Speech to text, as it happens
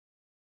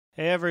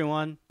Hey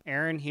everyone,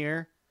 Aaron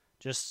here.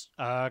 Just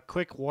a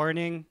quick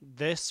warning,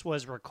 this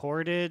was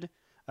recorded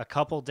a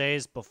couple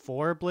days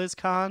before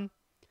BlizzCon.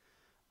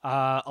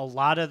 A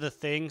lot of the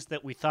things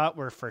that we thought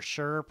were for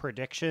sure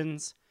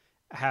predictions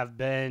have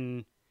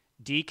been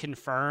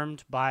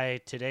deconfirmed by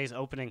today's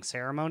opening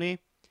ceremony.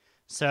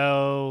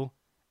 So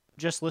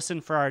just listen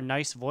for our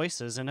nice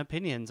voices and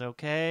opinions,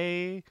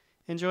 okay?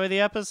 Enjoy the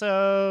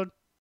episode.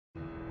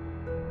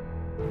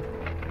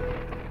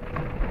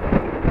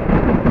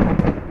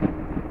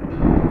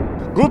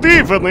 Good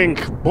evening,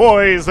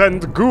 boys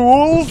and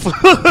ghouls!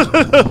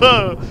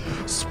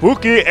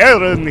 Spooky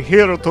Aaron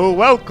here to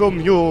welcome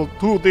you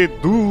to the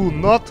Do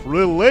Not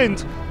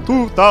Relent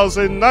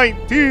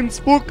 2019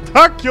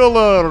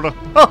 Spooktacular!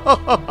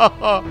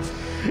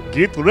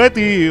 Get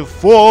ready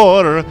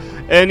for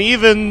an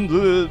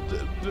even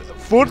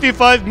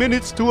 45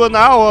 minutes to an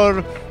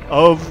hour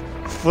of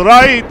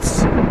frights,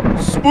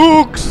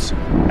 spooks,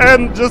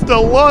 and just a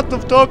lot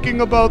of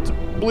talking about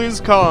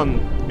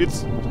BlizzCon.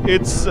 It's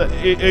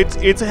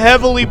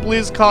heavily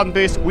BlizzCon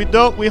based.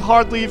 We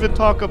hardly even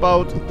talk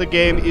about the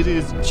game. It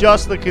is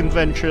just the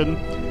convention,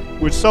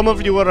 which some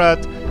of you are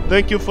at.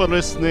 Thank you for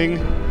listening.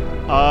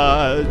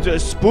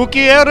 Just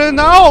Spooky Aaron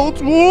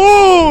out.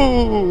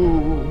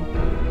 Woo!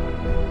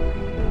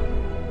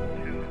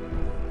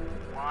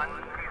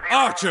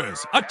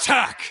 Archers,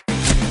 attack!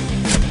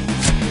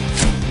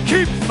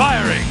 Keep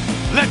firing!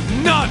 Let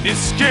none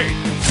escape!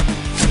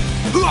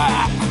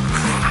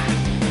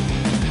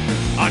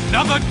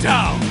 Another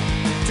down!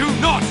 Do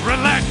not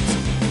relent!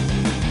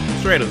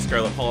 Straight out of the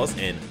Scarlet Halls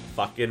in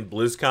fucking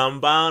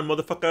BlizzCon bound,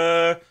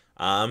 motherfucker!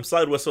 I'm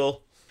Slide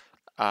Whistle.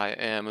 I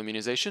am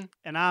Immunization.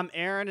 And I'm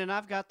Aaron, and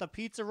I've got the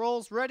pizza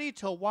rolls ready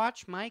to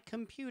watch my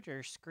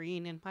computer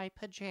screen in my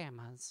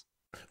pajamas.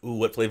 Ooh,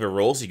 what flavor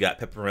rolls? You got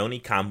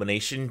pepperoni,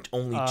 combination,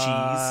 only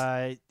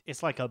cheese?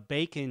 It's like a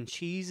bacon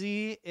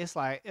cheesy. It's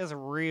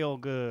real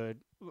good.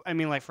 I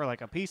mean, like for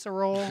like a pizza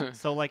roll.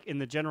 So like in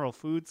the general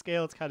food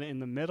scale, it's kind of in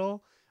the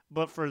middle.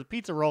 But for the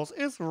pizza rolls,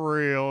 it's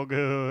real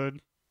good.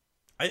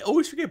 I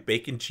always forget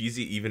bacon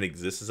cheesy even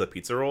exists as a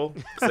pizza roll.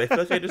 Because I feel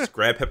like I just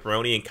grab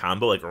pepperoni and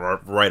combo like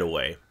right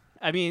away.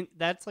 I mean,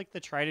 that's like the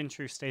tried and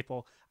true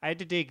staple. I had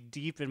to dig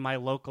deep in my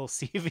local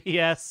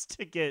CVS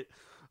to get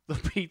the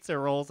pizza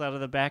rolls out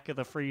of the back of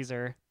the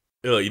freezer.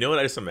 Oh, you know what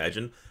I just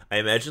imagine? I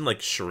imagine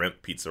like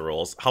shrimp pizza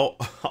rolls. How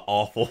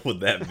awful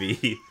would that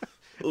be?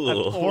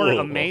 Or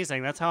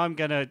amazing. That's how I'm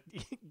gonna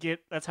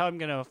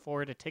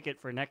afford a ticket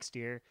for next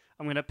year.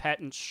 I'm gonna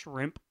patent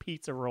shrimp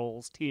pizza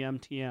rolls.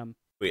 TM.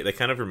 Wait, that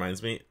kind of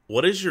reminds me.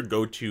 What is your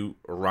go-to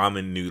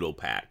ramen noodle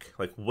pack?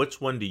 Like,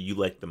 which one do you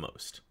like the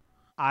most?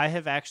 I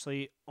have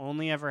actually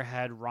only ever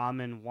had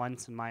ramen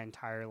once in my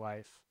entire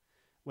life.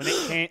 When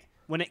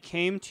it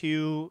came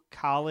to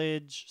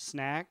college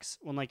snacks,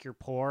 when like you're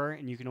poor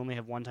and you can only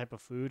have one type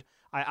of food,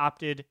 I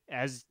opted,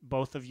 as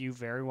both of you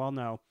very well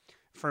know,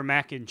 for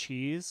mac and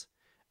cheese.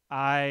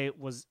 I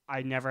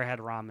never had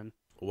ramen.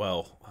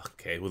 Well,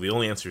 okay. Well, the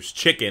only answer is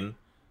chicken.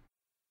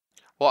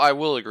 Well, I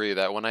will agree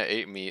that when I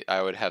ate meat,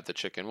 I would have the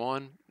chicken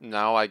one.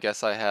 Now I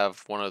guess I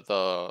have one of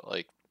the,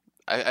 like,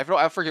 I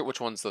forget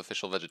which one's the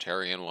official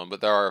vegetarian one,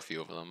 but there are a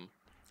few of them.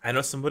 I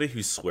know somebody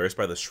who swears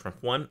by the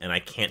shrimp one, and I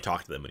can't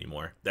talk to them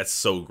anymore. That's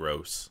so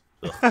gross.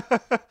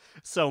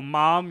 So,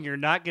 Mom, you're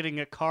not getting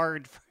a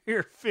card for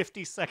your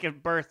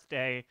 52nd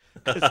birthday,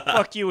 because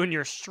fuck you and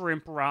your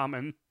shrimp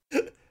ramen.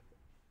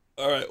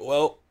 All right,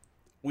 well,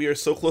 we are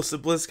so close to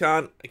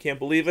BlizzCon. I can't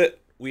believe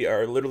it. We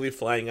are literally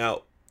flying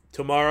out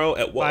tomorrow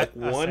at what,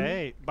 like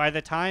 1? By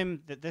the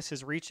time that this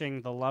is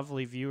reaching the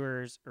lovely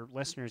viewers or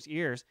listeners'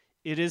 ears,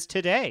 it is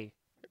today.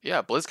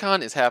 Yeah,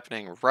 BlizzCon is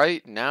happening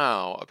right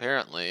now,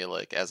 apparently,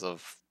 like, as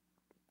of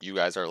you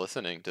guys are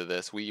listening to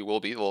this.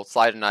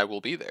 Slide and I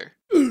will be there.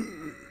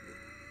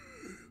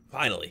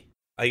 Finally.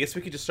 I guess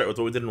we could just start with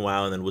what we did in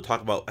WoW, and then we'll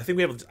talk about... I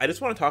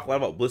just want to talk a lot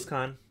about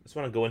BlizzCon. I just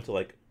want to go into,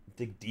 like,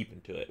 dig deep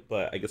into it.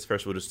 But I guess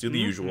first we'll just do the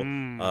usual.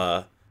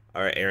 All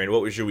right, Aaron,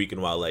 what was your week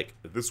in WoW like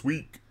this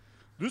week?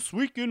 This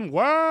week in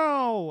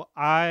WoW,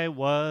 I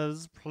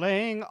was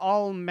playing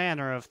all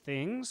manner of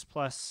things,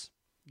 plus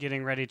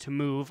getting ready to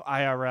move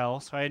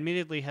IRL, so I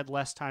immediately had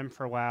less time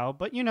for WoW.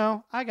 But, you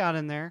know, I got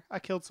in there. I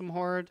killed some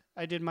Horde.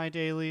 I did my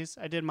dailies.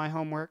 I did my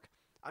homework.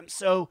 I'm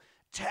so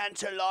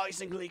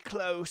tantalizingly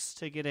close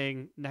to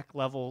getting neck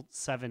level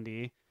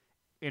 70,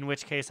 in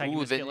which case I can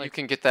just then get, like, you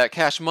can get that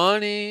cash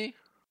money.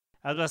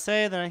 I was going to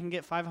say that I can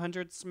get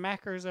 500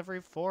 smackers every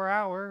 4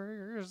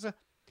 hours.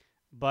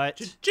 But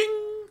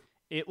Cha-ching!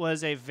 it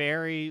was a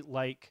very,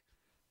 like,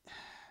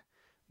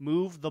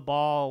 move the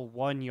ball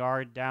 1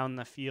 yard down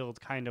the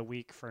field kind of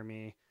week for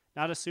me.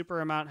 Not a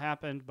super amount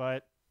happened,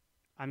 but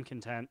I'm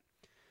content.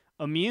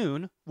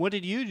 Immune, what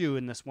did you do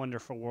in this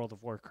wonderful World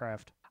of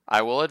Warcraft?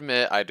 I will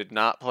admit I did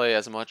not play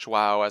as much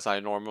WoW as I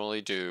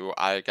normally do.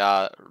 I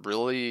got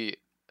really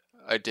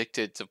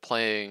addicted to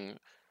playing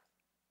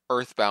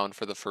Earthbound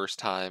for the first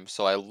time,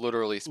 so I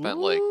literally spent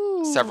like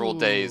several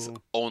days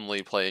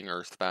only playing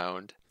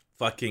Earthbound.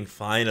 Fucking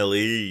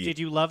finally. Did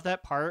you love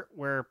that part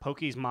where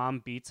Pokey's mom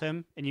beats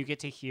him and you get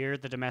to hear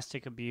the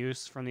domestic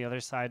abuse from the other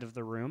side of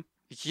the room?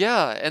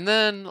 Yeah, and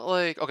then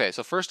like, okay,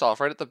 so first off,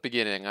 right at the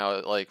beginning,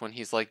 like when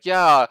he's like,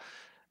 "Yeah,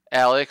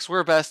 Alex,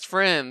 we're best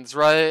friends,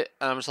 right?"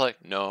 And I'm just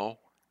like, "No."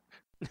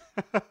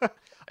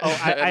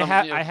 Oh, And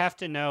I have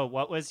to know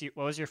what was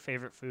your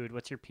favorite food?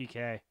 What's your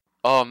PK?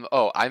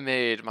 oh, I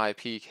made my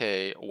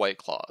PK White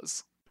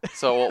Claws.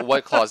 So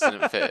White Claws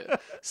didn't fit.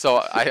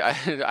 So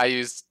I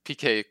used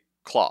PK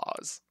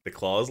Claws. The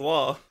Claw's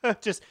Law.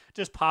 just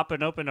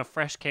popping open a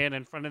fresh can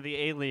in front of the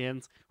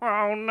aliens.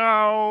 Oh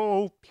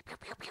no! Pew, pew,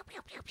 pew, pew,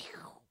 pew,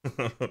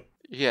 pew, pew.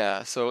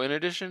 Yeah, so in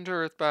addition to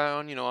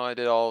Earthbound, I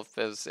did all,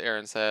 as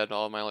Aaron said,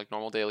 all of my like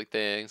normal daily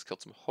things,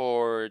 killed some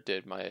horde,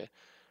 did my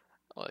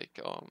like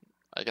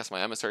I guess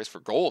my emissaries for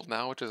gold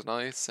now, which is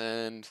nice,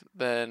 and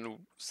then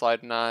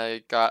Slide and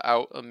I got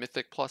out a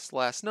Mythic Plus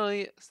last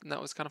night, and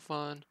that was kind of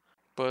fun.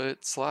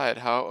 But Slide,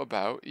 how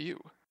about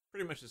you?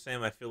 Pretty much the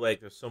same. I feel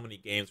like there's so many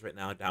games right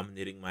now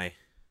dominating my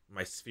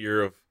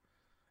sphere of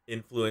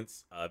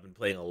influence. I've been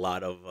playing a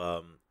lot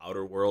of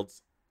Outer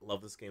Worlds.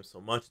 Love this game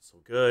so much. It's so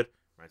good.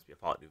 Reminds me of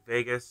Fallout New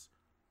Vegas.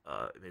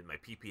 It made my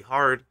PP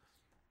hard.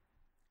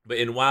 But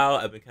in WoW,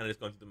 I've been kind of just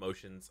going through the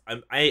motions.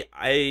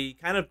 I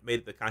kind of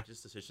made the conscious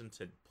decision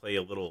to play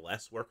a little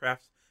less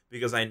Warcraft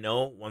because I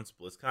know once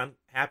BlizzCon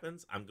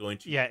happens, I'm going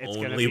to It's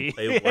only gonna be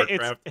play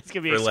Warcraft. it's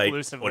gonna be for, like,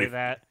 exclusively 20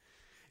 that.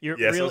 You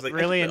Yeah, so I was like, I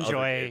really should play other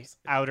enjoy games.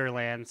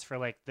 Outerlands for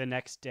like the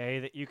next day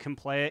that you can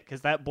play it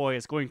because that boy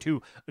is going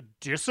to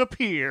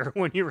disappear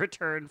when you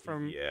return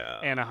from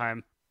Yeah.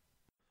 Anaheim.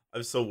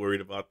 I'm so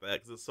worried about that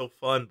because it's so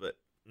fun, but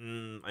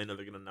I know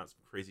they're gonna announce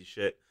some crazy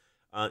shit.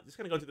 Just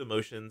kind of going through the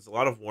motions, a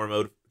lot of war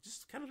mode,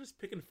 just kind of just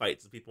picking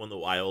fights with people in the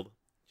wild,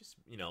 just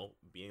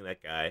being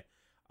that guy.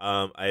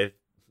 I've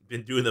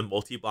been doing the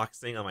multi-box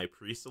thing on my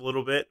priest a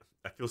little bit.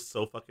 I feel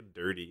so fucking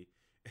dirty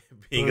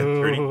being a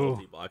dirty Ooh.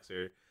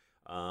 multi-boxer.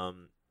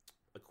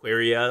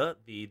 Aquaria,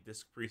 the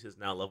disc priest is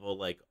now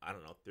level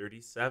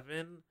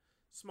 37.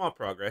 Small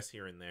progress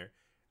here and there.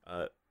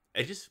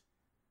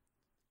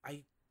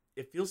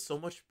 It feels so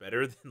much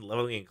better than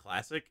leveling in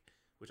classic,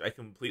 which I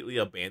completely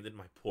abandoned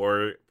my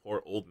poor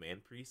old man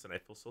priest, and I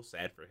feel so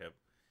sad for him.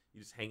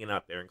 He's just hanging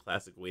out there in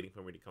classic waiting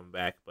for me to come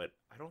back, but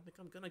I don't think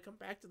I'm gonna come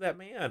back to that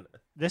man.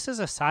 This is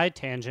a side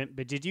tangent,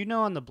 but did you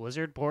know on the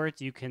Blizzard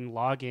boards you can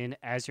log in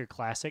as your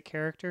classic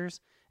characters,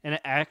 and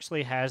it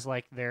actually has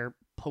like their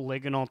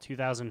polygonal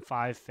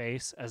 2005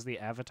 face as the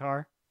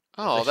avatar?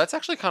 Oh, that's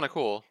actually kind of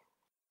cool.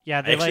 Yeah,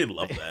 I they actually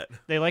like love that.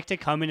 they like to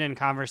come in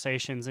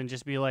conversations and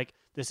just be like,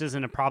 "This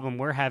isn't a problem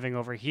we're having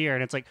over here,"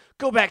 and it's like,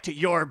 "Go back to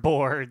your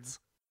boards."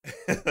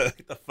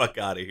 Get the fuck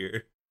out of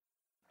here.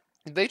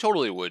 They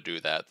totally would do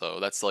that, though.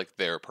 That's like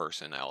their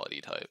personality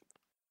type.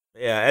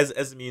 Yeah,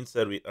 as Immune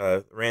said, we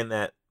ran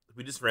that.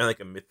 We just ran like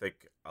a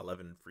Mythic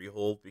 11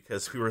 freehold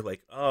because we were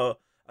like, oh,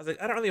 I was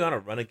like, I don't really want to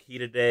run a key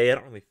today. I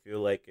don't really feel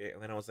like it.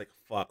 And then I was like,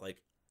 fuck,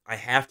 like I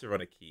have to run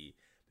a key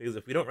because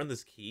if we don't run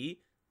this key,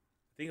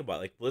 think about it,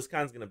 like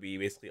BlizzCon's gonna be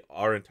basically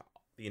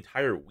the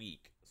entire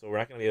week, so we're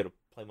not gonna be able to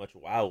play much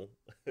WoW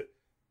to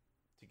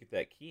get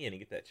that key in and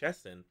get that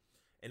chest in.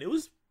 And it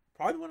was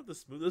probably one of the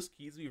smoothest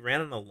keys we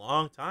ran in a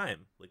long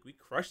time. Like we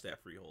crushed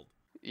that freehold.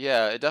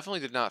 Yeah, it definitely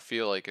did not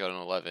feel like an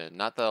 11.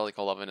 Not that like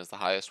 11 is the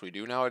highest we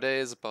do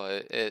nowadays,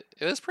 but it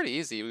was pretty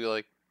easy. We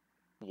like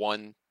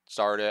one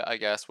starred it, I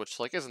guess, which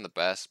like isn't the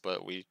best,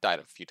 but we died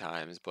a few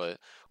times. But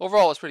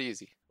overall, it's pretty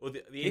easy. Well,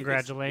 the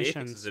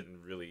Congratulations. The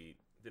didn't really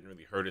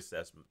hurt us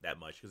that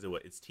much because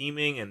it's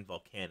teaming and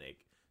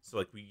volcanic. So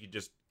like we could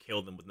just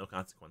kill them with no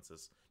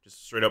consequences,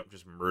 just straight up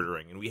just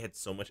murdering, and we had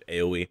so much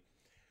AOE.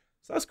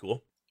 So that's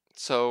cool.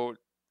 So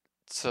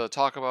to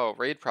talk about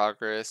raid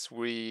progress,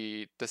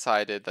 we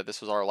decided that this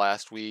was our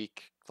last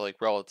week,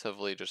 like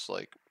relatively just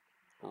like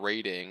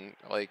raiding.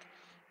 Like,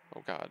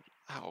 oh god,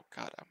 on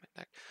my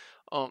neck.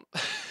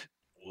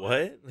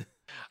 What?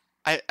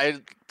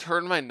 I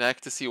turned my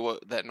neck to see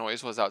what that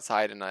noise was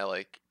outside, and I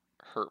like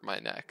hurt my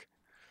neck.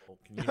 Oh,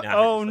 can you not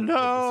Oh hurt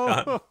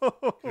yourself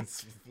with no! this,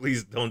 Scott?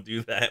 Please don't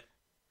do that.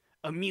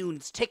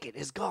 Immune's ticket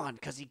is gone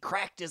because he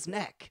cracked his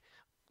neck.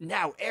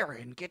 Now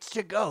Aaron gets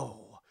to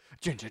go.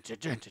 Dun, dun, dun,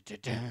 dun, dun, dun,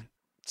 dun.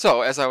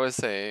 So, as I was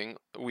saying,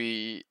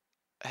 we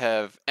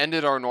have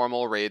ended our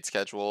normal raid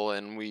schedule,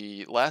 and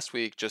we last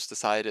week just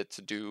decided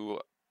to do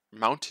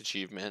mount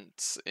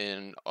achievements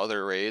in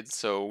other raids.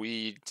 So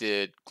we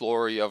did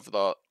Glory of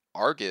the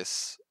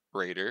Argus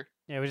Raider.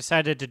 Yeah, we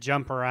decided to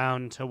jump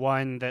around to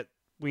one that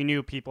we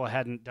knew people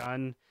hadn't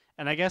done,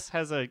 and I guess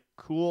has a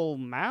cool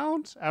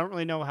mount. I don't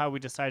really know how we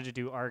decided to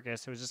do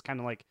Argus. It was just kind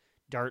of like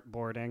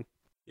dartboarding.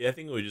 Yeah, I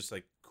think it was just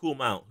like cool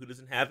mount. Who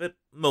doesn't have it?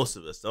 Most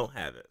of us don't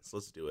have it, so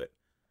let's do it.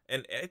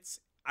 And it's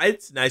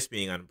nice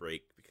being on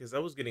break because I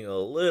was getting a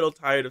little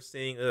tired of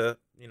seeing the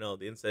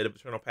inside of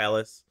Eternal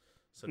Palace.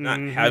 So not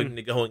having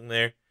to go in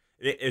there,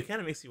 it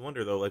kind of makes you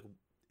wonder though. Like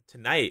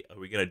tonight, are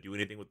we gonna do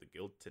anything with the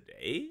guild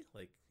today?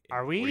 Like, in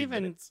Are we 40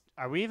 even minutes?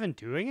 are we even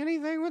doing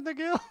anything with the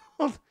guild?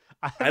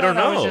 I I don't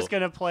thought I was know. just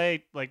gonna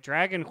play like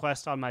Dragon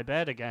Quest on my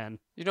bed again.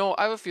 You know,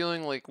 I have a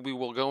feeling like we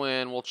will go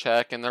in, we'll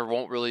check, and there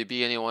won't really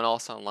be anyone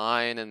else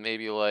online, and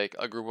maybe like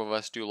a group of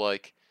us do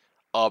like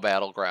a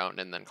battleground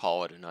and then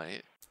call it a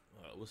night.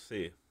 We'll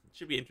see. It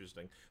should be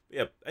interesting. But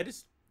yeah,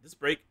 this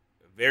break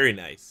very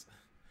nice.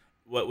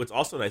 What's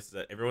also nice is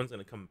that everyone's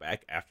gonna come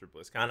back after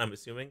BlizzCon. I'm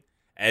assuming,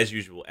 as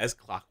usual, as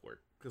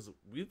clockwork, because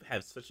we've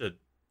had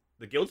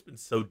the guild's been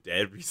so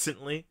dead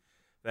recently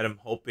that I'm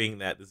hoping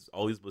that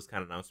all these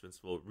BlizzCon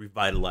announcements will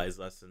revitalize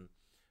us and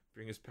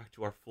bring us back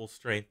to our full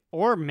strength.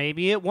 Or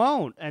maybe it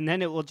won't, and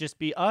then it will just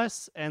be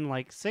us and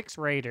like 6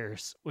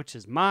 raiders, which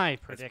is my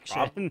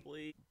prediction.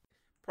 That's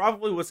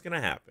probably what's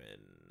gonna happen.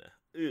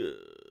 Ugh.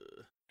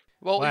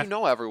 Well, Well, you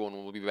know, everyone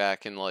will be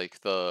back in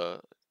like the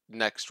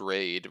next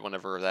raid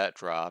whenever that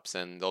drops,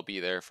 and they'll be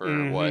there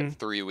for what,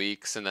 3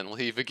 weeks and then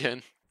leave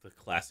again. The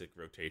classic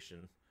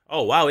rotation.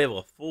 Oh wow, we have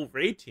a full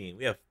raid team.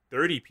 We have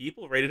 30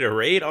 people ready to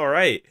raid. All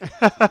right.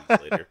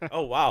 Later.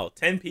 Oh wow,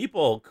 10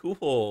 people.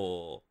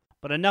 Cool.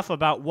 But enough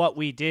about what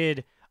we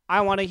did.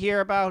 I want to hear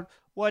about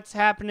what's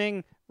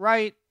happening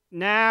right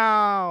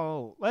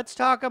now. Let's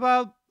talk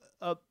about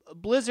a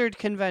Blizzard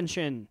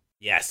convention.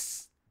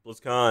 Yes,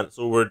 BlizzCon.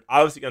 So we're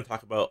obviously going to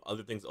talk about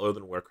other things other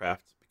than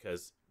Warcraft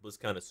because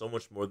BlizzCon is so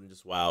much more than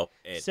just WoW.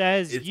 And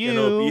Says it's you.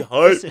 gonna be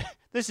hype.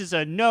 This is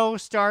a no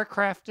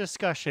StarCraft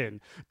discussion.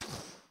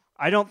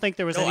 I don't think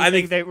there was No,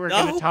 anything that we're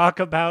going no. to talk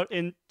about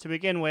to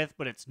begin with,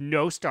 but it's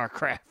no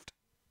StarCraft.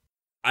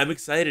 I'm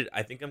excited.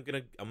 I think I'm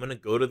gonna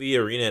go to the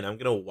arena and I'm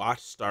gonna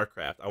watch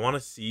StarCraft. I want to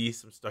see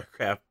some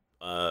StarCraft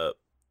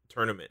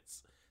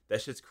tournaments.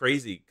 That shit's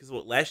crazy. Because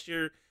last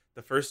year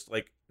the first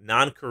like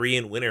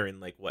non-Korean winner in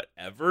like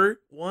whatever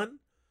won.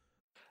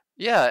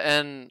 Yeah,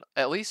 and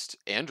at least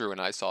Andrew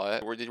and I saw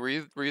it. Were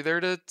you there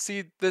to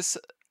see this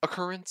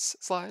occurrence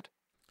slide?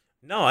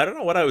 No, I don't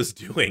know what I was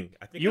doing.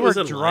 I think You I were was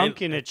in drunk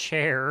line. in a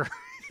chair.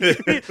 You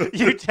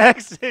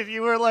texted.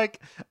 You were like,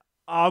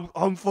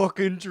 I'm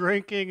fucking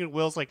drinking. And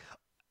Will's like,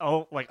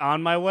 oh, like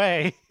on my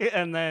way.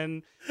 And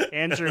then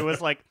Andrew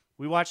was like,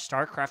 we watched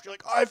StarCraft. You're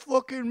like, I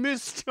fucking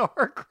miss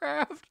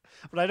StarCraft.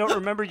 But I don't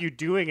remember you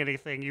doing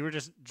anything. You were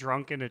just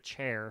drunk in a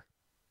chair.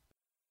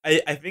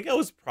 I think I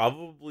was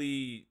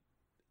probably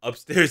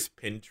upstairs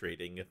pin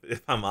trading,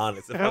 if I'm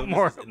honest. If I was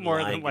More- just in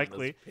more line than getting those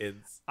likely.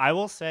 Pins. I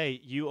will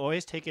say, you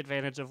always take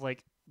advantage of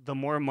like the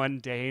more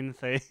mundane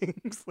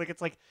things. Like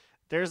it's like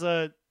there's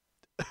an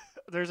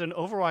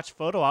Overwatch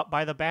photo out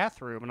by the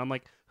bathroom, and I'm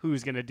like,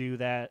 who's gonna do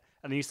that?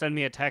 And then you send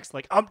me a text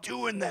like, I'm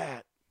doing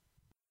that.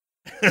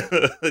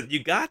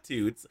 You got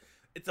to.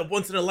 It's a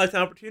once in a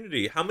lifetime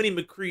opportunity. How many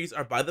McCrees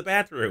are by the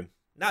bathroom?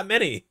 Not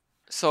many.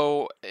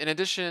 So, in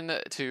addition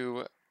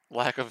to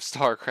lack of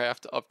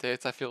StarCraft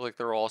updates, I feel like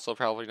there will also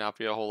probably not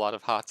be a whole lot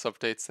of HOTS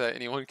updates that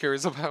anyone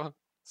cares about.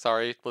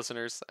 Sorry,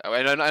 listeners.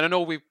 I don't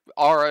know we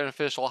are an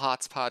official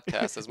HOTS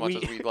podcast as much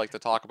as we'd like to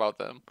talk about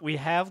them. We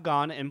have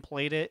gone and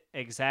played it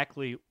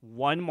exactly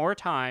one more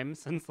time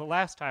since the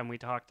last time we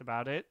talked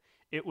about it.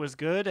 It was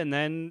good, and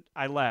then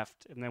I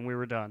left, and then we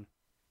were done.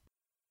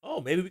 Oh,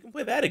 maybe we can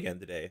play that again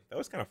today. That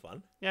was kind of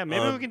fun. Yeah,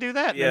 maybe we can do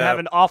that and then yeah. have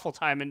an awful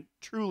time and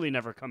truly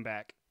never come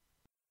back.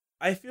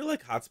 I feel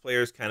like HOTS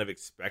players kind of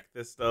expect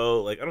this,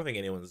 though. Like, I don't think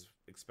anyone's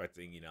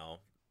expecting,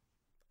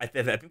 I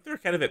think they're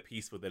kind of at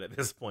peace with it at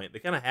this point. They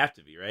kind of have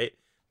to be, right?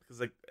 Because,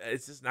 like,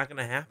 it's just not going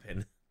to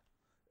happen.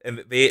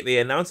 And they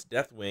announced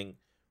Deathwing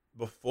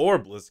before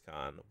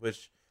BlizzCon,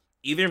 which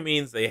either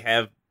means they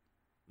have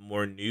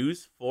more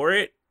news for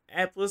it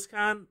at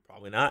BlizzCon,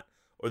 probably not,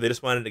 or they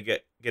just wanted to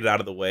get it out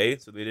of the way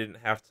so they didn't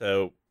have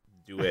to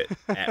do it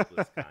at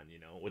BlizzCon,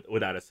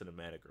 without a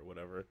cinematic or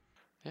whatever.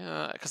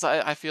 Yeah, because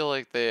I feel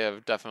like they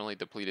have definitely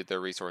depleted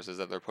their resources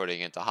that they're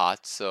putting into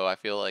HOTS, so I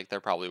feel like there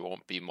probably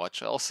won't be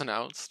much else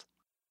announced.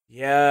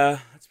 Yeah,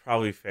 that's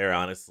probably fair,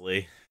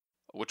 honestly.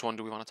 Which one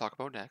do we want to talk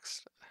about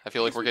next? I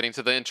feel like we're getting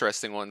to the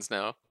interesting ones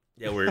now.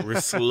 Yeah,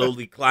 we're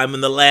slowly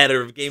climbing the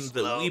ladder of games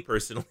that we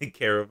personally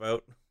care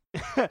about.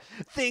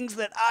 Things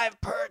that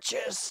I've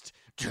purchased.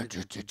 Dun,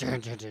 dun, dun, dun,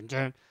 dun, dun,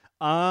 dun.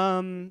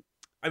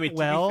 I mean,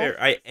 Well- to be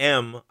fair, I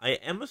am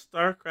a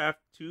StarCraft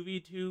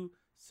 2v2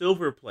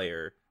 silver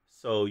player,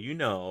 so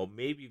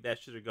maybe that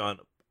should have gone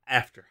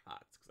after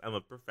HOTS because I'm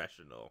a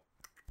professional.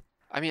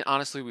 I mean,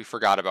 honestly, we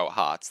forgot about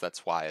HOTS.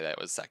 That's why that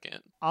was second.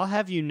 I'll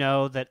have you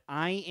know that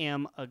I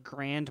am a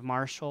Grand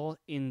Marshal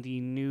in the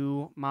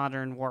new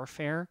Modern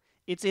Warfare.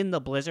 It's in the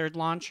Blizzard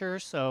launcher,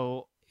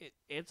 so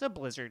it's a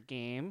Blizzard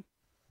game.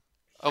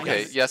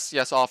 Okay,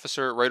 yes,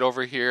 officer, right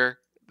over here.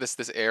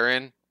 This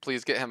Aaron,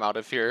 please get him out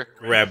of here.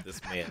 Grab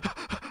this man.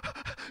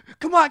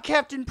 Come on,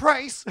 Captain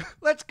Price,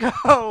 let's go.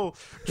 Oh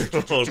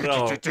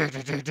no!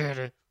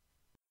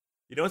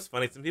 You know what's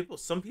funny?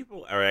 Some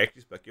people are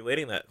actually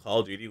speculating that Call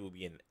of Duty will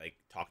be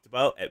talked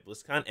about at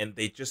BlizzCon, and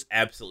they just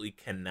absolutely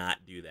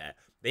cannot do that.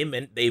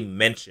 They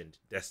mentioned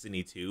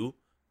Destiny 2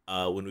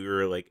 when we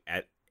were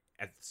at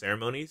the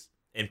ceremonies,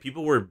 and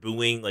people were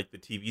booing the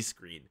TV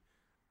screen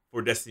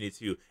for Destiny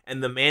 2,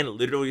 and the man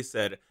literally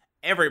said,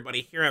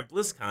 "Everybody here at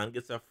BlizzCon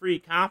gets a free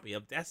copy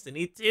of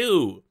Destiny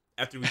 2."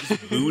 after we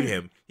just booed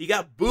him. He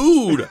got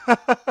booed.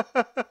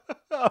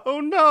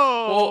 Oh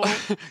no!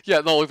 Well,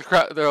 yeah, no, like the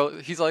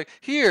crowd. He's like,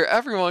 "Here,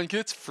 everyone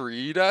gets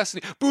free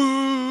Destiny."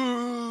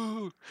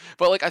 Boo!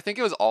 But like, I think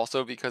it was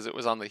also because it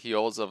was on the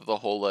heels of the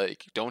whole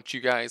like, "Don't you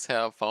guys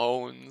have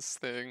phones?"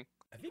 thing.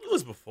 I think it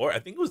was before. I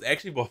think it was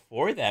actually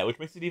before that, which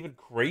makes it even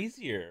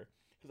crazier.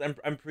 Because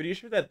I'm pretty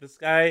sure that this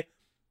guy,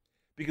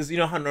 because you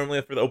know how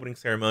normally for the opening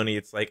ceremony,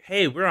 it's like,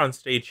 "Hey, we're on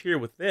stage here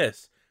with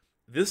this."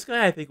 This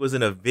guy, I think, was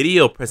in a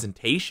video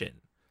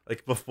presentation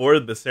like before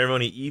the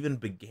ceremony even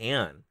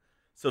began.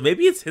 So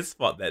maybe it's his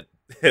fault that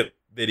the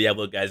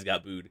Diablo guys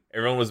got booed.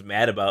 Everyone was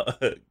mad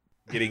about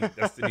getting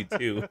Destiny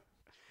 2.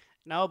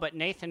 No, but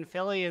Nathan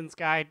Fillion's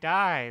guy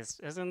dies.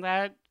 Isn't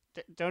that?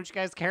 Don't you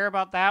guys care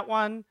about that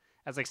one?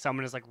 As like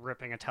someone is like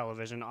ripping a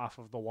television off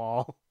of the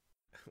wall.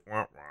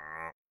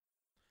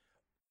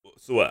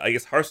 So what? I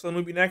guess Hearthstone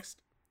would be next.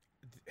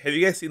 Have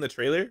you guys seen the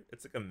trailer?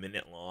 It's like a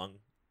minute long.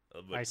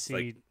 I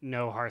see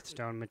no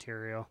Hearthstone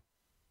material.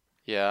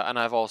 Yeah, and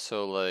I've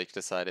also like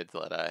decided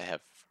that I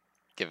have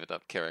given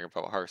up caring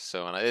about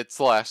Hearthstone. It's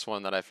the last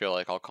one that I feel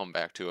like I'll come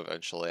back to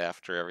eventually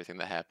after everything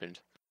that happened.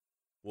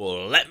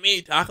 Well, let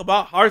me talk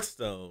about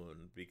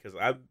Hearthstone because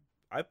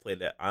I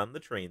played it on the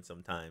train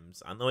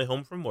sometimes on the way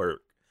home from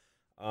work.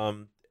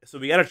 So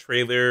we got a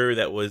trailer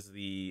that was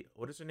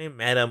what is her name?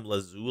 Madame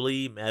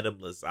Lazuli, Madame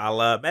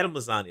Lazala, Madame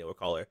Lasagna, we'll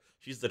call her.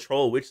 She's the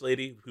troll witch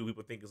lady who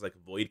people think is like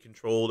void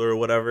controlled or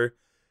whatever.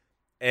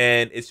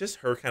 And it's just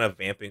her kind of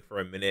vamping for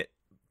a minute,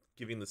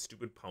 giving the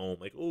stupid poem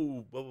like,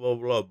 oh, blah, blah,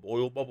 blah,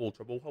 boil, bubble,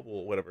 trouble,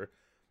 hubble, whatever.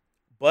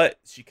 But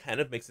she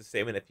kind of makes a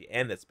statement at the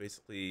end that's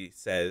basically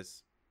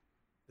says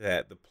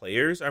that the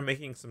players are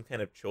making some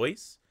kind of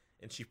choice.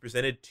 And she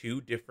presented two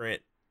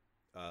different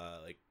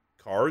like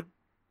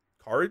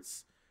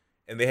cards.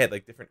 And they had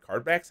like different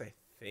card backs, I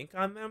think,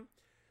 on them.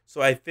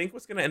 So I think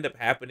what's going to end up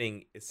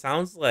happening, it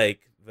sounds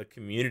like the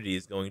community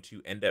is going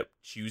to end up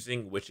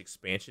choosing which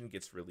expansion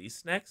gets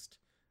released next.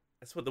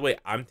 That's the way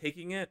I'm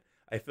taking it.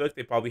 I feel like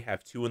they probably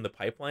have two in the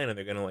pipeline, and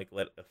they're going to like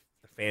let the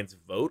fans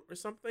vote or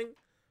something.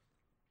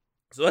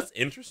 So that's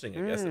interesting,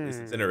 I guess. At least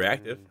it's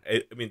interactive.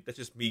 I mean, that's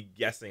just me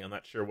guessing. I'm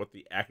not sure what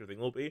the active thing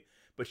will be.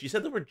 But she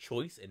said the word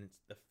choice and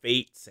the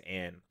fates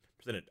and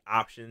presented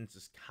options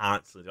just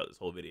constantly throughout this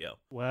whole video.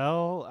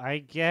 Well, I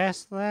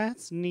guess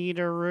that's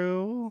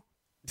neataroo.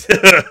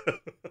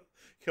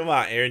 Come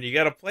on, Aaron, you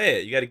gotta play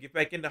it. You gotta get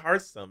back into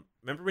Hearthstone.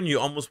 Remember when you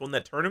almost won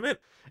that tournament?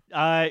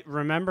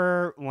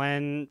 Remember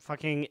when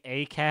fucking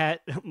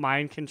ACAT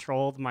mind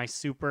controlled my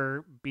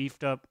super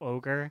beefed up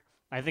ogre?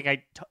 I think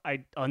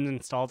I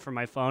uninstalled from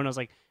my phone. I was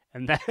like,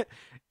 and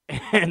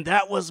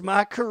that was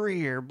my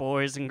career,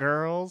 boys and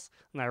girls.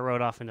 And I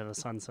rode off into the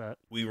sunset.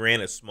 We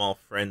ran a small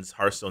friends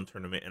Hearthstone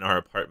tournament in our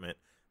apartment,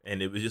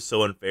 and it was just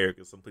so unfair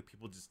because some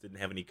people just didn't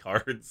have any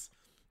cards.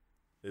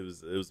 It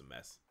was a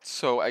mess.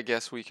 So I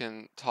guess we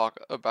can talk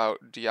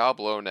about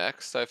Diablo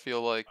next. I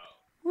feel like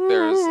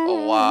there's a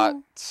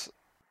lot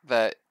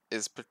that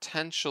is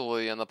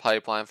potentially in the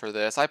pipeline for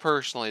this. I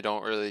personally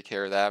don't really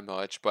care that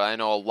much, but I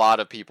know a lot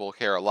of people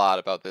care a lot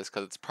about this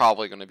because it's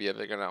probably going to be a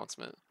big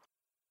announcement.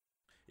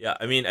 Yeah,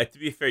 I mean, to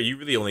be fair, you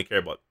really only care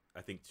about,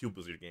 I think, 2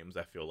 Blizzard games,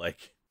 I feel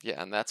like. Yeah,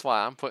 and that's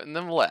why I'm putting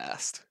them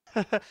last.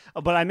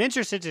 But I'm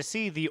interested to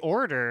see the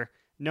order,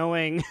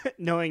 knowing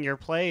your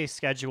play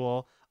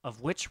schedule of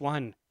which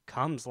one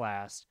comes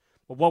last.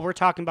 But while we're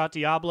talking about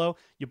Diablo,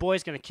 your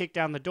boy's going to kick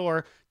down the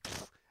door.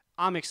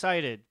 I'm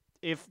excited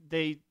if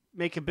they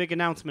make a big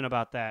announcement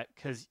about that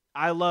because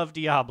I love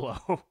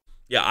Diablo.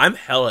 Yeah, I'm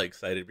hella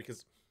excited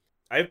because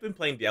I've been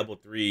playing Diablo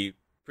 3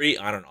 pretty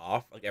on and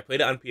off. Like, I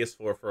played it on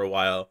PS4 for a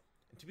while.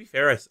 And to be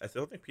fair, I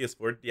still think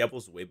PS4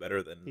 Diablo's way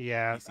better than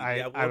PC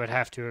Diablo. I would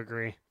have to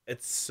agree.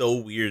 It's so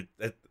weird.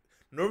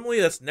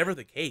 Normally, that's never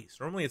the case.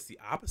 Normally, it's the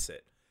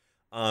opposite.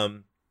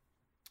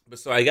 But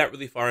so I got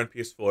really far on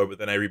PS4, but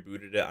then I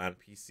rebooted it on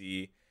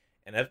PC,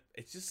 and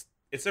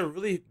it's a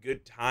really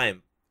good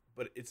time.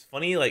 But it's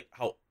funny, like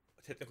how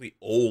technically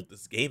old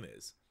this game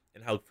is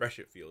and how fresh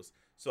it feels.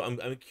 So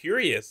I'm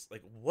curious,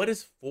 like, what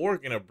is 4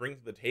 gonna bring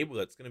to the table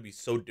that's gonna be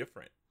so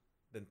different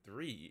than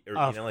 3? Or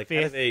like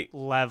fifth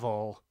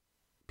level,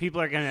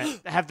 people are gonna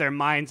have their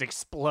minds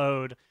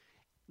explode.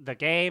 The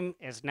game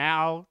is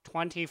now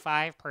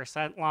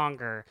 25%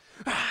 longer.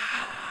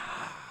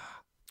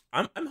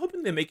 I'm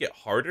hoping they make it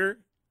harder.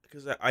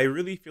 Because I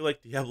really feel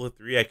like Diablo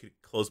 3, I could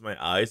close my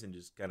eyes and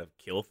just kind of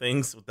kill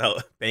things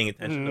without paying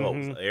attention to what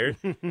was there.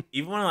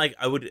 Even when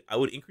I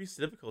would increase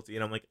the difficulty,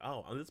 and I'm like,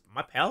 oh,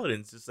 my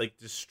paladin's just like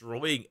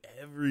destroying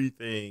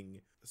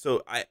everything.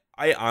 So I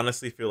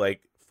honestly feel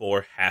like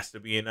 4 has to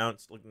be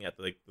announced. Looking at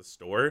the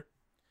store,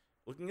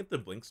 looking at the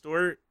Blink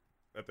store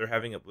that they're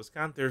having at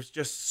BlizzCon, there's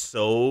just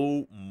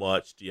so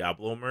much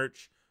Diablo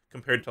merch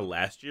compared to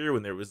last year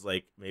when there was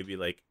like maybe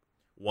like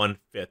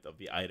 1/5 of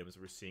the items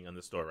we're seeing on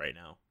the store right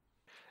now.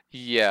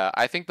 Yeah,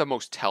 I think the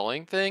most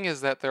telling thing is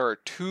that there are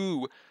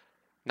two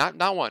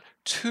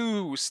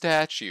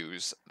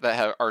statues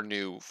that are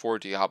new for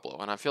Diablo,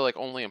 and I feel like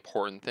only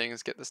important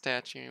things get the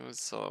statues.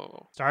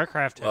 So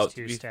StarCraft has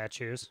 2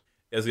 statues.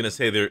 I was gonna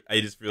say there. I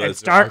just And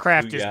realized there are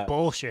StarCraft two, is yeah.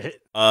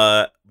 bullshit.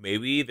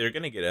 Maybe they're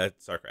gonna get a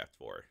StarCraft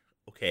 4.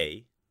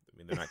 Okay, I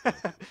mean they're not. Going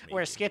to, We're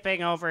maybe.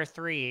 skipping over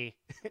 3.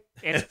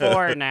 It's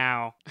 4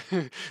 now.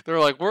 They're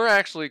like, we're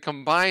actually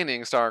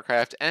combining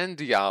StarCraft and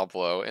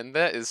Diablo, and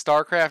that is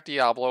StarCraft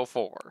Diablo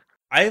 4.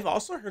 I've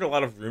also heard a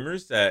lot of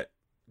rumors that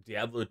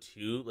Diablo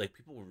 2, like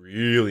people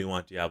really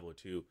want Diablo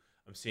 2.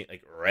 I'm seeing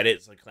like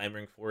Reddit's like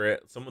clamoring for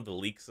it. Some of the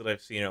leaks that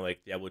I've seen are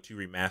like Diablo 2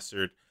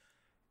 remastered.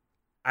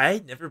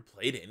 I never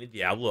played any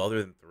Diablo other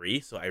than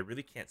 3, so I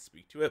really can't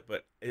speak to it,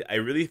 but I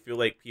really feel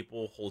like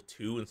people hold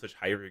 2 in such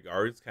high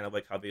regards, kind of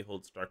like how they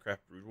hold StarCraft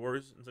Brood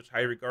Wars in such high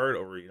regard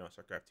over,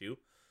 StarCraft 2.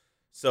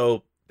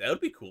 So that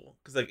would be cool,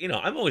 because, like,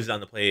 I'm always down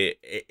to play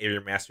a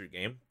remastered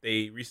game.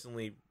 They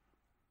recently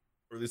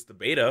released the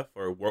beta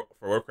for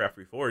Warcraft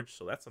Reforged,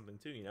 so that's something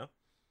too,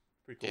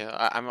 Pretty cool.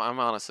 Yeah, I'm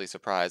honestly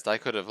surprised. I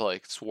could have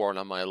like sworn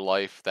on my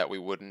life that we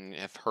wouldn't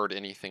have heard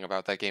anything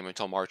about that game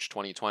until March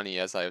 2020,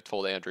 as I have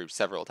told Andrew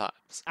several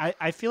times.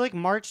 I feel like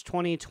March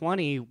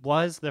 2020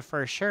 was the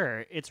for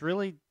sure. It's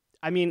really,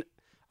 I mean,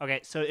 okay,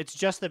 so it's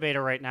just the beta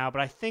right now,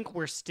 but I think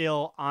we're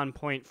still on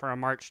point for a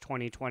March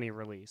 2020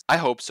 release. I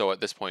hope so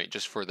at this point,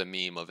 just for the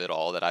meme of it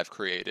all that I've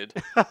created.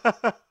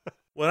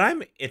 What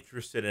I'm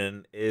interested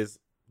in is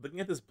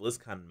looking at this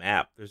BlizzCon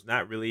map. There's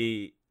not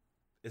really.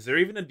 Is there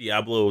even a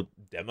Diablo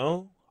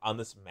demo on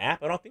this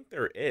map? I don't think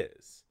there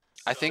is.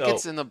 I think So,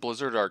 it's in the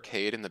Blizzard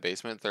arcade in the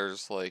basement.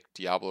 There's like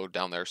Diablo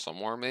down there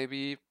somewhere,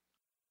 maybe.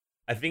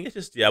 I think it's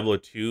just Diablo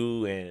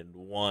 2 and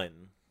 1.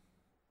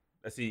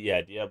 Let's see,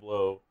 yeah,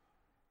 Diablo.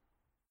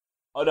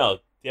 Oh no,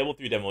 Diablo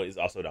 3 demo is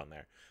also down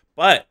there.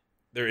 But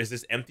there is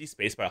this empty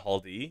space by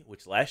Hall D,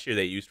 which last year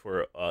they used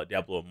for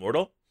Diablo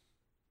Immortal.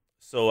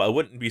 So I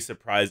wouldn't be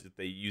surprised if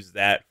they used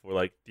that for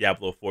like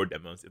Diablo 4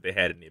 demos if they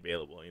had any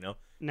available, Because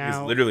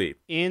Now, literally,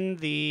 in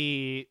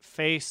the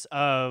face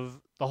of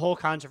the whole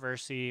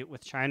controversy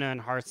with China and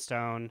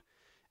Hearthstone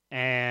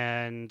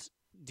and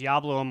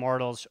Diablo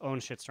Immortal's own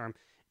shitstorm,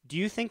 do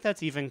you think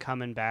that's even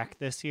coming back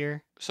this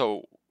year?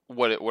 So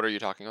what are you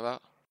talking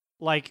about?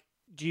 Like,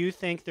 do you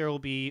think there will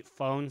be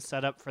phones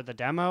set up for the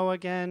demo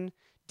again?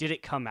 Did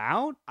it come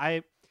out?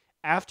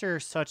 After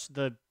such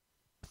the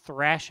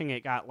thrashing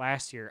it got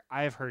last year,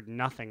 I've heard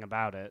nothing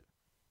about it.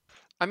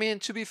 I mean,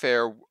 to be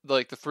fair,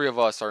 like the three of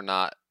us are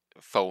not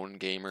phone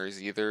gamers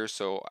either,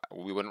 so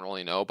we wouldn't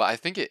really know. But I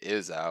think it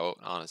is out,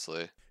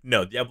 honestly.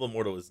 no, Diablo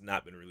Immortal has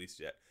not been released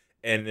yet.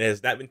 And it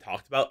has not been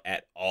talked about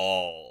at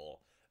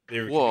all.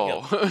 They're keeping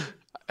Whoa, it.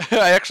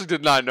 I actually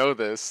did not know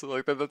this.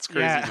 Like that's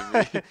crazy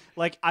Yeah. to me.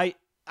 Like I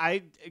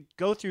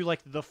go through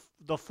like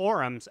the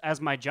forums as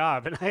my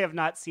job, and I have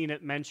not seen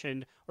it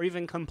mentioned or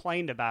even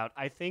complained about.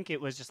 I think it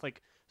was just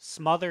like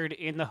smothered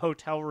in the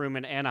hotel room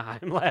in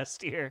Anaheim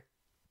last year.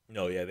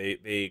 No, yeah,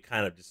 they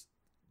kind of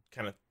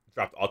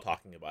dropped all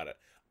talking about it.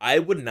 I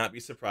would not be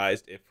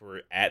surprised if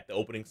we're at the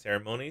opening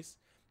ceremonies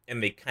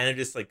and they kind of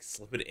just like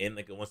slip it in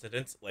like in one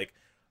sentence, like,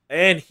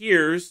 and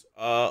here's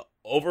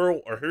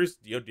here's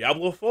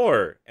Diablo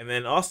 4, and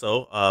then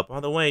also by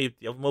the way,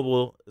 Diablo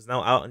Mobile is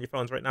now out on your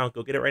phones right now.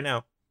 Go get it right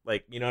now.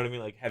 Like, you know what I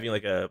mean? Like having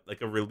like a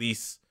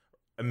release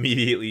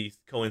immediately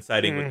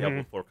coinciding with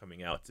Diablo 4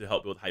 coming out to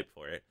help build hype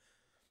for it,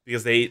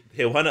 because they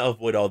want to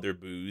avoid all their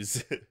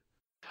booze.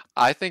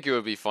 I think it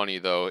would be funny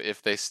though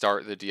if they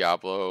start the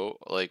Diablo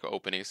like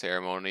opening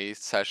ceremony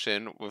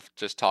session with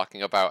just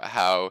talking about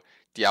how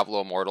Diablo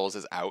Immortals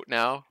is out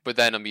now, but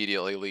then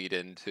immediately lead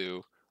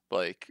into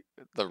like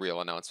the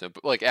real announcement.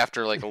 But like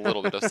after like a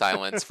little bit of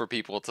silence for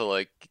people to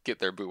like get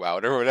their boo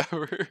out or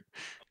whatever.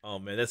 Oh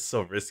man, that's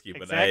so risky.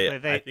 But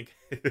Exactly. I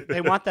think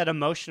They want that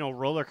emotional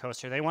roller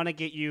coaster. They want to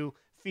get you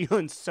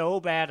feeling so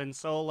bad and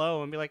so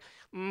low and be like,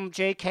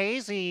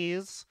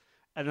 JKZs.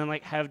 And then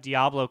like have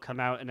Diablo come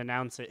out and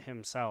announce it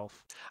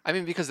himself. I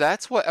mean, because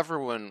that's what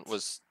everyone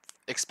was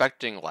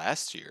expecting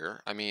last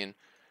year. I mean,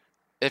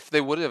 if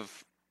they would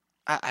have,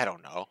 I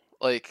don't know.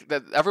 Like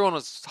that, everyone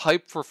was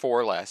hyped for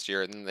 4 last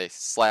year, and then they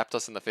slapped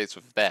us in the face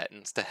with that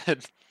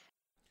instead.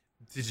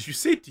 Did you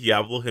say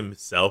Diablo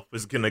himself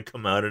was gonna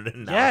come out and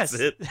announce Yes.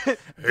 it?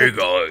 Hey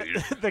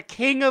guys. The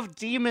king of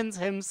demons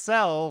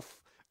himself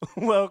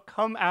will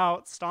come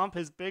out, stomp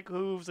his big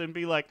hooves, and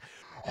be like,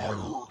 I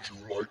heard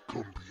you like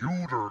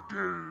computer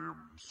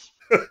games.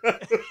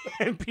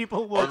 and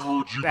people I will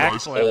heard you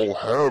guys backflip.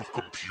 all have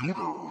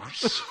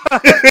computers.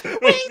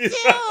 We do!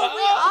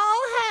 We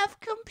all have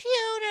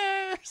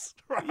computers!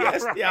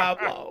 Yes,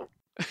 Diablo.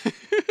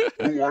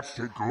 Who wants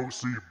to go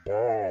see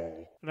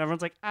Ball? And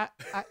everyone's like,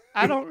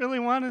 I don't really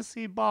want to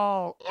see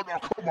Ball. Oh, no,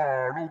 come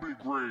on, it'll be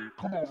great.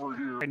 Come over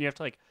here. And you have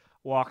to like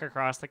walk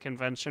across the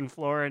convention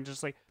floor and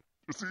just like,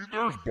 See,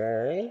 there's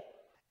Ball.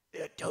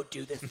 don't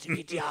do this to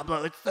me,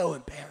 Diablo. It's so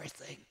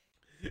embarrassing.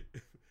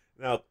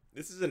 Now,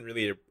 this isn't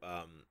really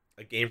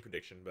a game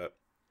prediction, but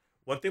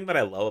one thing that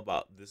I love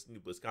about this new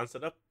BlizzCon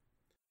setup.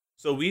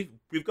 So we've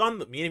gone.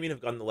 Me and Amin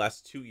have gone the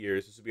last 2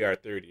 years. This will be our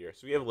 3rd year,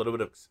 so we have a little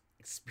bit of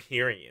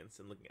experience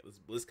in looking at this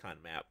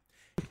BlizzCon map.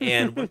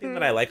 And one thing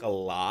that I like a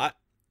lot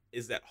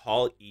is that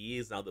Hall E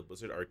is now the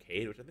Blizzard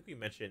Arcade, which I think we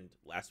mentioned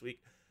last week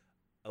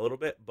a little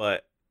bit.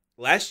 But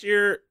last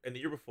year and the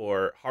year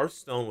before,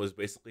 Hearthstone was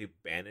basically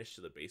banished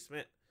to the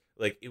basement.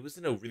 Like it was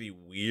in a really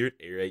weird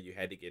area you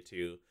had to get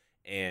to,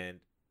 and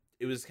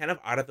it was kind of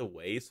out of the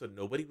way, so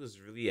nobody was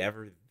really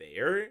ever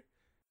there.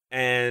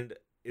 And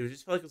it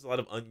just felt like it was a lot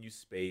of unused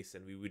space,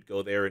 and we would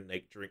go there and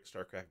like drink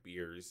StarCraft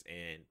beers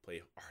and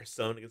play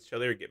Hearthstone against each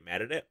other and get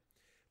mad at it.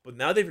 But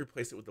now they've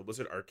replaced it with the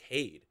Blizzard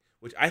Arcade,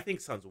 which I think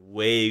sounds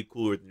way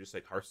cooler than just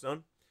like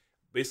Hearthstone.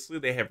 Basically,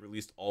 they have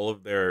released all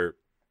of their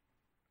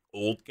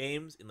old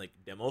games in like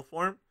demo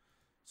form,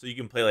 so you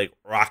can play like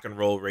Rock and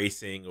Roll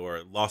Racing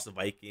or Lost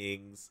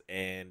Vikings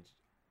and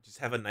just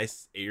have a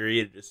nice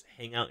area to just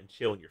hang out and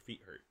chill when your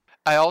feet hurt.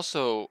 I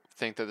also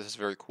think that this is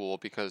very cool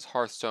because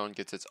Hearthstone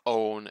gets its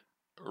own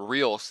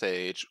real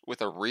stage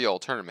with a real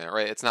tournament,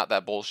 right? It's not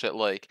that bullshit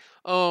like,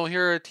 oh,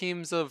 here are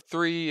teams of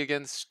 3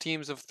 against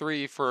teams of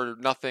 3 for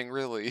nothing,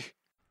 really.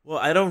 Well,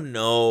 I don't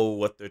know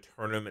what their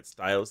tournament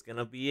style is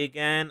gonna be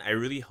again. I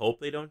really hope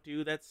they don't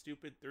do that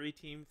stupid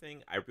 3-team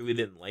thing. I really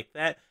didn't like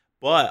that.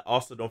 But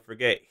also, don't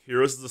forget,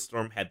 Heroes of the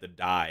Storm had to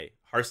die.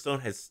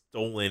 Hearthstone has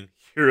stolen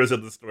Heroes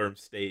of the Storm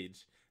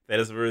stage. That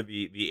is where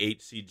the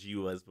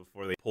HCG was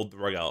before they pulled the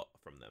rug out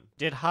from them.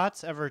 Did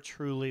HOTS ever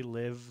truly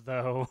live,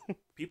 though?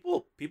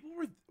 People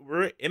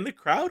were in the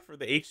crowd for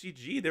the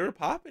HCG. They were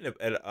popping at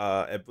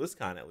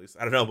BlizzCon, at least.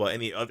 I don't know about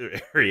any other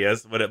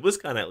areas, but at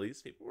BlizzCon at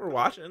least, people were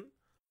watching.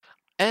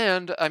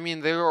 And, I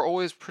mean, they were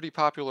always pretty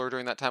popular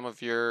during that time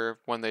of year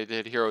when they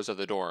did Heroes of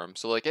the Dorm.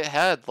 So, like, it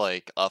had,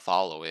 like, a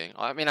following.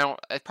 I mean,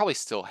 it probably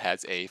still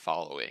has a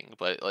following,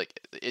 but, like,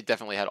 it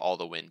definitely had all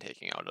the wind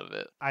taking out of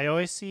it. I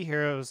always see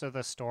Heroes of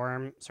the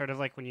Storm sort of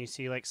like when you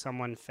see like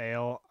someone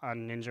fail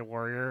on Ninja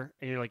Warrior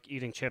and you're like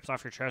eating chips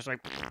off your chest, like,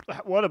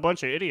 what a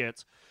bunch of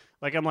idiots.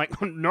 Like, I'm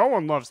like, no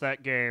one loves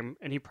that game.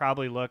 And you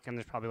probably look and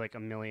there's probably like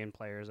 1 million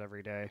players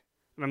every day.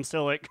 And I'm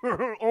still like,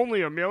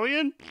 only 1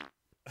 million?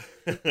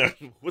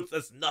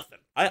 That's nothing.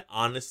 I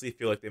honestly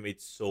feel like they made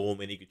so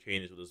many good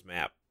changes with this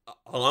map.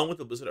 Along with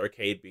the Blizzard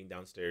Arcade being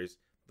downstairs,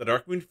 the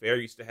Darkmoon Faire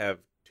used to have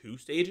 2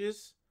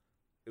 stages.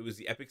 It was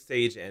the Epic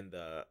stage and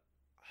the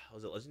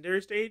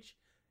Legendary stage,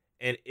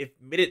 and it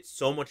made it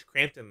so much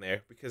cramped in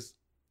there because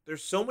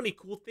there's so many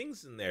cool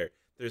things in there.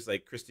 There's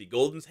like Christy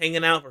Golden's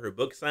hanging out for her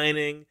book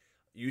signing.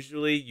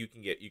 Usually you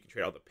can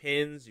trade all the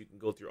pins. You can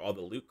go through all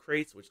the loot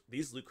crates, which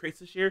these loot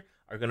crates this year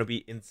are gonna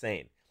be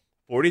insane.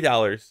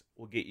 $40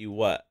 will get you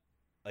what?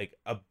 Like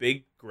a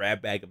big grab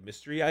bag of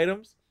mystery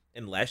items.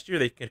 And last year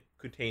they could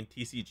contain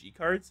TCG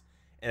cards.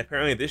 And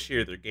apparently this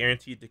year they're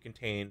guaranteed to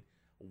contain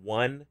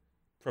 1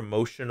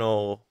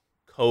 promotional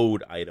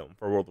code item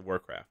for World of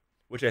Warcraft.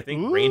 Which I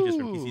think ranges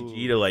from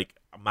TCG to like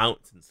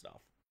mounts and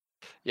stuff.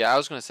 Yeah, I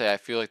was going to say, I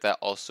feel like that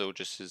also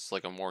just is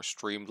like a more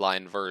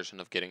streamlined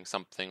version of getting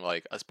something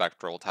like a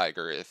Spectral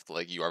Tiger if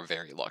like you are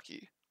very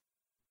lucky.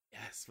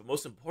 Yes, but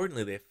most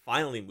importantly, they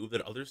finally moved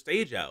that other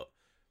stage out.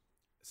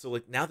 So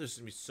like now there's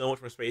gonna be so much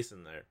more space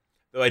in there.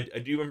 Though I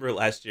do remember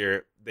last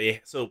year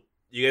so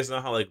you guys know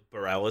how like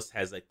Borealis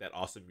has like that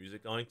awesome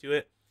music going to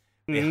it.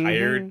 They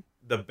hired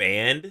the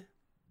band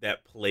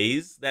that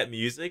plays that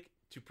music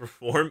to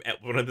perform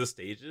at one of the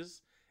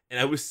stages, and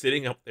I was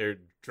sitting up there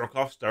drunk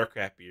off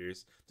StarCraft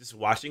beers, just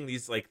watching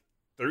these like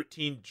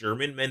 13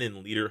 German men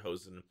in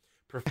lederhosen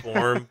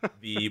perform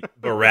the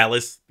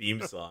Borealis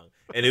theme song,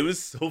 and it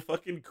was so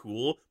fucking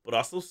cool, but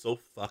also so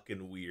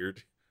fucking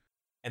weird.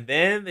 And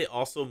then they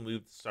also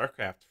moved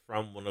StarCraft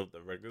from one of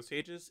the regular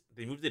stages.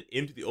 They moved it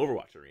into the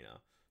Overwatch arena.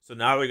 So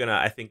now we're gonna,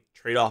 I think,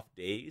 trade off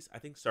days. I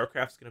think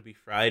StarCraft's gonna be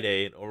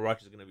Friday and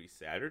Overwatch is gonna be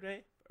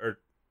Saturday or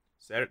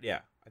Saturday. Yeah,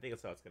 I think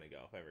that's how it's gonna go,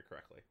 if I remember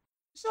correctly.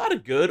 There's a lot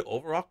of good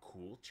overall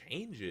cool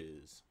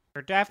changes.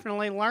 We're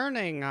definitely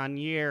learning on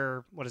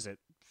year, what is it,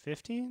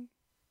 15?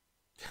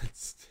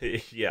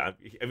 Yeah,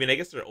 I mean, I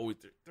guess they're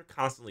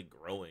constantly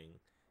growing,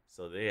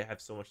 so they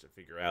have so much to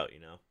figure out, you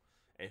know.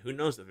 And who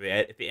knows if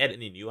they add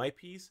any new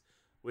IPs?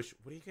 What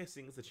do you guys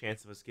think is the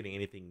chance of us getting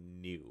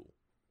anything new?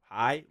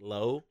 High,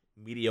 low,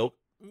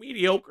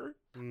 mediocre?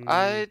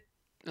 I'm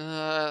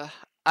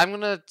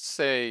gonna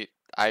say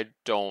I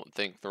don't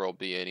think there will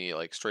be any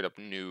like straight up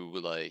new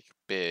like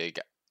big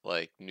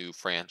like new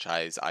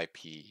franchise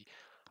IP.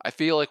 I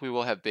feel like we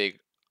will have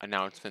big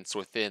announcements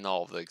within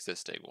all of the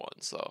existing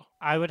ones. So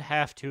I would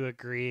have to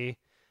agree.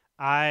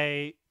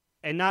 And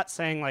not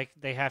saying like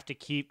they have to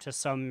keep to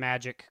some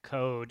magic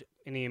code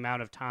any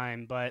amount of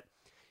time, but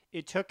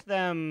it took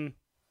them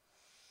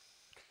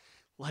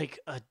like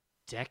a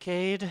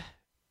decade,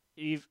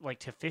 like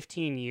to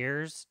 15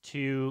 years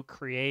to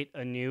create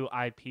a new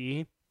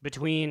IP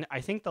between,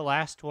 I think the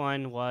last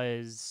one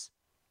was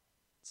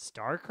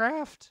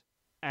StarCraft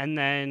and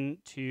then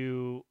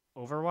to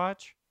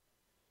Overwatch.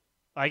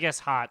 I guess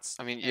HOTS.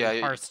 I mean, yeah,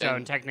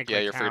 Hearthstone technically.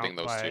 Yeah, you're count, forgetting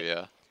those two.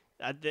 Yeah.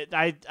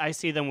 I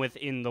see them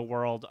within the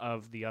world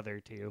of the other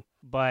two.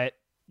 But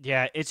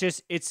yeah,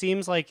 it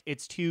seems like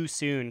it's too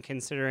soon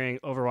considering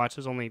Overwatch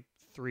was only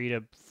 3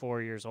 to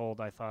 4 years old,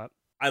 I thought.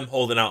 I'm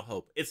holding out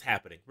hope. It's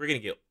happening. We're going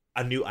to get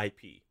a new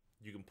IP.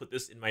 You can put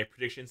this in my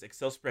predictions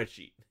Excel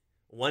spreadsheet.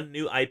 1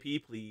 new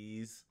IP,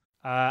 please.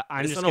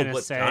 I'm just going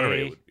to say genre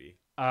it would be.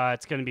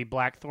 It's going to be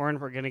Blackthorn.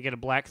 We're going to get a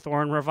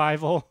Blackthorn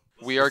revival.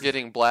 We are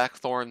getting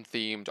Blackthorn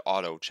themed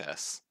auto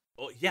chess.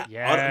 Oh yeah,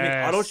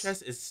 Yes. Auto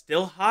Chess is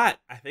still hot.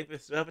 I think they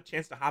still have a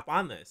chance to hop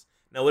on this.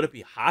 Now, would it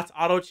be hot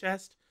Auto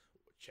Chess?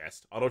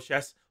 Auto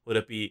Chess? Would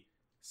it be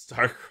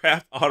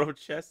StarCraft Auto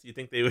Chess? Do you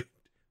think they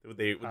would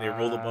they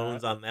roll the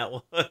bones on that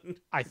one?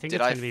 I think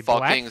Did it's I going to be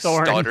fucking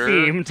Blackthorn stutter?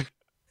 themed.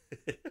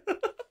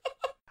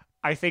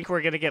 I think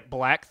we're going to get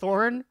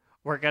Blackthorn.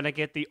 We're going to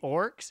get the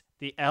orcs,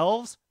 the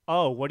elves.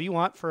 Oh, what do you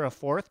want for a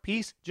fourth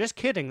piece? Just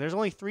kidding. There's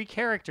only 3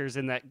 characters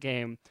in that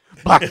game.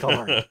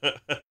 Blackthorn. All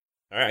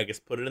right, I guess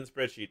put it in the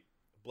spreadsheet.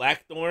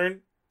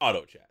 Blackthorn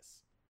Auto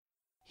Chess.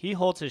 He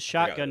holds his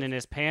shotgun this. in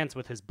his pants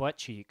with his butt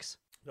cheeks.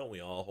 Don't we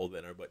all hold that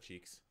in our butt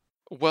cheeks?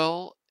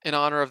 Well, in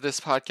honor of this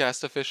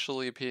podcast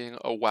officially being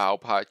a WoW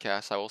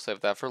podcast, I will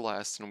save that for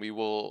last, and we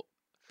will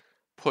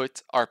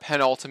put our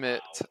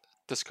penultimate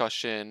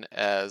discussion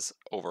as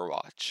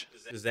Overwatch.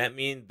 Does that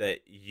mean that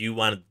you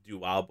wanted to do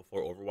WoW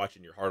before Overwatch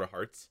in your heart of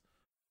hearts?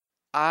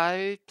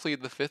 I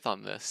plead the fifth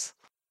on this.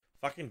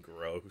 Fucking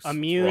gross. What's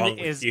Immune wrong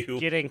with is you?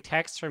 getting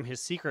texts from his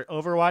secret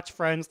Overwatch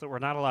friends that we're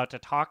not allowed to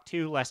talk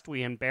to lest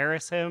we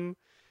embarrass him.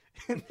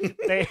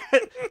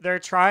 They're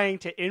trying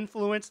to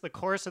influence the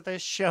course of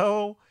this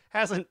show.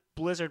 Hasn't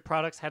Blizzard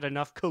Products had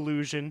enough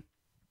collusion?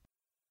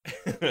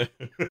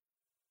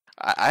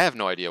 I have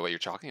no idea what you're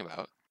talking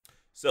about.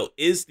 So,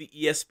 is the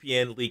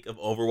ESPN leak of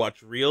Overwatch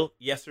real?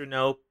 Yes or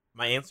no?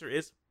 My answer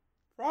is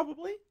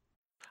probably.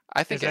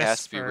 I think Is it this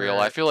has to be real.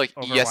 for I feel like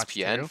Overwatch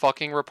ESPN 2?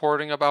 fucking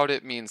reporting about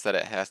it means that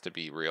it has to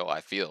be real,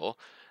 I feel.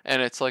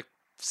 And it's like,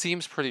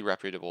 seems pretty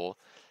reputable.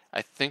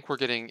 I think we're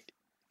getting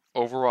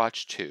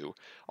Overwatch 2.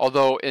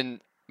 Although, in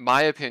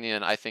my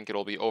opinion, I think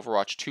it'll be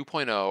Overwatch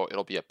 2.0.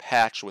 It'll be a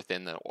patch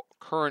within the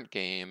current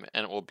game,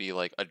 and it will be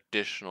like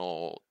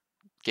additional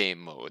game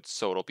modes.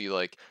 So it'll be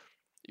like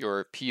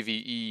your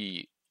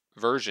PvE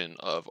version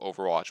of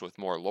Overwatch with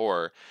more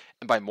lore.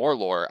 And by more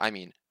lore, I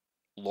mean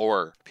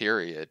lore,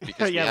 period,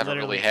 because Yeah, we haven't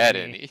literally really had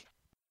any. any.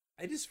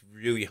 I just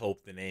really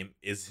hope the name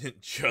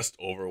isn't just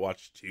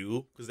Overwatch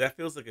 2, because that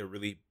feels like a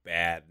really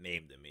bad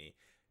name to me.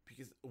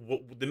 Because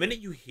the minute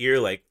you hear,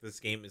 like, this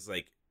game is,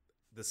 like,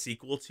 the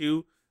sequel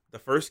to, the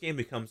first game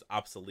becomes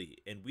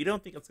obsolete. And we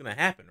don't think it's going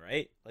to happen,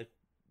 right? Like,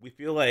 we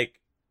feel like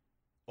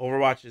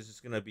Overwatch is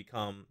just going to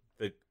become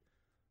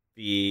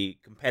the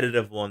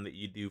competitive one that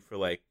you do for,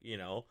 like, you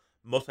know,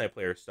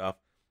 multiplayer stuff.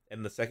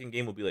 And the second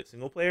game will be, like,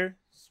 single player.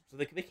 So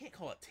they can't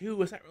call it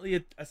 2. It's not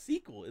really a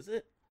sequel, is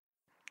it?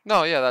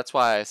 No, yeah, that's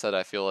why I said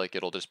I feel like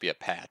it'll just be a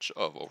patch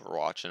of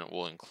Overwatch, and it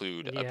will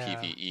include a Yeah.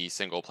 PvE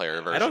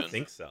single-player version. I don't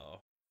think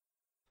so.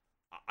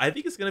 I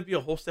think it's going to be a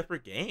whole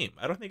separate game.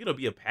 I don't think it'll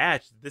be a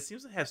patch. This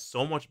seems to have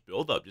so much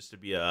build-up just to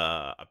be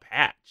a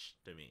patch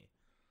to me.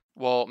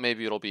 Well,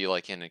 maybe it'll be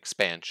like an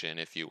expansion,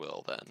 if you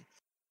will, then.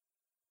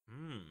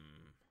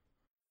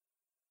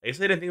 I guess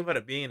I didn't think about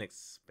it being an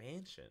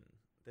expansion.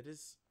 That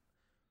is...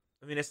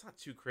 I mean, it's not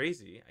too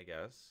crazy, I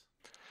guess.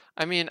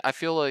 I mean, I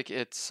feel like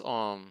it's,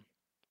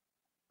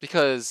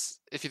 because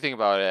if you think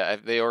about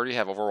it, they already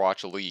have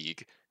Overwatch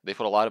League. They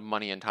put a lot of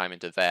money and time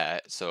into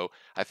that, so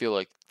I feel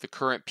like the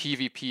current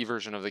PvP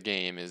version of the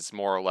game is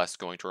more or less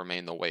going to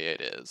remain the way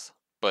it is.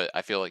 But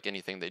I feel like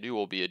anything they do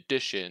will be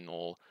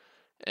additional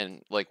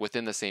and like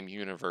within the same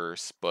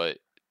universe, but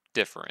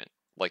different,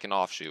 like an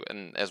offshoot.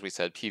 And as we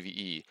said,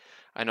 PvE.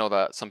 I know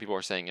that some people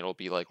are saying it'll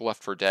be like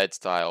Left 4 Dead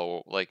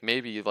style, like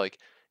maybe like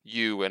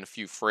you and a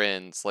few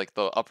friends, like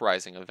the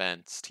Uprising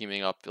events,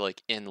 teaming up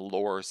like in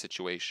lore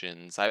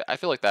situations. I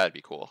feel like that'd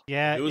be cool.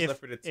 Yeah, It was Left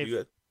 4 Dead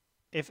 2.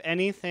 if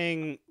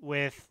anything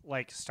with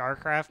like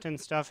StarCraft and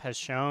stuff has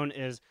shown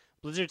is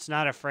Blizzard's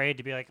not afraid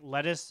to be like,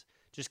 let us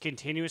just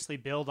continuously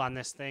build on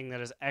this thing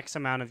that is X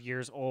amount of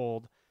years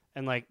old,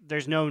 and like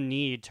there's no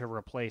need to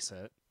replace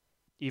it.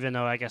 Even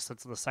though I guess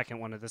that's the second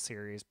one of the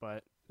series,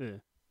 but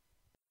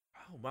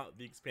Oh, wow,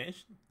 the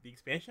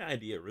expansion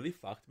idea really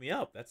fucked me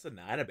up. That's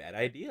not a bad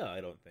idea,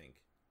 I don't think.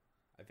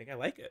 I think I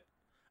like it.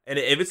 And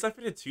if it's Left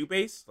 4 Dead 2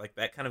 based, like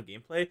that kind of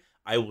gameplay,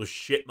 I will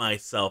shit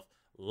myself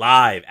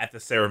live at the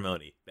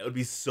ceremony. That would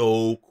be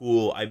so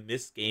cool. I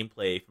miss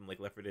gameplay from like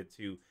Left 4 Dead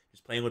 2,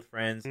 just playing with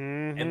friends,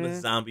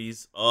 endless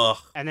zombies. Ugh.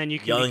 and then you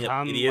can yelling at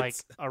become like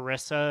idiots.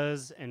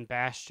 Orissas and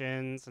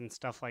Bastions and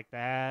stuff like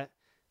that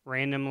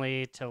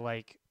randomly to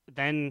like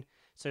then.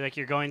 So like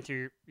you're going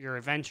through your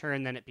adventure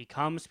and then it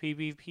becomes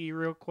PvP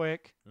real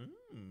quick.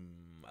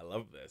 I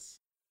love this.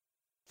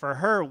 For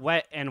her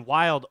wet and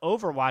wild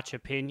Overwatch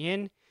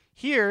opinion,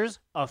 here's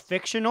a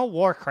fictional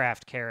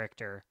Warcraft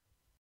character.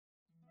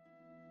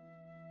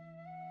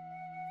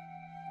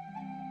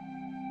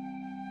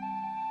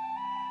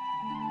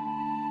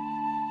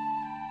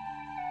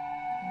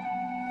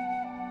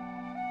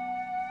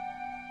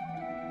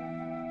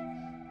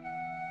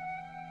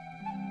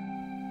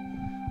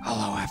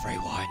 Hello,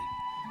 everyone.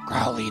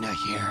 Growlina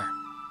here.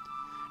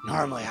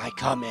 Normally, I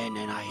come in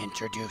and I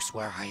introduce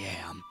where I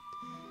am.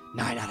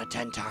 9 out of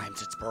 10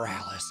 times, it's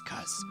Borealis,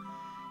 because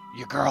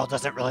your girl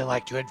doesn't really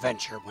like to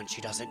adventure when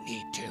she doesn't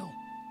need to.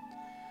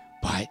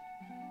 But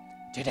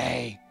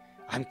today,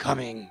 I'm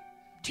coming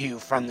to you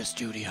from the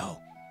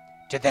studio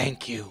to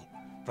thank you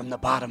from the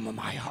bottom of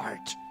my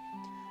heart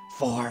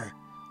for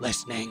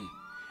listening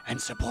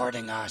and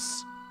supporting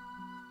us.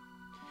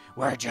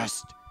 We're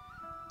just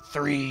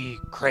 3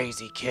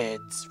 crazy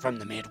kids from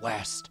the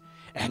Midwest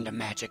and a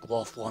magic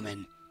wolf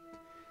woman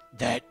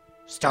that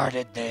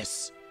started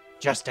this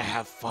just to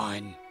have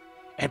fun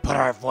and put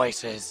our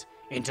voices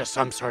into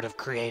some sort of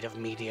creative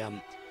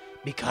medium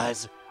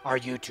because our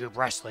YouTube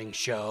wrestling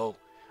show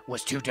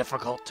was too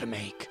difficult to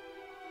make.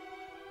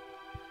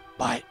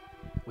 But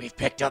we've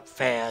picked up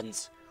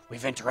fans,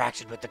 we've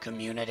interacted with the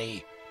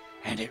community,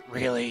 and it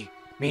really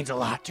means a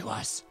lot to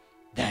us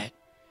that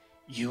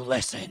you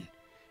listen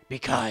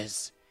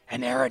because,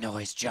 and Aaron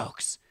always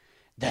jokes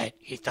that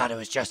he thought it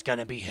was just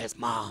gonna be his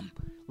mom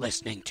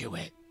listening to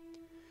it.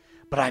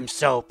 But I'm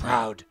so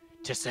proud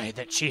to say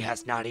that she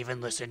has not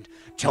even listened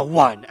to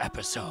 1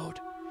 episode.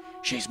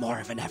 She's more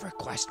of an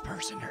EverQuest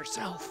person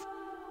herself.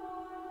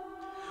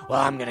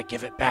 Well, I'm gonna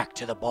give it back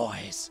to the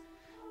boys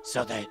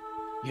so that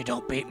you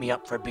don't beat me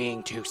up for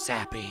being too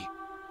sappy.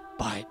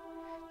 But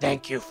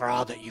thank you for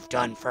all that you've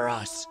done for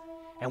us.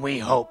 And we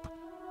hope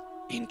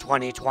in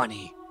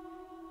 2020,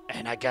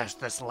 and I guess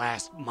this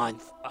last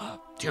month,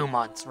 2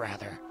 months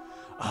rather,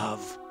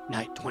 of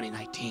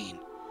 2019,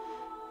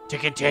 to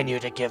continue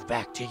to give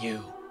back to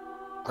you.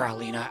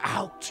 Growlina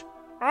out.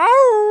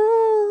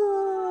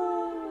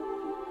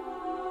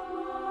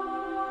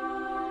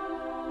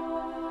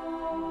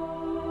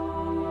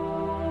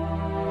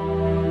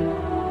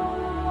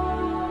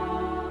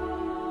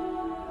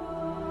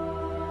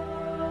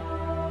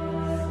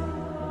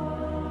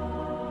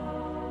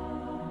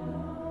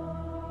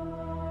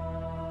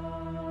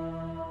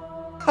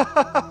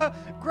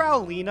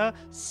 Growlina,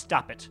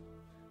 stop it.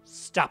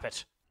 Stop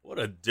it. What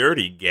a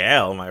dirty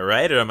gal, am I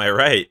right or am I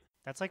right?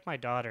 That's like my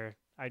daughter.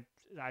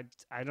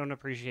 I don't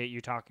appreciate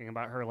you talking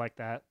about her like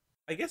that.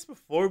 I guess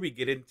before we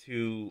get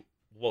into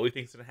what we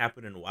think's gonna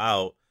happen in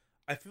WoW,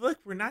 I feel like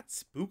we're not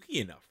spooky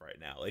enough right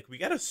now. Like, we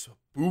gotta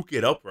spook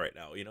it up right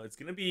now. You know, it's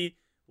gonna be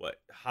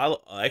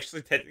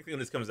actually, technically, when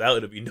this comes out,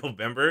 it'll be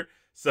November,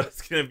 so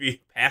it's gonna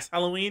be past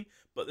Halloween.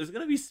 But there's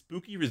gonna be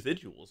spooky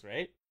residuals,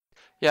 right?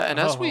 Yeah, and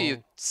as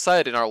we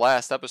said in our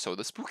last episode,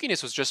 the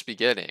spookiness was just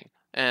beginning.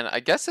 And I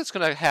guess it's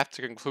going to have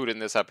to conclude in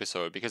this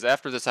episode, because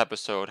after this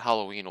episode,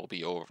 Halloween will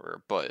be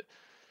over. But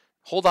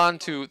hold on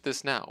to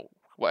this now,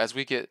 as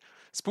we get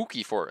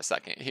spooky for a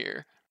second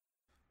here.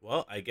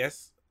 Well, I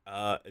guess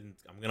and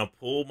I'm going to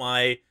pull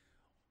my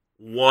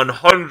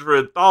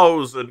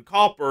 100,000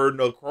 copper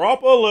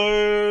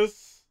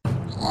necropolis.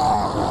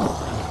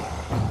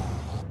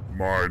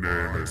 My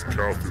name is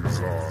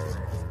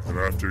Kalthuzar, and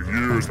after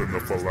years in the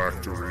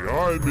phylactery,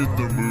 I'm in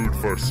the mood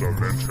for some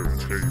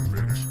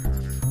entertainment.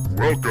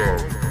 Welcome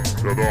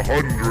to the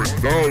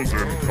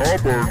 100,000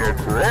 copper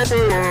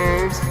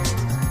necropolis!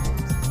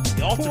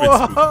 The ultimate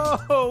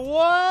spook. Whoa,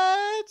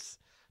 what?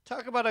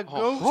 Talk about a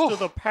ghost of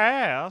the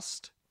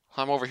past.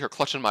 I'm over here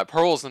clutching my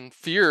pearls in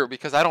fear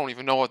because I don't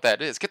even know what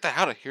that is. Get that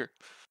out of here.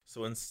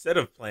 So instead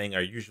of playing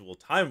our usual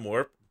time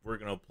warp, we're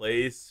going to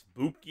play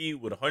Spooky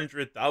with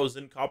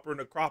 100,000 copper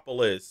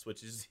necropolis,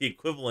 which is the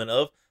equivalent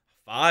of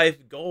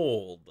 5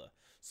 gold.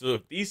 So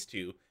if these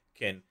two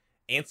can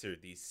answer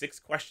these 6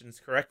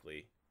 questions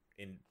correctly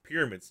in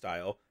pyramid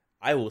style,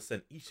 I will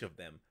send each of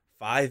them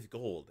 5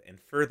 gold and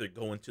further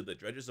go into the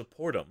Dredges of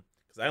Portum,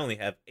 because I only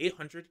have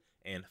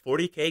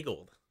 840k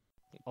gold.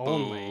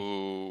 Only.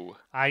 Ooh.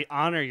 I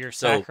honor your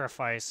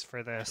sacrifice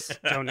for this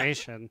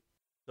donation.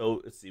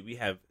 So let's see, we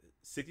have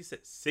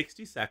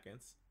 60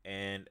 seconds,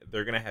 and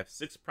they're going to have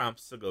 6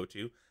 prompts to go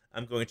to.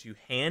 I'm going to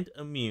hand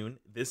Immune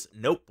this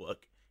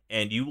notebook,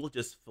 and you will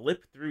just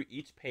flip through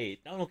each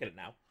page. Don't look at it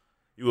now.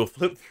 You will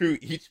flip through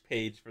each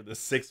page for the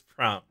 6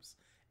 prompts,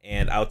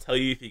 and I'll tell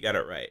you if you got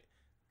it right.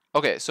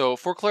 Okay, so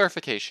for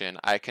clarification,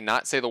 I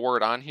cannot say the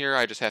word on here.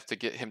 I just have to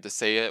get him to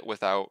say it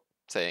without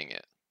saying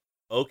it.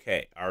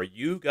 Okay, are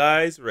you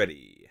guys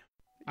ready?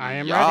 I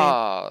am ready.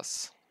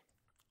 Yes.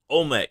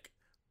 Olmec,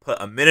 put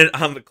a minute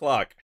on the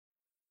clock.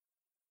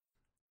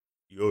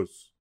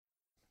 Yes.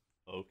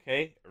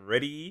 Okay,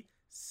 ready,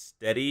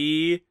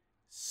 steady,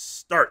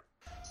 start.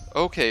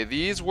 Okay,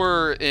 these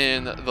were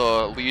in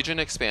the Legion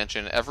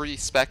expansion. Every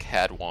spec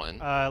had one.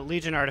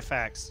 Legion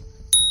artifacts.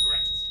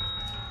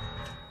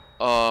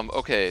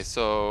 Okay,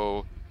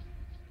 so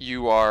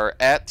you are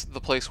at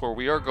the place where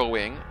we are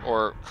going,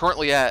 or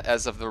currently at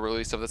as of the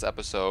release of this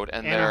episode,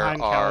 and Anaheim,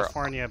 there are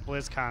California,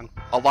 BlizzCon.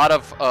 a lot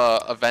of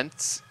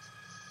events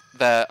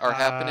that are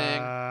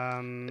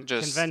happening.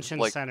 Just Convention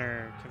like,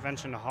 Center,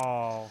 Convention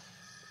Hall.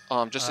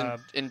 just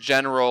in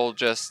general,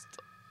 just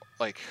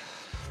like,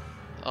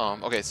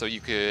 okay, so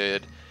you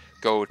could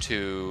go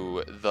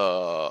to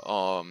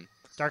the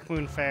Dark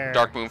Moon Fair.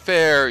 Dark Moon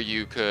Fair.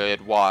 You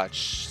could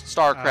watch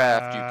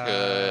StarCraft. You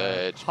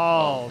could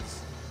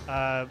Halls.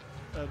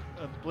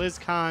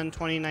 BlizzCon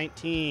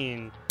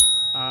 2019.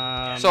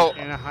 So-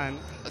 Anaheim.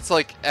 It's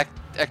like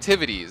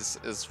activities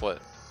is what.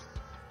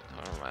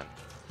 Oh, never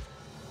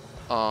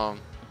mind.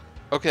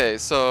 Okay,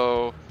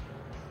 so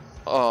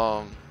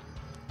I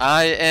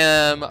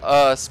am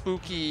a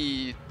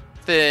spooky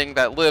thing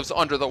that lives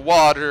under the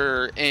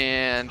water,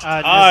 and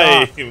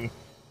N'Zoth.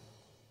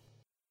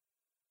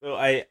 So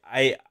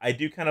I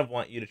do kind of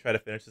want you to try to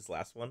finish this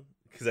last one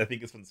because I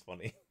think this one's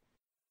funny.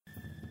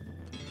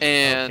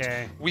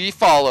 Okay. we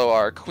follow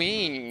our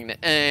queen,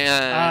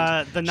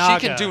 and The she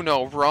Naga. can do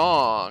no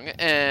wrong,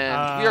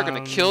 and we are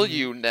gonna kill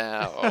you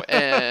now,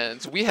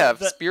 and we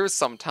have spears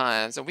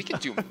sometimes, and we can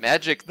do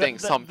magic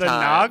things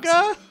sometimes.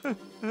 The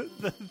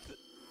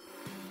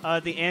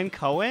Naga? The Ann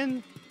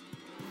Cohen?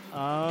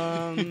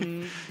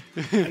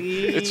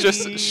 It's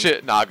just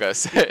shit Naga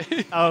say.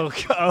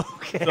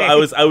 Okay. So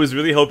I was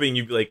really hoping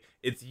you'd be like,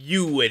 it's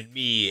you and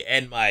me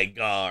and my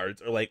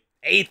guards, or like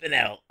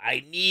Athanel,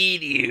 I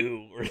need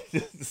you, or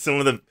some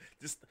of them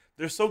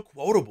they're so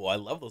quotable. I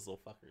love those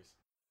little fuckers.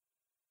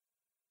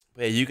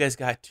 But yeah, you guys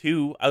got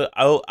two.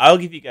 I'll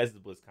give you guys the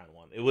BlizzCon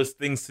one. It was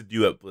things to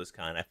do at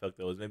BlizzCon. I felt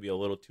that was maybe a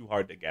little too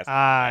hard to guess.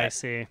 I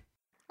see.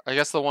 I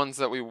guess the ones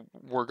that we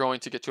were going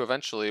to get to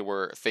eventually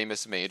were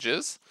famous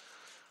mages,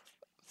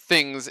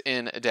 things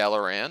in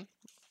Dalaran,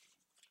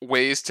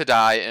 ways to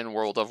die in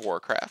World of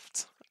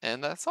Warcraft,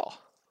 and that's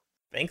all.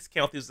 Thanks,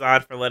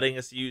 Kel'Thuzad, for letting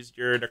us use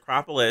your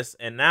necropolis,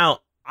 and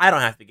now I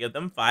don't have to give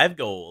them 5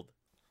 gold.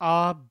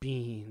 Aw,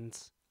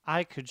 beans.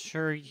 I could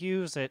sure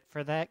use it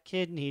for that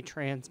kidney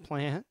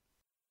transplant.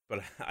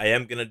 But I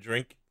am gonna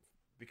drink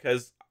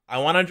because I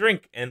want to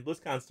drink, and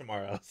BlizzCon's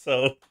tomorrow.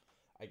 So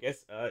I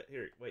guess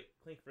here, wait,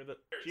 clink for the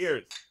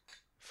cheers.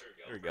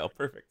 There we go,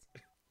 perfect.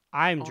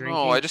 I'm Oh drinking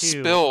no, I just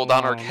too. spilled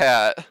on our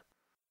cat.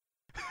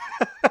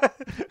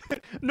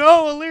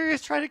 No,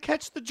 Illyria's trying to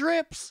catch the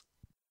drips.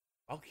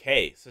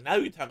 Okay, so now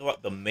we talk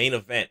about the main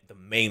event, the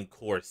main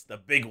course, the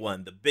big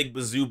one, the big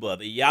bazooba,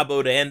 the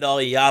Yabo to end all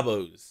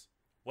Yabos.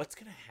 What's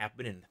gonna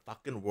happen in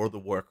fucking World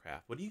of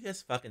Warcraft? What do you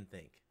guys fucking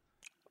think?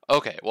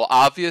 Okay, well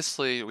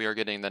obviously we are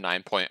getting the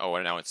 9.0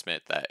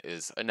 announcement that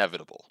is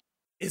inevitable.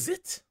 Is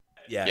it?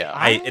 Yeah,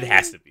 Yeah. it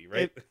has to be,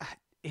 right?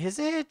 Is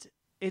it?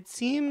 It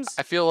seems.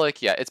 I feel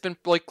like, yeah, it's been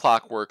like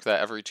clockwork that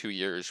every 2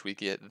 years we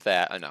get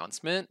that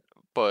announcement,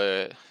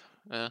 but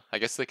I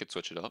guess they could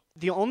switch it up.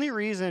 The only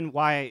reason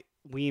why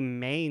we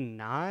may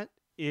not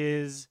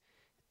is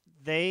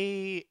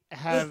they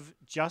have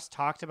just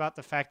talked about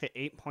the fact that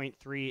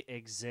 8.3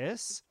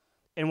 exists.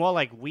 And while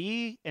like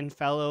we and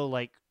fellow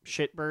like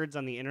shitbirds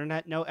on the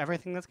internet know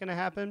everything that's going to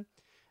happen,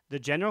 the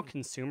general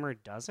consumer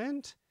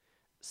doesn't.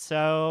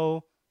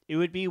 So it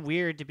would be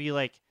weird to be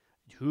like,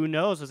 who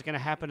knows what's going to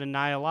happen to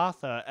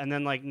Ny'alotha? And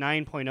then like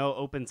 9.0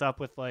 opens up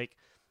with like,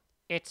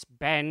 it's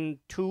been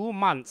 2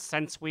 months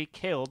since we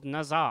killed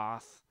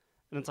N'Zoth.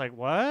 And it's like,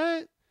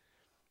 what?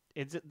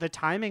 The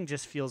timing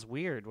just feels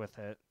weird with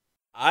it.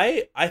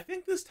 I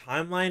think this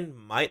timeline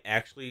might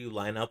actually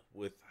line up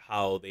with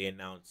how they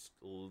announced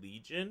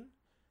Legion.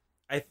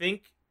 I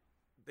think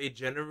they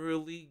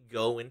generally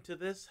go into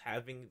this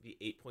having the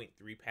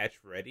 8.3 patch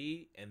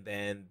ready, and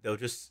then they'll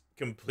just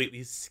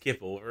completely skip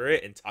over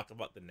it and talk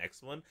about the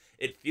next one.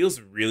 It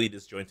feels really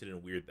disjointed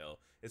and weird, though.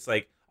 It's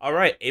like, all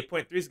right,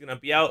 8.3 is going to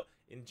be out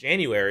in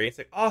January. It's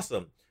like,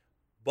 awesome.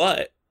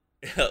 But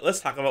let's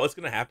talk about what's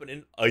going to happen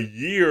in a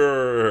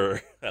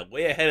year.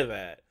 Way ahead of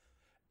that.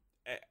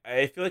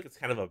 I feel like it's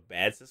kind of a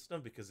bad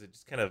system because it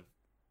just kind of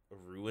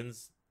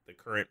ruins the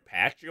current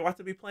patch you're about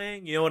to be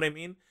playing. You know what I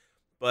mean?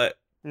 But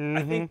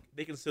I think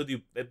they can still do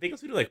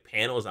like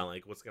panels on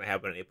like what's gonna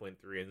happen in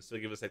 8.3 and still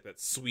give us like that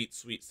sweet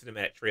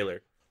cinematic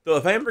trailer. Though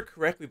if I remember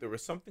correctly, there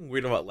was something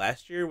weird about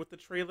last year with the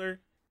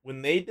trailer.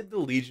 When they did the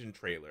Legion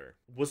trailer,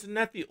 wasn't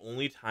that the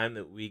only time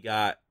that we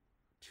got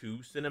 2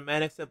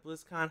 cinematics at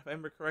BlizzCon, if I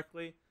remember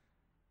correctly?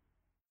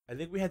 I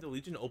think we had the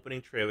Legion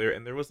opening trailer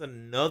and there was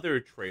another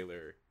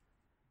trailer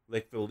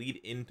like the lead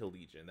into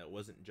Legion that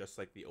wasn't just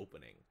like the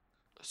opening.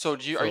 So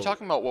are you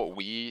talking about what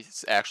we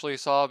actually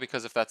saw?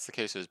 Because if that's the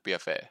case, it was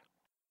BFA.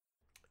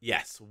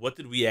 Yes. What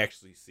did we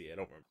actually see? I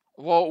don't remember.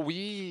 Well,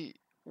 we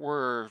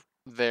were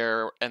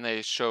there and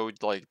they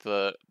showed like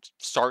the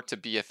start to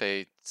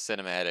BFA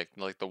cinematic,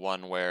 like the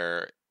one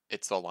where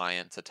it's the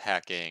Alliance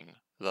attacking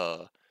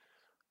the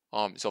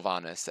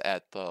Sylvanas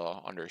at the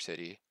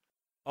Undercity.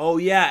 Oh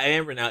yeah, I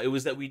remember now. It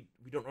was that we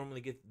don't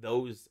normally get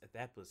those at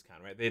that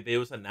BlizzCon, right? They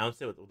always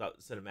announce it without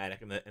the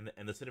cinematic,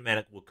 and the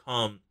cinematic will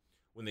come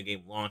when the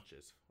game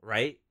launches,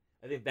 right?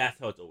 I think that's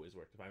how it's always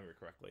worked, if I remember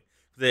correctly.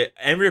 I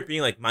remember it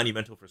being like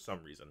monumental for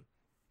some reason,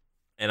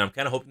 and I'm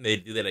kind of hoping they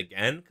do that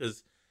again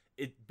because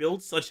it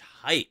builds such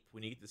hype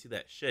when you get to see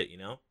that shit, you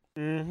know?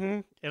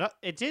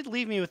 It did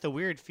leave me with a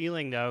weird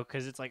feeling though,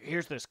 because it's like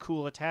here's this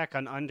cool attack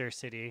on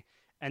Undercity,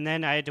 and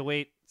then I had to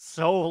wait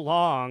so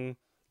long.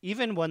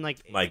 Even when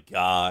like my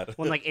God,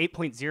 when like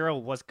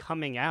 8.0 was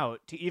coming out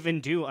to even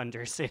do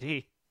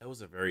Undercity. That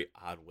was a very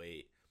odd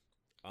wait.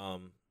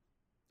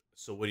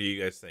 So what do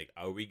you guys think?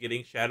 Are we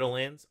getting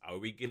Shadowlands? Are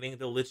we getting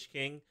the Lich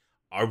King?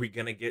 Are we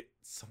gonna get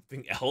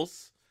something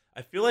else?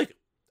 I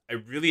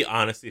really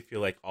honestly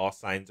feel like all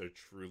signs are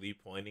truly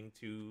pointing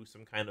to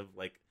some kind of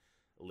like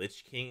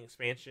Lich King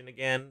expansion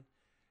again.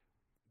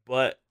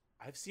 But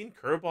I've seen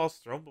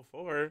curveballs thrown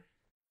before.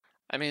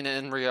 I mean,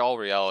 in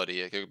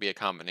reality, it could be a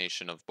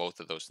combination of both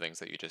of those things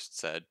that you just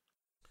said.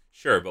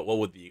 Sure, but what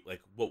would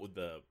what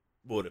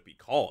would it be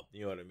called?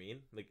 You know what I mean?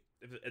 Like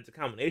it's a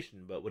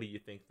combination, but what do you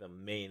think the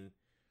main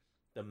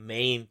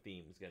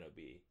theme is gonna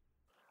be?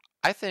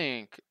 I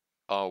think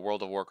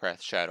World of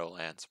Warcraft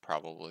Shadowlands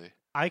probably.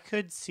 I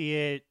could see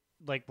it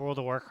like World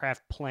of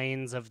Warcraft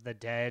Plains of the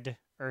Dead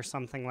or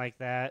something like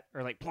that,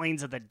 or like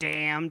Plains of the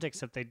Damned,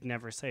 except they'd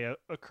never say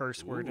a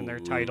curse word in their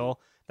Ooh. title.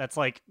 That's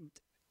like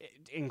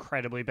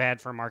incredibly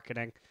bad for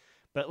marketing.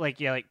 But like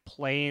yeah, like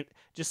plain,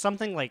 just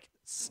something like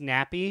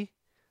snappy.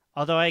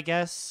 Although I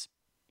guess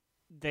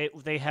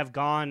they have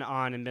gone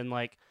on and been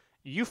like,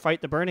 you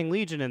fight the Burning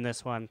Legion in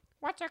this one.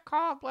 What's it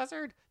called,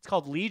 Blizzard? It's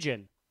called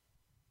Legion.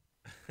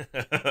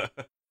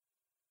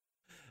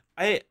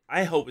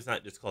 I hope it's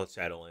not just called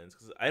Shadowlands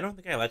because I don't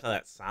think I like how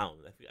that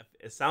sounds.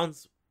 It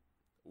sounds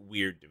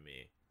weird to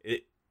me.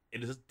 It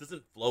just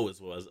doesn't flow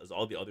as well as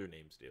all the other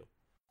names do.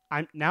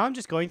 I'm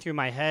just going through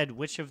my head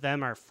which of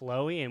them are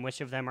flowy and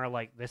which of them are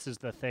like this is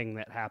the thing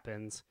that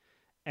happens.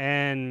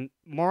 And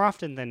more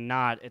often than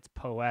not, it's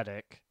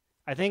poetic.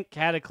 I think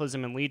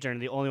Cataclysm and Legion are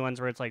the only ones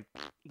where it's like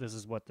this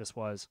is what this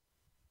was.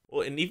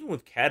 Well, and even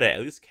with Kata,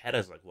 at least Kata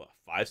is like what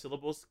 5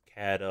 syllables.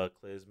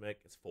 Cataclysmic,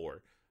 it's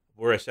 4.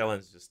 Whereas Shadowlands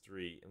is just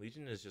 3, and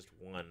Legion is just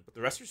 1. But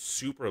the rest are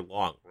super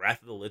long.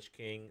 Wrath of the Lich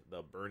King,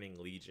 the Burning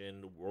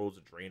Legion, Worlds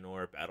of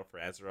Draenor, Battle for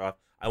Azeroth.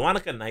 I want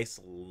like a nice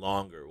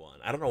longer one.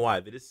 I don't know why,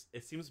 but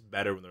it seems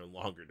better when they're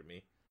longer to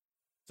me.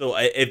 So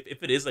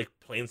if it is like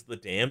Plains of the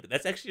Damned,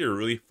 that's actually a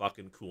really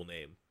fucking cool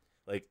name.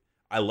 Like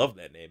I love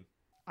that name.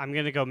 I'm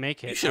gonna go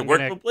make it. You should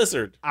work for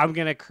Blizzard. I'm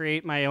gonna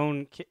create my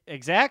own.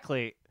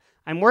 Exactly.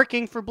 I'm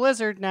working for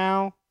Blizzard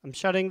now. I'm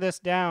shutting this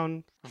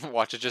down.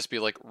 Watch it just be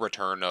like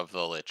Return of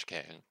the Lich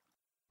King.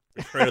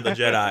 Return of the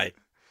Jedi.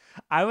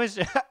 I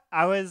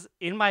was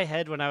in my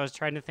head when I was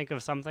trying to think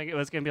of something. It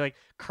was gonna be like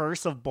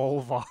Curse of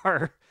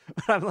Bolvar.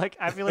 I'm like,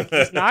 I feel like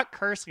he's not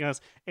cursing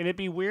us, and it'd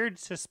be weird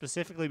to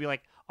specifically be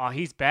like, "Oh,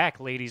 he's back,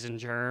 ladies and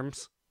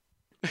germs."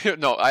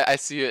 No, I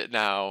see it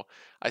now.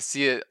 I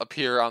see it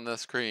appear on the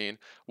screen.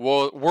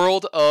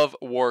 World of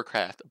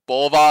Warcraft.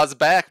 Bolvar's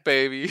back,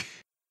 baby.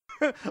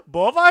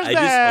 Bolvar's I just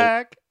hope-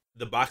 back.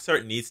 The box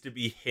art needs to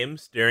be him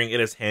staring at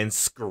his hands,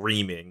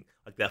 screaming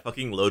like that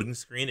fucking loading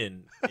screen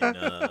in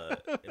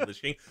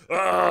Lich King.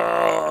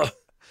 Ah!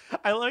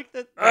 I like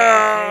that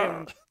Ah!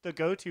 became the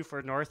go-to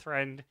for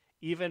Northrend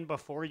even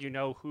before you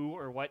know who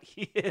or what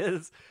he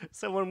is.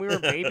 So when we were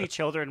baby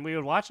children, we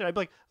would watch it. I'd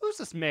be like, "Who's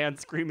this man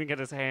screaming at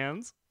his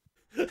hands?"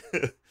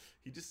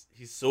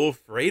 He's so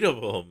afraid of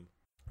him.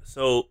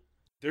 So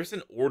there's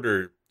an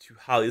order to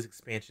how these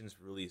expansions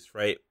release,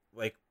 right?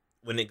 Like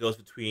when it goes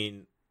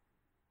between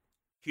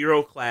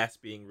Hero class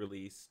being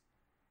released,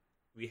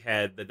 we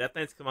had the Death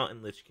Knights come out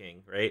in Lich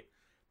King, right?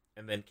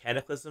 And then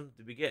Cataclysm,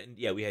 did we get?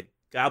 Yeah, we had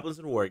Goblins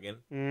and Worgen.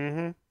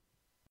 Mm-hmm.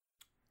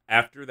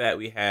 After that,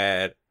 we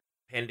had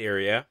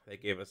Pandaria.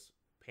 That gave us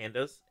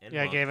pandas and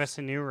Yeah, it monks. gave us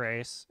a new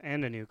race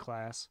and a new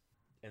class.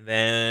 And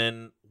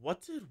then,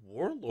 what did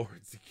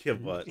Warlords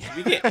give us? Did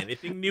we get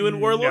anything new in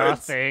Warlords?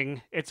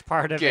 Nothing. It's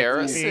part of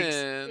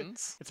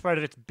Garrisons. It's part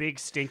of its big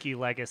stinky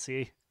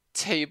legacy.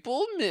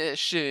 Table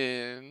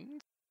mission.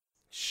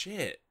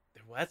 Shit.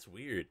 Well, that's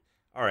weird.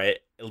 All right,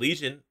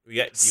 Legion. We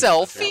got Demon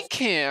Selfie Hunters.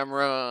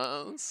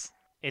 cameras.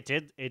 It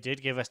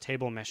did give us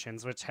table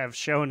missions, which have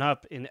shown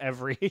up in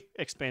every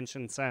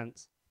expansion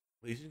since.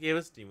 Legion gave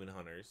us Demon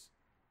Hunters.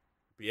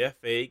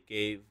 BFA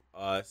gave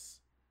us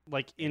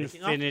Like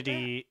Anything off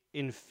the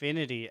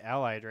infinity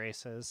allied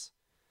races.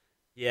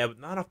 yeah, but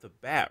not off the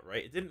bat,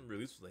 right? It didn't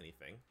release with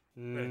anything.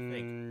 trying to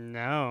think.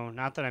 No,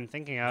 not that I'm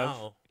thinking of.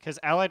 No. Because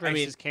allied I mean-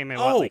 races came in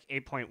oh! like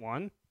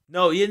 8.1?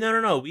 No, yeah,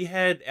 no. We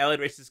had allied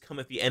races come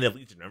at the end of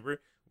Legion.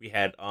 Remember, we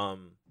had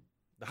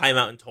the High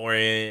Mountain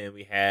Tauren, and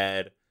we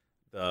had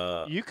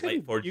the You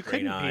couldn't Lightforged be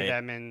Draenei.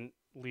 them in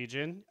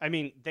Legion. I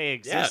mean, they Yeah,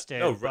 existed,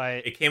 no,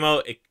 but it came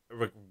out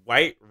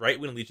right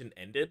when Legion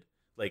ended.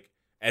 Like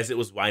as it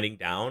was winding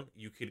down,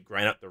 you could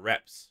grind up the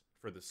reps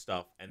for the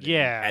stuff, and then you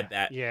had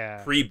that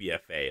yeah. pre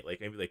BFA,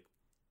 like maybe like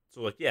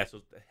so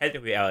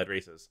technically allied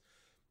races.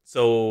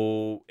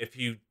 So if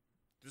you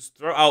just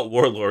throw out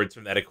Warlords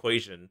from that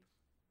equation,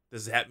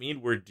 does that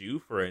mean we're due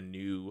for a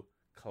new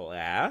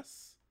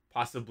class?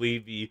 Possibly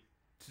the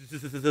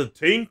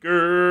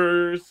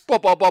Tinkers. Ba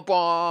ba ba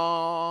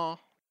ba.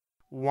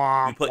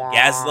 Womp, put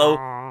Gazlowe-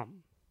 womp.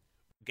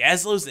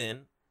 Gazlow's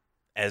in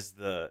as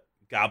the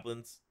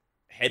Goblins'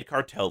 head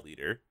cartel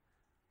leader.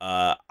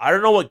 I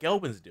don't know what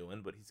Gelbin's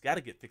doing, but he's got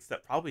to get fixed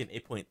up probably in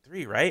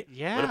 8.3, right? What if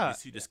Yeah.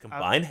 these two just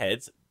combine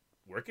heads,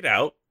 work it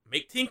out,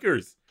 make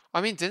Tinkers? I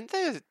mean, didn't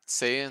they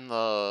say in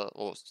the?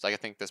 Well, I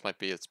think this might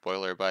be a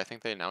spoiler, but I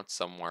think they announced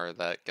somewhere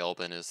that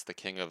Gelbin is the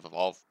king of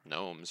all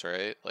gnomes,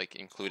 right? Like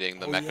including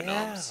the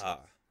mechagnomes. Yeah.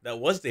 That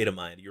was data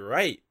mined. You're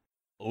right.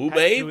 Oh, Do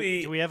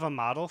baby. we have a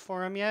model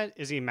for him yet?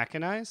 Is he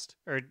mechanized?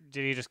 Or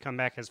did he just come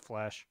back as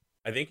flesh?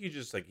 I think he's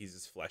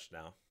just flesh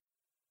now.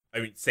 I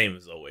mean, same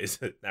as always.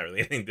 Not really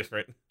anything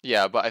different.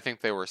 Yeah, but I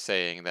think they were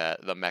saying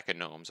that the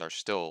mechagnomes are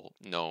still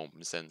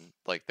gnomes and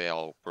like they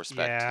all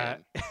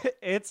respect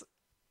him.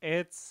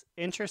 it's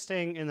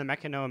interesting in the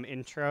Mechanome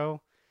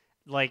intro.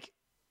 Like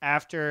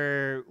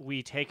after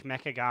we take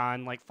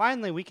Mechagon, like,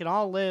 finally we can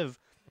all live.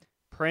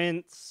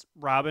 Prince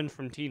Robin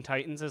from Teen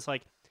Titans is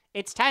like,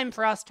 it's time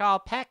for us to all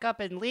pack up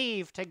and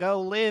leave to go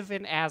live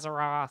in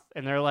Azeroth.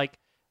 And they're like,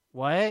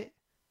 what?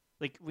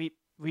 Like,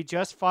 we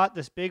just fought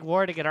this big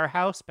war to get our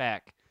house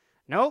back.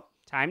 Nope,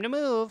 time to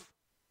move.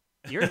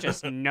 You're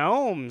just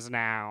gnomes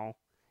now.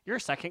 You're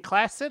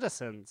second-class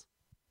citizens.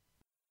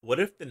 What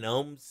if the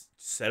gnomes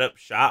set up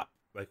shop?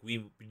 Like,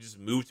 we just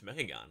moved to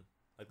Mechagon.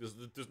 Like,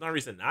 there's no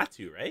reason not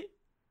to, right?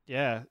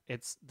 Yeah,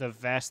 it's the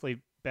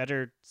vastly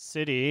better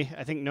city.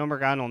 I think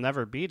Nomergon will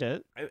never beat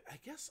it. I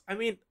guess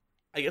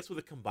with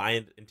a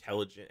combined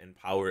intelligence and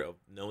power of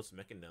gnomes and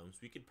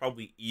mechagnomes, we could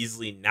probably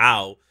easily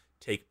now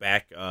take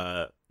back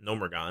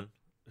Nomergon.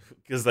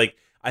 Because, like,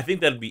 I think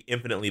that'd be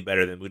infinitely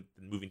better than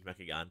moving to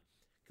Mechagon.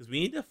 Because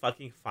we need to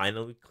fucking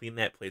finally clean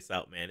that place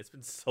out, man. It's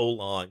been so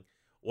long.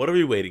 What are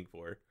we waiting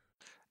for?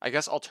 I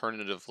guess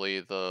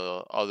alternatively,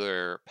 the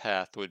other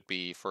path would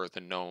be for the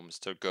gnomes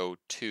to go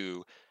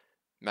to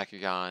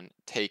Mechagon,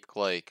 take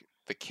like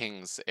the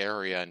king's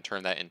area and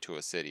turn that into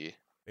a city.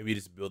 Maybe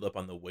just build up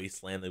on the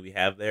wasteland that we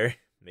have there.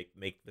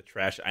 Make the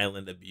trash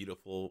island a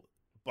beautiful,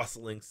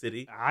 bustling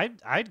city.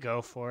 I'd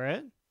go for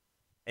it.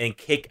 And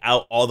kick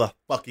out all the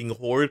fucking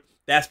horde.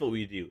 That's what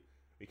we do.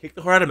 We kick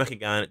the horde out of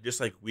Mechagon, just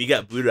like we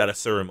got booted out of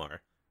Suramar.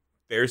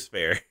 Fair's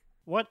fair.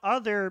 What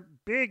other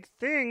big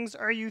things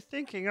are you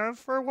thinking of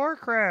for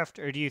Warcraft?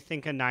 Or do you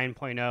think a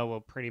 9.0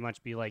 will pretty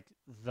much be like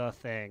the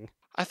thing?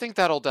 I think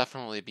that'll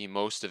definitely be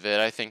most of it.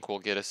 I think we'll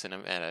get a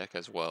cinematic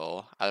as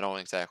well. I don't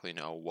exactly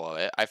know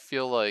what. I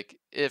feel like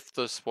if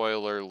the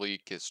spoiler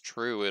leak is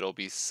true, it'll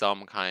be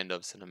some kind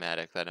of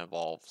cinematic that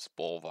involves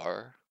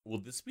Bolvar. Will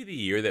this be the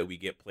year that we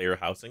get player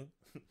housing?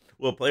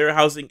 Will player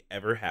housing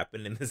ever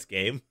happen in this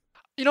game?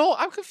 You know,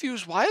 I'm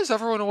confused. Why does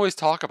everyone always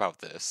talk about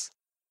this?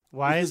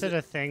 Why is it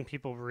a thing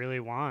people really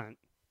want?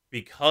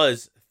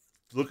 Because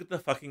look at the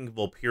fucking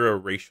Vulpera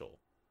racial.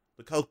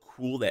 Look how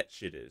cool that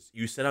shit is.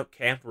 You set up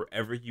camp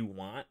wherever you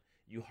want.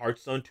 You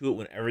Hearthstone to it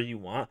whenever you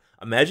want.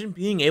 Imagine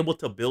being able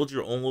to build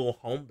your own little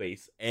home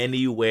base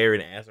anywhere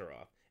in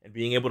Azeroth and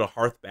being able to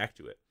hearth back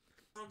to it.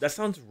 That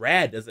sounds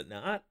rad, does it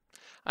not?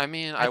 I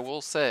mean, I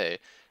will say,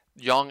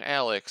 young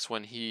Alex,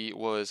 when he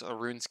was a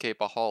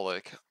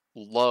RuneScapeaholic,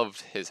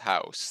 loved his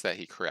house that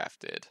he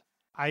crafted.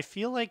 I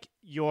feel like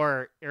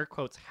your, air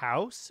quotes,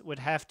 house would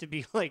have to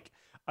be like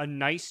a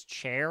nice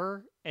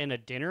chair and a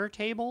dinner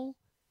table,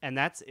 and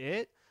that's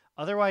it.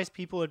 Otherwise,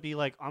 people would be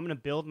like, I'm going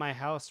to build my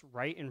house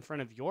right in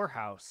front of your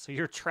house. So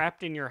you're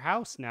trapped in your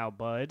house now,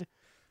 bud.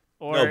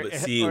 Or, no, but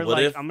see, or what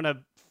like, if... I'm going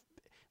to,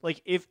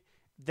 like, if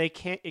they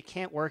can't, it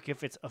can't work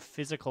if it's a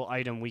physical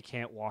item we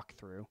can't walk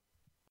through.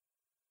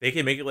 They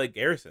can make it like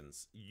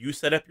garrisons. You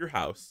set up your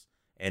house,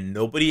 and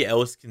nobody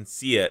else can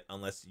see it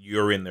unless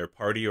you're in their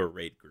party or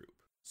raid group.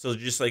 So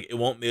just like it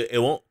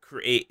won't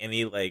create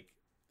any like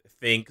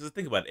thing. Because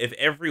think about it, if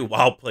every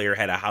WoW player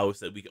had a house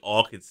that we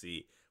all could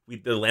see,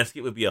 the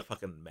landscape would be a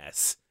fucking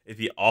mess. It'd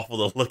be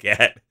awful to look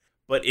at.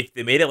 But if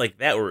they made it like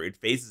that, where it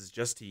faces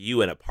just to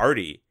you and a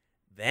party,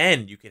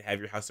 then you could have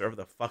your house wherever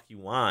the fuck you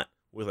want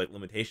with like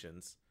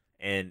limitations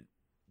and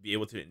be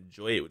able to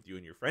enjoy it with you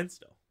and your friends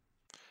still.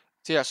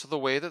 So yeah, so the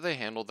way that they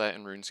handled that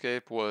in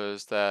RuneScape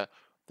was that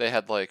they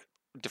had like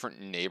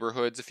different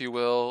neighborhoods, if you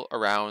will,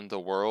 around the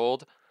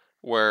world,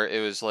 where it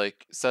was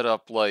like set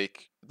up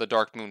like the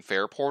Darkmoon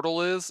Fair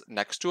portal is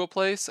next to a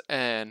place,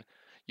 and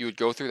you would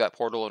go through that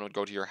portal and it would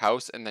go to your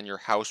house, and then your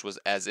house was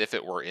as if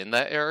it were in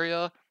that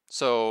area.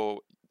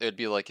 So it'd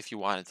be like if you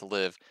wanted to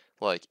live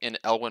like in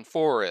Elwyn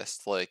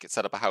Forest, like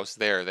set up a house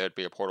there, there'd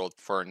be a portal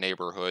for a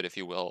neighborhood, if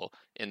you will,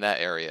 in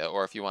that area.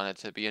 Or if you wanted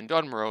to be in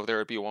Dunmore, there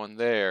would be one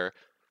there.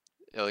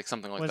 Like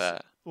something like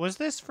that. Was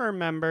this for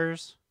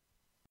members?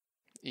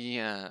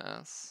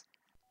 Yes.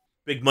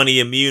 Big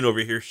Money Immune over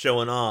here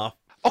showing off.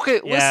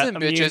 Okay, Yeah, listen,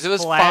 Immune's bitches. It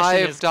was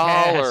flashing his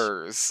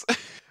 $5.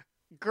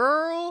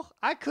 Girl,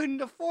 I couldn't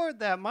afford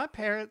that. My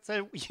parents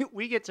said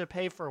we get to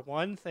pay for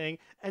one thing,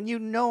 and you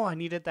know I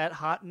needed that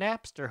hot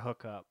Napster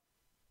hookup.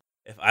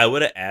 If I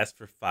would have asked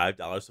for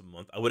 $5 a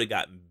month, I would have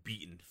gotten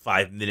beaten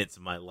 5 minutes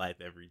of my life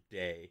every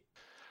day.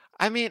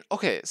 I mean,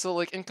 okay, so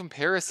like in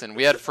comparison,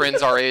 we had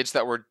friends our age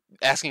that were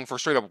asking for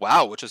straight up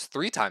WoW, which is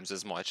 3 times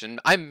as much,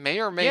 and I may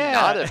or may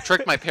not have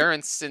tricked my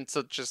parents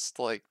into just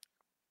like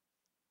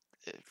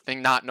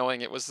not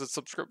knowing it was a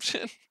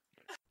subscription.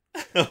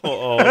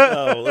 Oh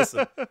no!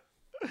 Listen,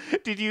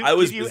 Did you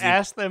busy.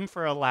 ask them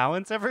for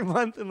allowance every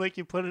month and like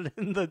you put it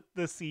in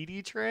the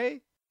CD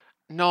tray?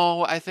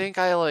 No, I think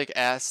I like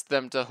asked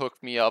them to hook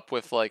me up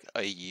with like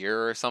a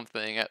year or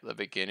something at the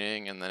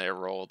beginning, and then it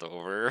rolled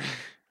over.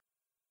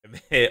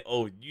 Man,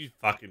 oh, you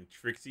fucking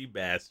tricksy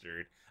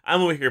bastard.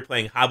 I'm over here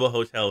playing Habbo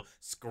Hotel,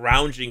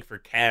 scrounging for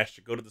cash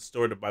to go to the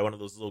store to buy one of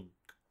those little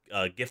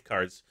gift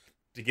cards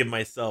to give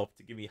myself,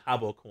 to give me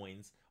Habbo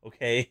coins,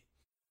 okay?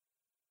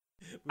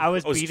 I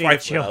was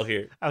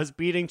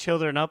beating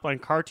children up on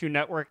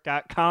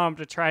CartoonNetwork.com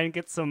to try and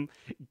get some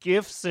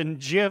gifs and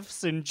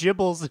gifs and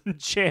gibbles and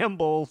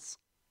jambles.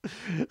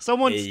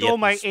 Someone stole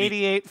my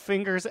 88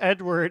 Fingers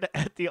Edward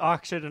at the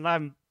auction, and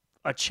I'm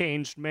a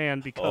changed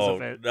man because Oh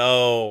of it.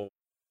 no!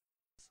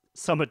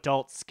 Some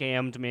adult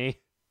scammed me.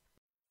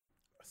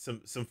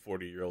 Some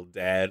 40-year-old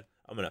dad.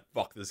 I'm gonna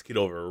fuck this kid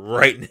over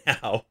right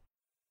now.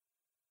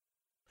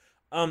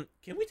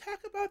 Can we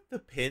talk about the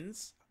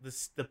pins?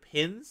 The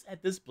pins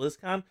at this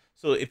BlizzCon.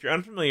 So if you're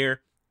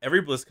unfamiliar,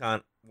 every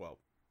BlizzCon, well,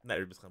 not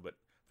every BlizzCon, but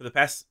for the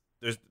past,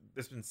 there's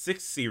been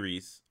 6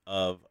 series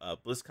of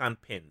BlizzCon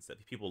pins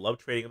that people love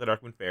trading at the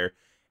Darkmoon Faire,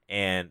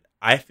 and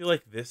I feel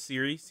like this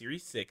series,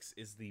 Series 6,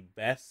 is the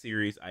best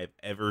series I've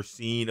ever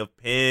seen of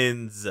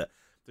pins.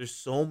 There's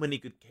so many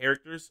good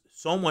characters,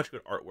 so much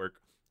good artwork,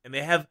 and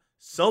they have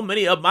so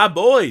many of my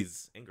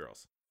boys and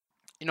girls.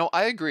 You know,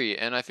 I agree,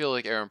 and I feel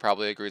like Aaron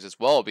probably agrees as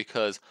well,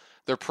 because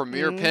their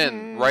premier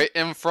pin right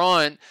in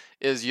front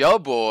is yo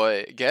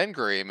boy, Gen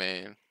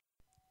Greymane.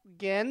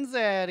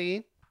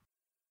 Genzaddy.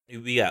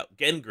 We got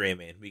Gen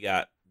Greymane, we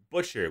got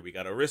Butcher, we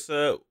got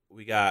Orisa,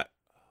 we got,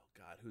 oh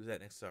god, who's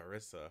that next to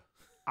Orisa?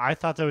 I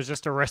thought that was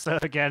just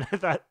Orisa again. I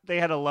thought they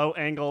had a low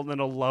angle and then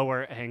a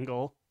lower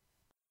angle.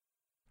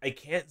 I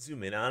can't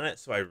zoom in on it,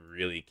 so I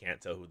really can't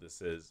tell who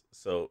this is.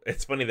 So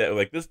it's funny that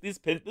like this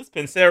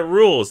pin set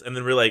rules, and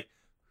then we're like,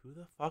 who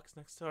the fuck's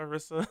next to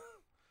Orisa?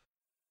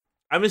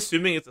 I'm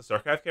assuming it's a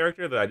StarCraft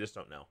character that I just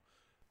don't know.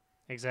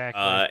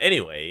 Exactly.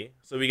 Anyway,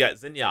 so we got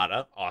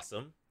Zenyatta,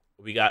 awesome.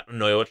 We got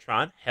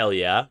Noyotron, hell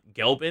yeah.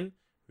 Gelbin,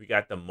 we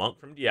got the monk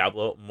from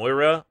Diablo,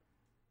 Moira,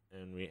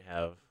 and we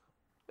have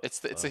It's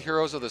the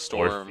Heroes of the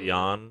Storm.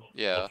 Orpheon,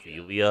 Yeah.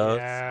 Ophelia.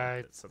 yeah,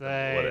 it's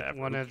whatever.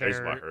 one Who of cares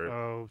their about her?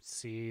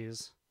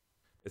 OCs.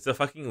 It's a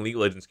fucking League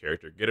of Legends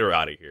character. Get her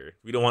out of here.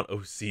 We don't want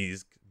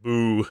OCs.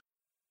 Boo.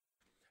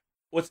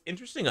 What's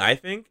interesting, I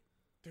think,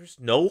 there's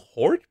no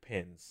Horde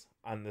pins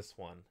on this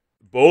one.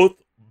 Both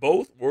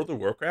World of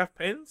Warcraft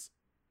pins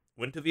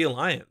went to the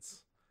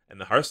Alliance, and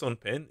the Hearthstone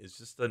pin is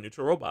just a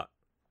neutral robot.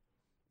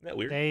 Isn't that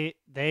weird?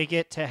 They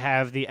get to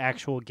have the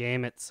actual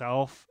game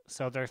itself,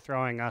 so they're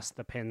throwing us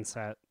the pin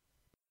set.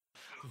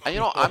 You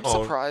know, I'm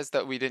Oh. surprised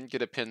that we didn't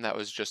get a pin that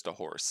was just a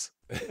horse.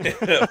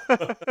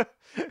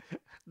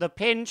 The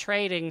pin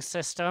trading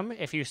system,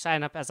 if you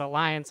sign up as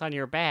Alliance on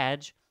your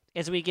badge,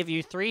 is we give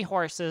you 3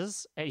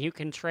 horses, and you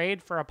can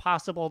trade for a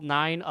possible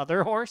 9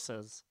 other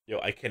horses. Yo,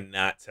 I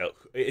cannot tell.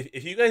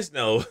 If you guys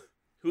know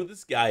who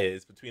this guy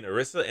is between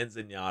Orisa and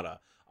Zenyatta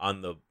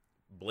on the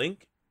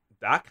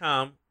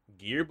Blink.com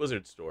Gear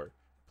Blizzard store,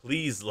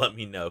 please let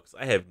me know, because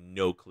I have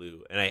no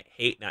clue, and I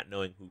hate not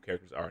knowing who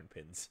characters are in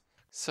pins.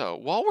 So,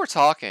 while we're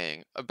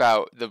talking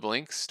about the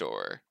Blink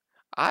store,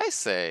 I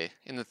say,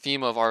 in the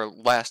theme of our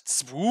last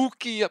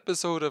spooky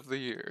episode of the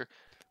year,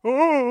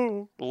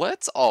 Oh!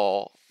 let's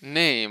all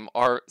name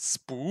our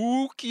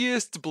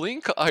spookiest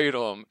Blink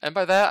item. And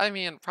by that, I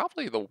mean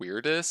probably the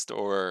weirdest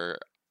or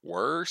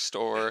worst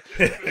or...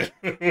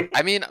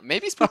 I mean,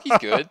 maybe spooky's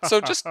good. So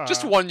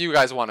just one you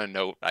guys want to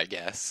note, I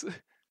guess.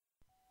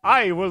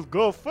 I will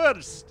go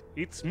first.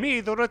 It's me,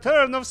 the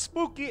return of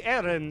Spooky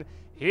Aaron,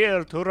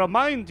 here to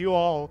remind you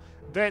all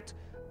that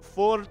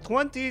for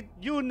 20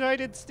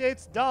 United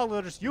States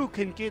dollars, you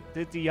can get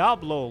the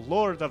Diablo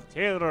Lord of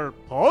Terror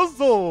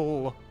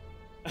puzzle.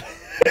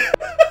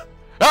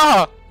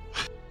 Ah!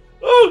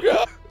 Oh,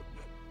 God!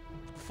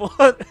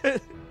 For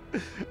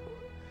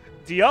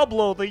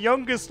Diablo, the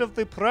youngest of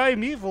the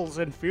primevals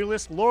and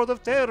fearless Lord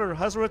of Terror,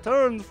 has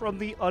returned from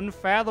the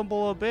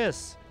unfathomable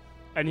abyss.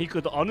 And he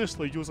could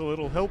honestly use a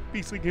little help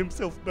piecing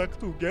himself back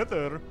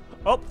together.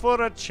 Up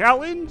for a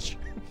challenge?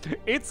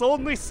 It's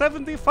only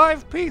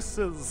 75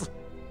 pieces.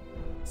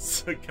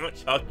 Count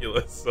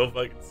Chocula is so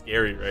fucking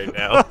scary right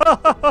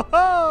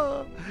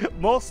now.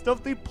 Most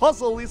of the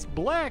puzzle is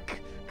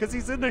black, because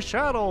he's in the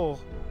shadow.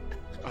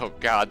 Oh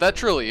god, that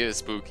truly is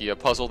spooky. A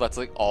puzzle that's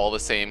like all the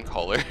same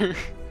color.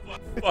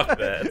 Fuck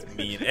that. That's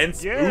mean and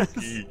Yes.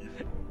 spooky.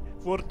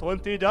 For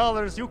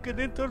 $20, you can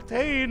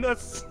entertain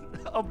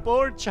a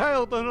bored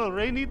child on a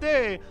rainy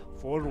day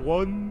for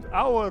 1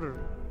 hour.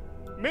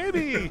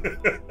 Maybe.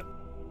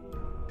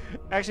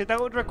 Actually, that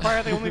would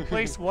require they only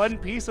place 1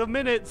 piece a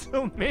minute,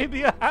 so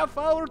maybe a half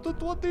hour to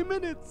 20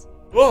 minutes.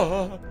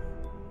 Ah.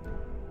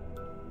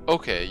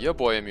 Okay, your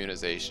boy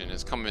Immunization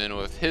is coming in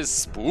with his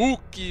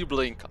spooky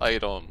Blink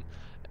item.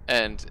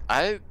 And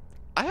I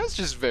was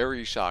just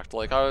very shocked.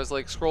 Like, I was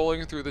like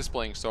scrolling through this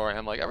Blink store and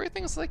I'm like,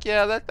 everything's like,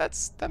 yeah,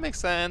 that makes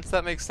sense.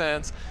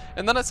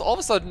 And then it's all of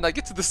a sudden I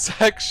get to the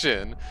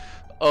section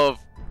of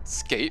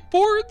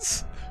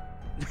skateboards.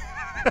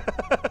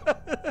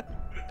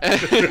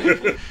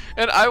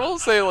 And I will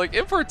say, like,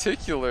 in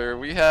particular,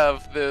 we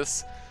have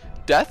this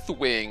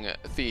Deathwing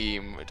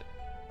themed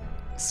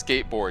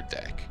skateboard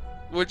deck,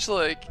 which,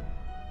 like,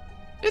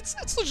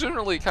 it's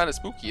legitimately kind of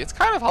spooky. It's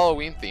kind of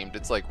Halloween themed.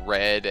 It's like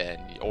red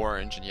and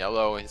orange and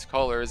yellow in its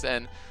colors,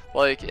 and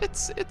like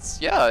this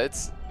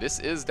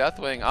is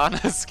Deathwing on a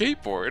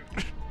skateboard.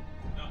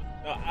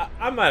 No,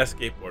 I'm not a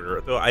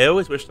skateboarder, though I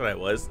always wish that I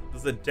was.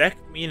 Does the deck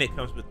mean it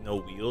comes with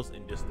no wheels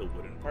and just the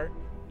wooden part?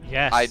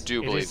 Yes, I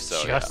do it believe is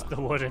so, just yeah.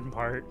 the wooden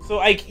part. So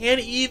I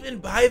can't even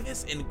buy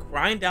this and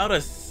grind out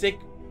a sick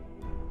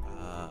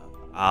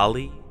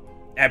Ollie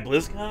at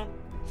BlizzCon?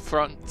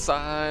 Front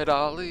side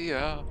ollie,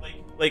 yeah.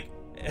 Like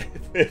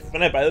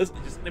when I buy this, it's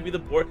just gonna be the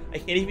board. I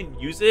can't even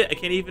use it. I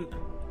can't even.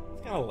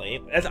 It's kind of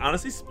lame. That's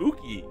honestly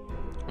spooky.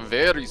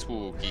 Very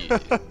spooky.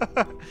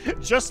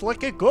 Just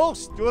like a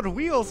ghost, your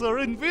wheels are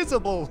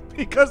invisible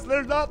because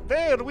they're not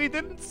there. We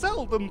didn't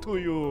sell them to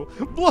you.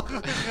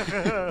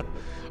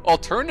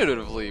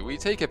 Alternatively, we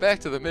take it back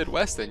to the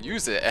Midwest and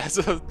use it as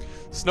a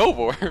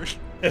snowboard.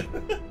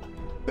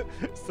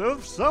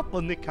 Surfs up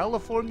on the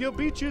California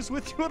beaches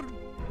with your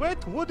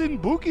wet wooden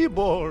boogie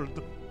board.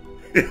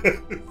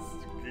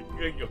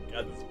 Oh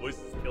God, this voice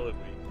is killing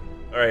me.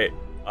 All right,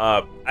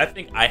 I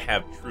think I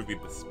have truly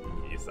the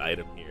spookiest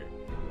item here.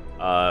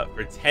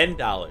 For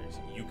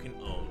 $10, you can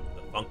own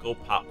the Funko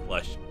Pop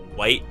plush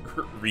White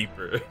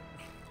Reaper.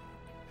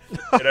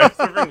 And I was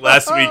remembering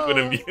last week when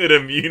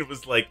Immune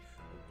was like,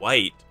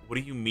 "White? What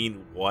do you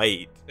mean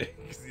white?"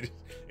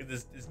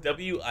 It's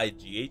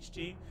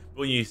WIGHT, but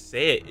when you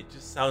say it, it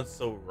just sounds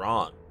so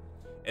wrong.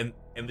 And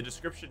the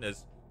description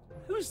is,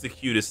 "Who's the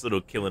cutest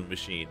little killing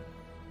machine?"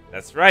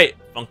 That's right,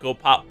 Funko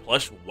Pop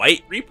plush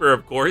White Reaper,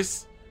 of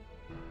course.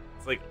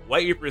 It's like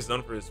White Reaper is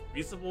known for his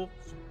reasonable,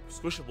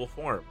 squishable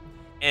form.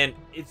 And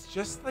it's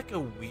just like a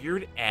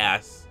weird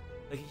ass.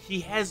 Like, he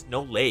has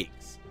no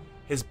legs.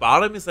 His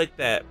bottom is like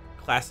that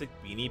classic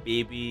Beanie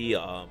Baby.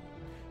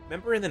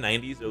 Remember in the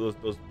 90s, there were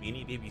those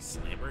Beanie Baby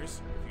slammers?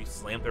 If you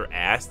slammed their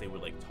ass, they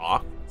would like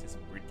talk. It's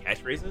some weird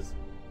catchphrases.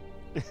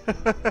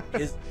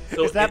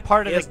 Is that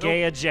part of the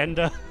gay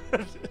agenda?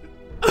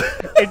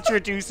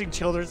 Introducing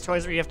children's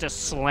toys where you have to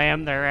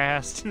slam their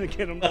ass to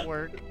get them to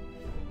work.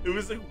 It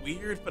was a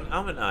weird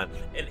phenomenon,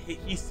 and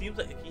he seems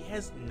like he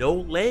has no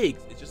legs.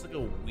 It's just like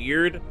a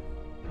weird,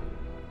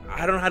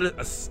 I don't know how to,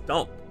 a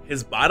stump.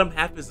 His bottom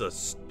half is a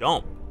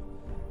stump,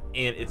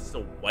 and it's a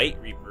White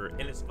Reaper.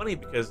 And it's funny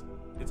because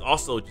it's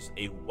also just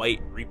a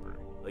White Reaper,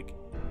 like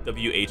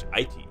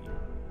WHITE.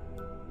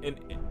 And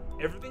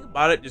everything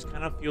about it just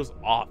kind of feels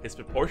off. His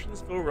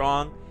proportions feel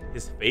wrong.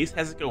 His face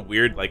has like a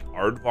weird like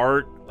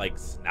aardvark like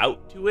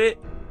snout to it.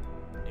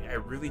 I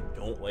really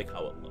don't like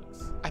how it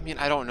looks. I mean,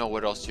 I don't know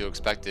what else you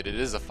expected. It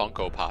is a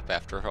Funko Pop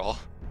after all.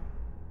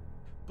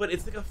 But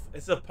it's like a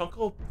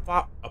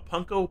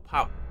Funko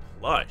Pop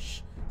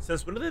plush.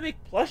 Since when do they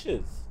make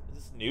plushes? Is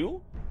this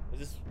new? Is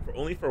this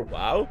only for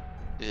WoW?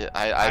 Yeah,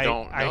 I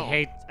don't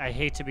know. I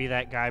hate to be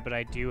that guy, but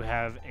I do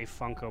have a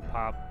Funko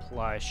Pop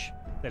plush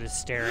that is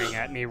staring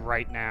at me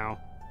right now.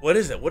 What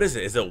is it?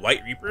 Is it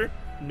White Reaper?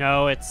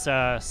 No, it's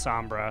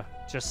Sombra.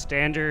 Just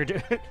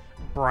standard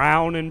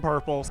brown and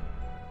purple.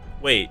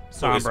 Wait,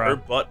 so is Sombra. her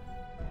butt,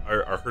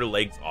 are her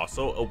legs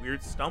also a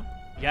weird stump?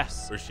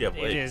 Yes. Or does she have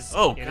legs? It is.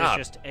 Oh, it God.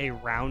 is just a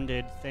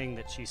rounded thing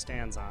that she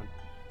stands on.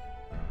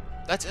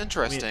 That's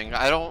interesting.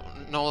 I don't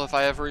know if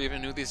I ever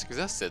even knew these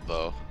existed,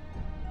 though.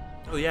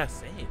 Oh, yeah,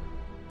 same.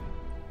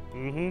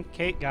 Mm-hmm.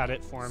 Kate got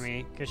it for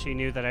me because she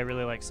knew that I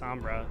really like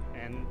Sombra,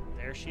 and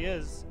there she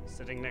is,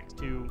 sitting next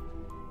to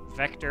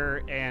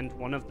Vector and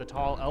one of the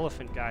tall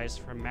elephant guys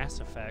from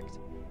Mass Effect.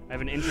 I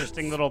have an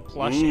interesting little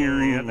plush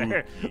area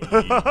there.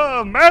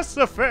 Mass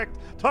Effect!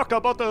 Talk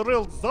about the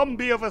real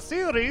zombie of a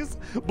series!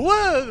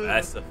 Blood!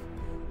 If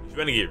you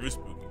want to get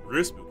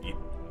real spooky,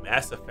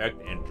 Mass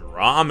Effect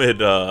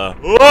Andromeda.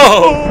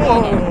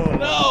 Whoa!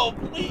 No,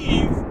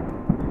 please!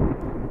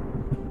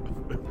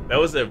 That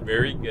was a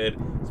very good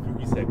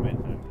spooky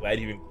segment. I'm glad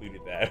you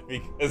included that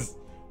because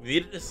we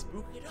needed to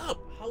spook it up.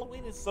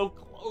 Halloween is so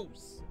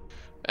close.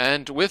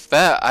 And with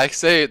that, I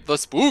say the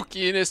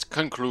spookiness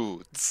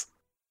concludes.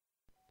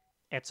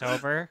 It's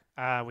over.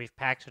 We've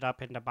packed it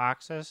up into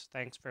boxes.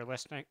 Thanks for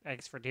listening.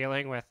 Thanks for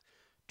dealing with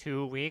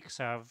 2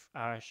 weeks of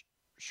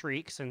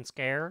shrieks and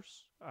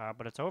scares.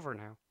 But it's over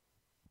now.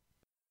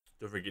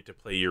 Don't forget to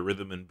play your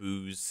Rhythm and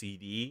Booze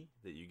CD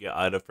that you get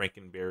out of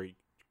Frankenberry,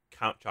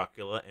 Count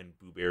Chocula, and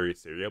Boo Berry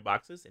cereal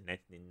boxes in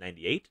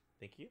 1998.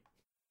 Thank you.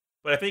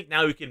 But I think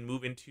now we can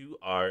move into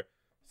our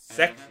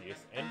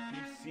sexiest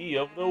NPC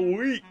of the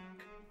week.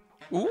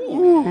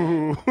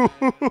 Ooh.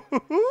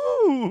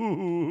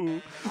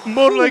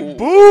 More like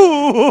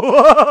boo.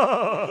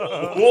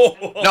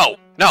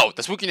 No,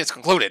 the spookiness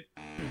concluded.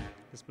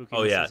 The spookiness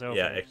Oh yeah, is over.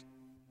 yeah.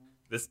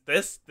 This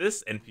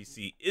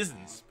NPC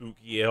isn't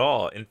spooky at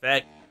all. In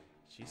fact,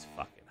 she's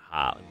fucking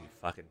hot. Let me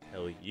fucking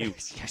tell you. Yeah,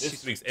 This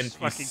she's week's NPC,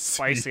 fucking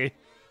spicy.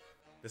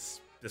 This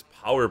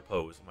power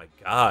pose. Oh my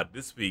god.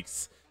 This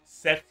week's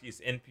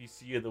sexiest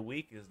NPC of the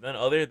week is none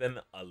other than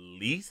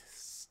Elise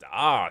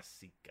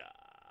Starsika.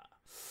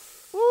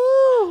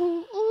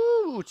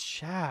 Ooh,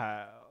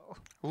 chow.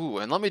 Ooh,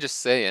 and let me just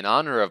say, in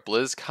honor of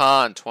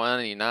BlizzCon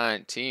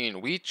 2019,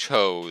 we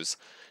chose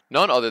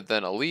none other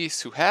than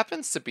Elise, who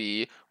happens to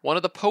be one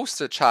of the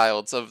poster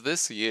childs of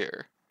this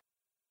year.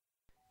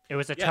 It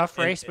was a tough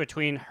race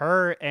between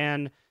her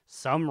and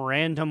some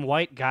random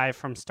white guy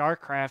from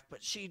StarCraft,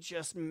 but she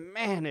just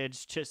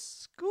managed to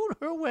scoot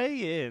her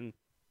way in.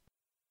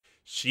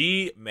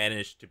 She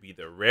managed to be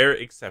the rare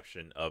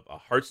exception of a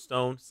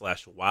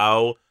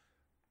Hearthstone/WoW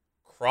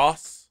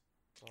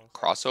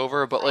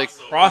crossover, but like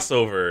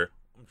crossover.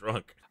 I'm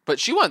drunk.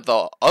 But she went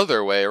the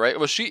other way, right?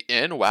 Was she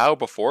in WoW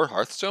before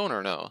Hearthstone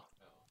or no?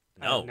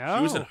 No, No.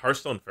 she was in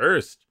Hearthstone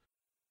first.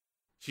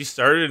 She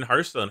started in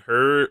Hearthstone.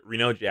 Her,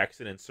 Reno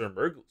Jackson, and Sir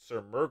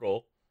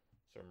Murgle,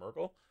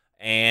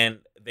 and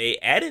they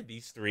added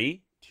these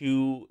three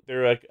to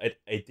their like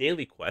a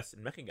daily quest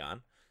in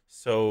Mechagon.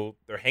 So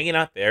they're hanging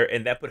out there,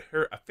 and that put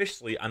her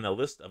officially on the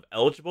list of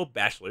eligible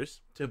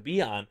bachelors to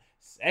be on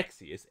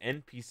Sexiest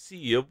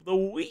NPC of the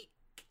Week.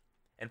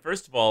 And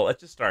first of all,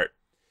 let's just start.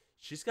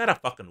 She's got a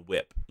fucking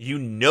whip. You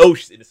know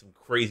she's into some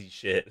crazy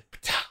shit.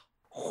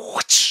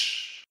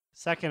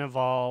 Second of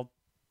all,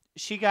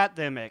 she got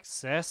them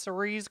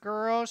accessories,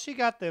 girl. She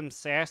got them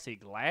sassy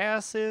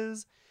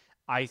glasses.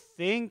 I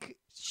think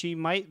she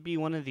might be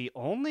one of the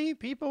only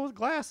people with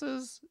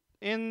glasses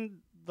in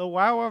the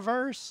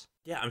WoWverse.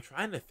 Yeah, I'm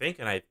trying to think,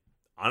 and I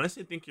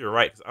honestly think you're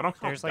right, because I don't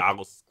count There's, like-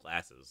 goggles as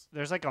glasses.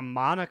 There's like a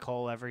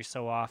monocle every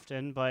so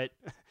often, but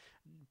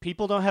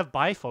people don't have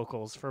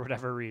bifocals for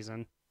whatever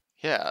reason.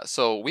 Yeah,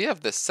 so we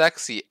have the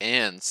sexy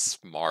and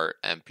smart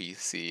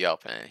NPC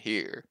up in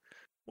here.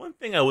 One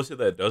thing I will say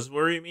that does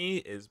worry me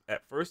is,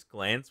 at first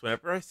glance,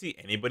 whenever I see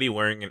anybody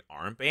wearing an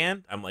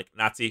armband, I'm like,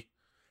 Nazi.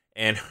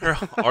 And her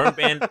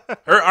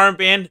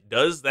armband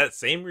does that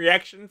same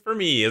reaction for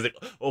me. It's like,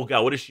 oh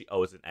god, what is she?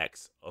 Oh, it's an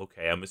X.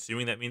 Okay, I'm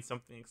assuming that means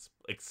something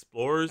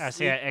Explorers. I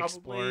see League,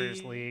 Explorers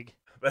probably. League.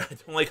 But I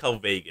don't like how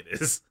vague it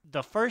is.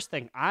 The first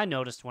thing I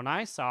noticed when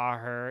I saw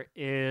her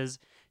is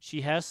she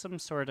has some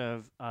sort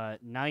of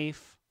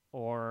knife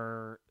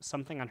or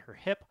something on her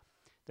hip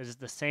that is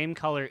the same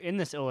color in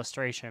this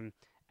illustration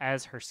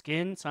as her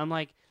skin. So I'm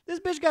like,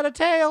 this bitch got a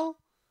tail.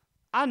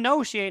 I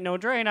know she ain't no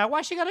Draenei.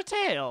 Why she got a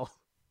tail?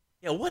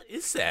 Yeah, what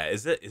is that?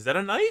 Is that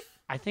a knife?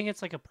 I think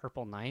it's like a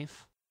purple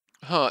knife.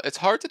 Huh, it's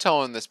hard to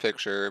tell in this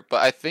picture,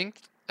 but I think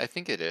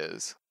it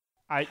is.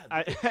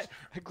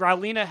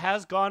 Growlina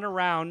has gone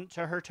around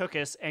to her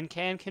Tukus and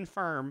can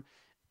confirm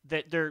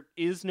that there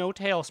is no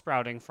tail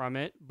sprouting from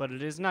it, but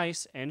it is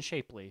nice and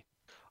shapely.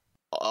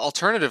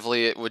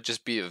 Alternatively, it would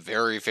just be a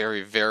very,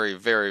 very, very,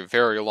 very,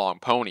 very long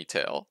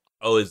ponytail.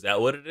 Oh, is that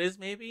what it is?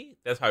 Maybe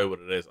that's probably what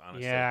it is.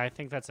 Honestly, Yeah, I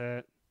think that's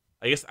it.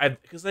 I guess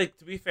because like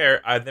to be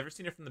fair, I've never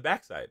seen her from the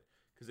backside.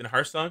 Because in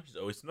Hearthstone, she's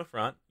always from the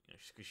front.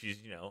 Because she's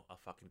a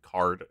fucking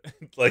card.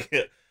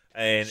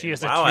 And She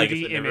is WoW, a I 2D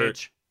guess I never-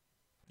 image.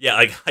 Yeah,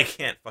 like I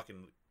can't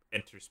fucking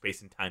enter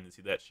space and time to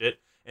see that shit.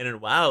 And in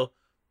WoW,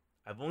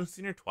 I've only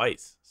seen her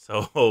twice, so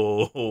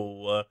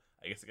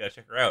I guess I gotta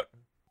check her out.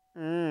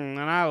 And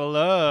I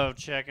love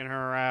checking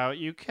her out.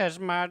 You catch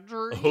my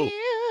drift.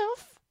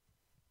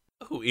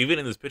 Oh, even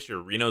in this picture,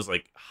 Reno's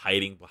like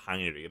hiding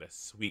behind her to get a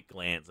sweet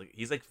glance. Like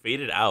he's like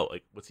faded out.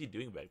 Like what's he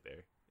doing back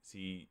there? Is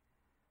he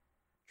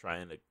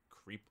trying to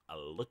creep a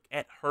look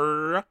at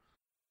her?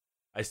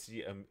 I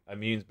see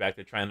Immune's back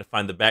there trying to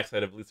find the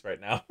backside of Blitz right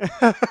now.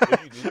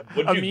 What'd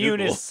you Immune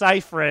Google? is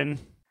Cyphrin.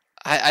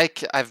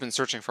 I've been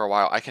searching for a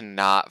while. I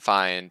cannot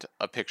find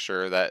a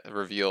picture that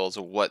reveals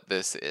what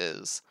this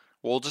is.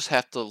 We'll just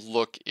have to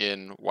look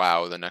in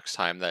WoW the next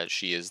time that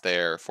she is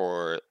there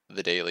for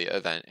the daily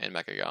event in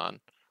Mechagon.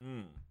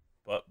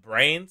 But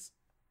brains,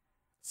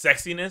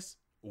 sexiness,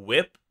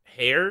 whip,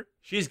 hair,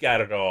 she's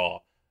got it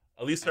all.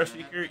 Elise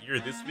Starspeaker, you're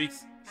this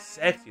week's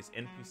sexiest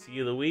NPC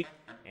of the week,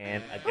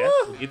 and I guess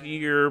we'll give you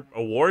your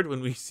award when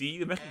we see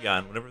you in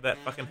Mechagon, whenever that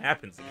fucking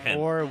happens again.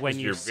 Or when 'Cause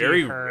you you're see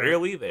very her-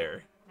 rarely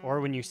there.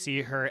 Or when you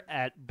see her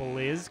at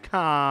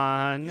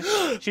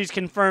BlizzCon. She's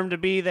confirmed to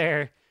be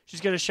there.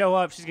 She's going to show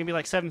up. She's going to be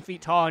like 7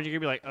 feet tall, and you're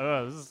going to be like,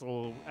 oh, this is a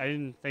little... I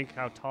didn't think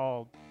how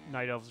tall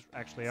night elves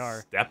actually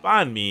are. Step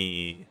on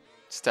me.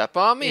 Step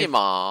on me, If-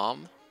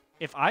 Mom.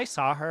 If I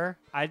saw her,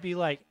 I'd be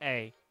like,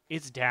 hey,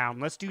 it's down.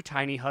 Let's do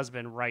Tiny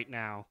Husband right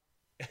now.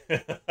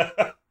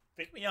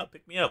 Pick me up,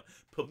 pick me up.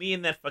 Put me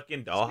in that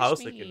fucking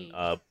dollhouse like me.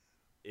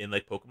 in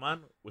like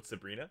Pokemon with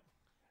Sabrina.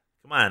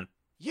 Come on.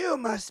 You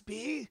must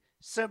be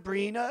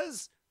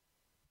Sabrina's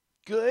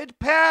good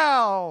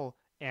pal.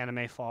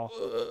 Anime fall.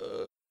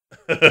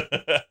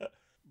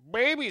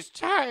 Baby's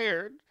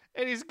tired,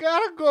 and he's got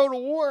to go to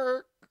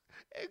work.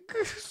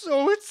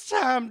 So it's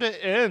time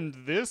to end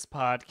this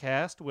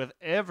podcast with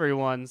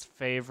everyone's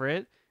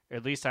favorite, or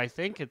at least I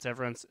think it's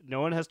everyone's,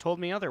 no one has told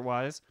me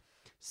otherwise,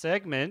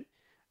 segment,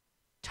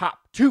 Top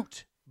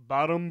Toot,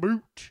 Bottom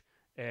Boot,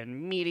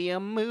 and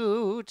Medium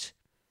Moot.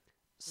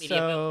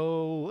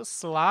 So,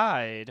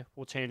 Slide,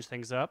 we'll change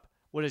things up.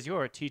 What is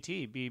your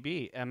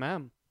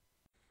TTBBMM?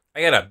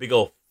 I got a big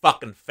old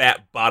fucking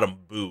fat bottom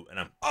boot, and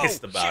I'm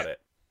pissed about shit.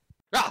 it.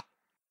 Ah!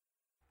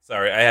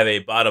 Sorry, I have a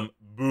bottom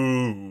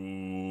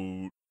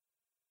boot.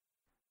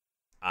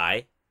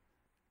 I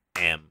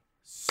am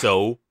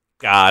so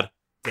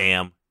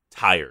goddamn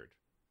tired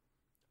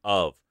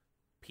of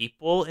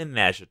people in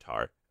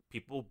Nazjatar,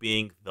 people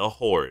being the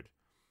Horde,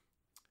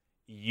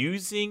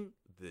 using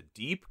the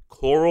deep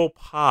coral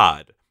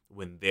pod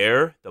when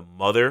they're the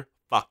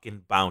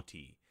motherfucking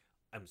bounty.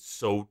 I'm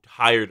so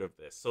tired of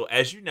this. So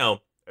as you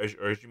know,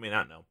 or as you may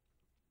not know,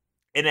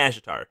 in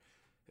Nazjatar,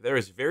 there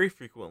is very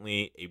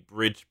frequently a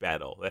bridge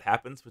battle that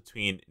happens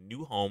between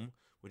New Home,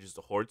 which is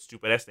the Horde's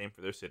stupid-ass name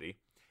for their city,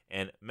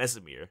 and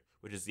Mesomir,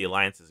 which is the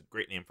Alliance's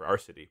great name for our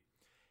city.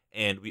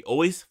 And we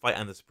always fight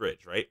on this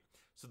bridge, right?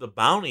 So the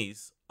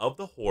bounties of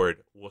the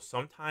Horde will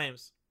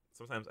sometimes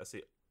I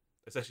say,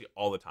 it's actually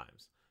all the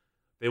times,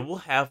 they will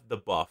have the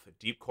buff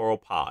Deep Coral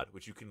Pod,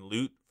 which you can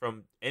loot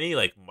from any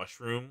like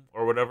mushroom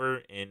or whatever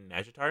in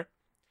Najatar.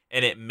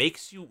 And it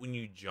makes you, when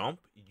you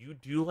jump, you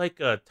do like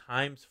a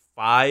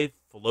 ×5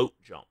 float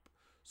jump.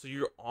 So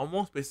you're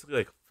almost basically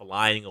like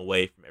flying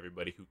away from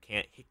everybody who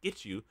can't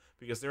get you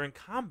because they're in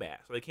combat,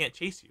 so they can't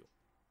chase you.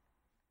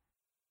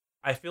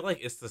 I feel like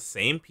it's the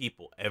same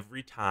people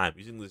every time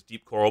using this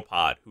Deep Coral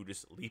Pod who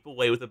just leap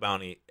away with a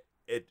bounty,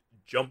 it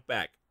jump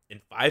back in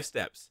 5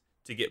 steps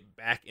to get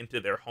back into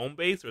their home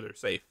base where they're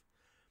safe.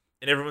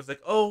 And everyone's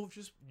like, oh,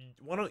 just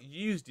why don't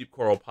you use Deep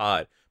Coral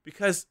Pod?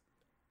 Because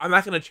I'm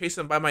not going to chase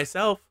them by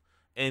myself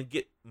and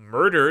get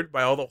murdered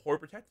by all the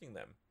Horde protecting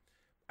them.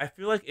 I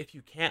feel like if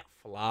you can't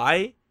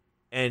fly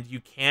and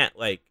you can't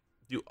like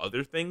do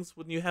other things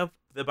when you have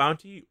the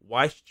bounty,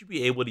 why should you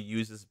be able to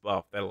use this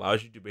buff that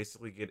allows you to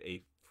basically get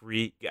a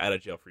free get out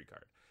of jail free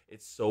card?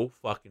 It's so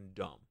fucking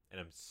dumb,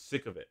 and I'm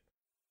sick of it.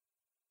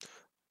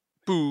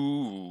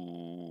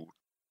 Boo.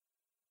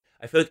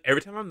 I feel like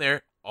every time I'm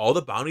there, all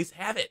the bounties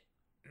have it.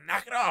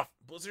 Knock it off,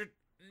 Blizzard.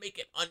 Make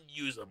it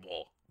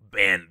unusable.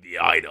 Ban the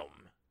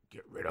item.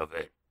 Get rid of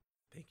it.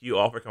 Thank you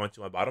all for coming to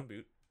my bottom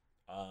boot.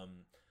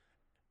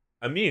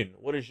 Immune,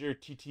 what is your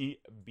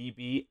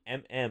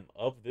TTBBMM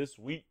of this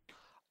week?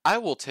 I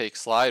will take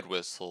Slide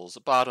Whistle's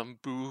bottom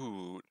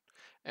boot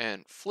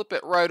and flip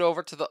it right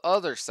over to the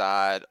other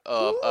side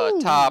of a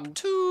top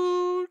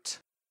toot.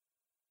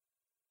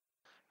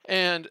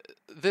 And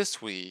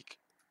this week,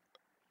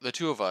 the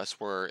two of us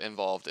were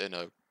involved in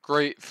a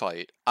great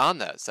fight on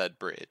that said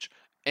bridge.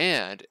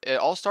 And it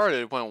all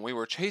started when we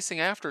were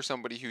chasing after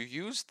somebody who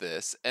used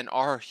this, and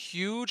our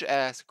huge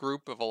ass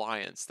group of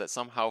alliance that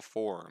somehow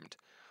formed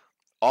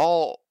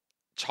all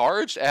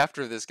charged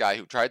after this guy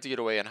who tried to get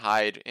away and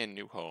hide in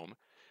New Home.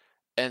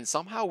 And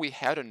somehow we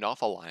had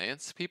enough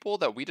alliance people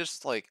that we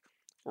just like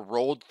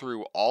rolled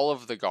through all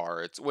of the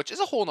guards, which is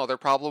a whole nother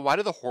problem. Why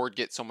did the Horde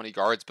get so many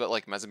guards, but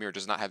like Mesomir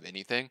does not have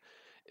anything?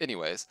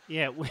 Anyways.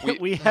 Yeah,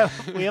 we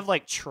have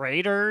like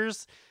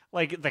traders.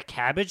 Like, the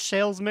cabbage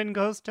salesman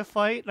goes to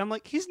fight, and I'm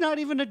like, he's not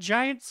even a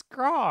giant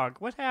Scrog.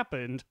 What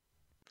happened?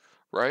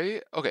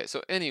 Right? Okay,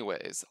 so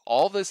anyways,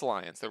 all this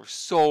alliance, there were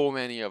so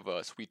many of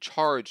us. We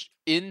charged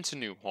into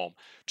New Home,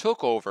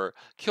 took over,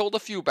 killed a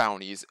few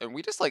bounties, and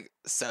we just, like,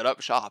 set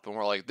up shop, and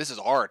we're like, this is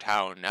our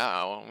town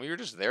now. And we were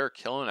just there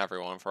killing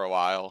everyone for a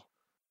while.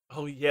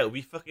 Oh, yeah,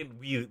 we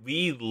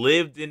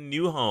lived in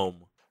New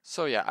Home.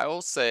 So, yeah, I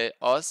will say,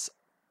 us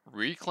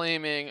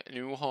reclaiming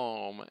New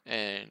Home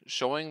and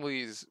showing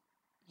these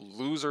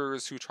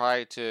losers who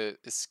try to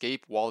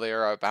escape while they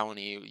are a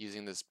bounty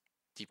using this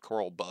Deep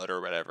Coral Bud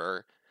or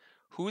whatever,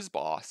 who's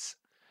boss.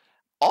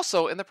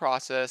 Also, in the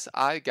process,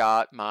 I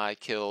got my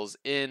kills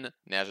in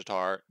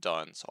Najatar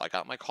done, so I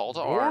got my call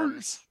to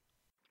arms.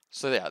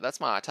 So yeah, that's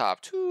my top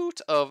toot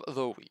of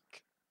the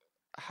week.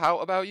 How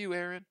about you,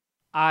 Aaron?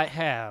 I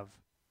have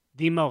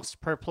the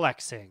most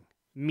perplexing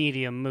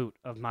medium moot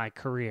of my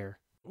career.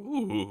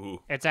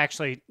 Ooh. It's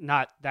actually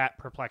not that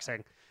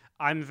perplexing.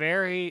 I'm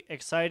very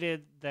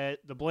excited that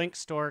the Blink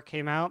store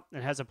came out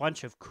and has a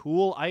bunch of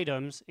cool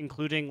items,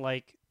 including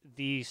like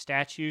the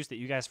statues that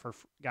you guys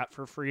got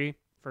for free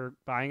for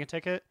buying a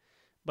ticket,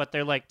 but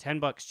they're like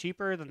 $10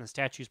 cheaper than the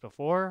statues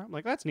before. I'm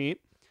like, that's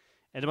neat.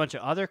 And a bunch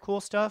of other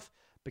cool stuff.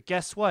 But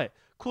guess what?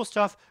 Cool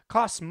stuff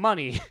costs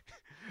money.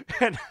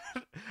 and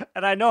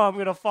I know I'm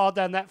going to fall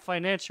down that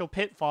financial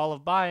pitfall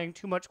of buying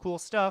too much cool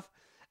stuff.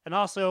 And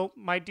also,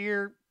 my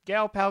dear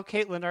gal pal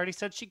Caitlin already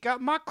said she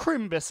got my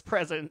Crimbus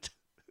present.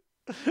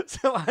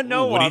 So I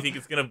know. Ooh, what do you think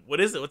it's gonna?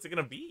 What is it? What's it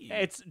gonna be?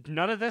 It's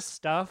none of this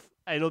stuff.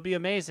 It'll be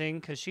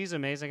amazing because she's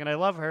amazing and I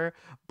love her.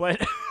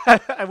 But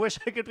I wish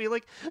I could be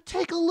like,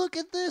 take a look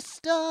at this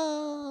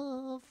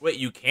stuff. Wait,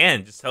 you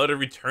can just tell her to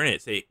return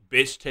it. Say,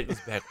 bitch, take this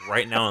back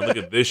right now and look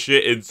at this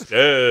shit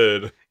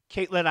instead.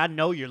 Caitlin, I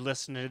know you're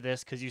listening to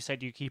this because you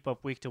said you keep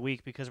up week to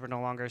week because we're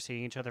no longer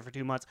seeing each other for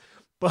 2 months.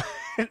 But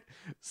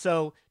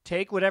so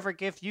take whatever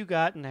gift you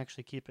got and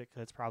actually keep it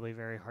because it's probably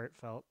very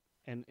heartfelt.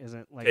 And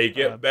isn't like take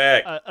it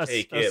back.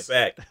 Take it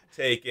back.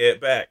 Take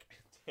it back.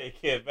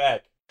 Take it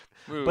back.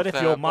 But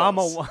if your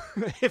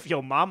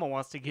mama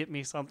wants to get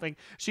me something,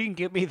 she can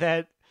get me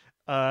that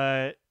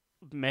that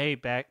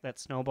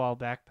snowball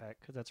backpack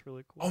because that's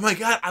really cool. Oh my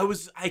god,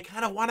 I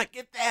kind of want to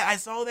get that. I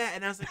saw that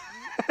and I was like,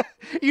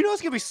 you know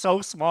it's gonna be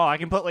so small. I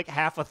can put like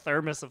half a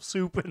thermos of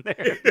soup in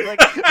there. Like,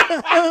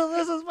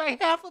 this is my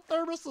half a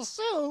thermos of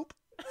soup.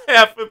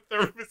 Half a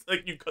thermos,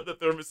 like you cut the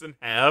thermos in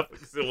half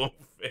because it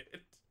won't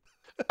fit.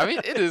 I mean,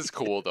 it is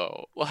cool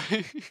though.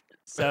 Like,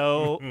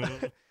 so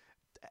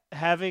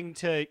having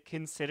to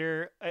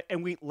consider,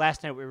 and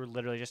last night we were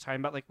literally just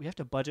talking about like we have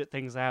to budget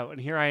things out, and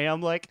here I am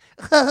like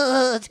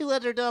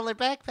 $200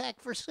 backpack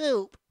for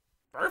soup.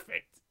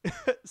 Perfect.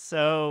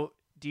 So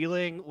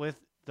dealing with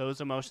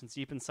those emotions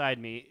deep inside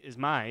me is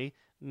my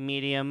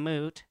medium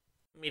moot.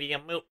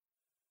 Medium moot.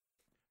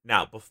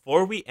 Now,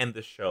 before we end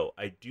the show,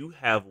 I do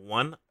have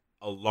one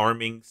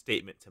alarming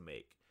statement to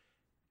make.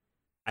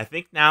 I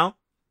think now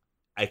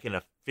I can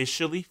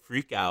officially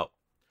freak out.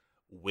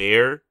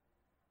 Where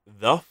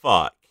the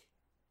fuck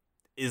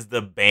is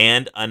the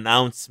band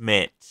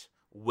announcement?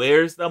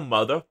 Where's the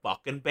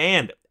motherfucking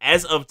band?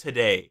 As of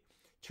today,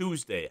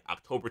 Tuesday,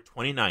 October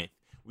 29th,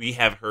 we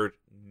have heard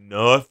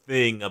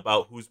nothing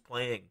about who's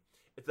playing.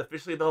 It's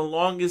officially the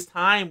longest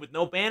time with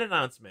no band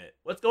announcement.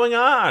 What's going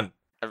on?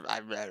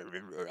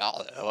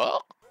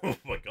 Oh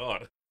my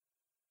god.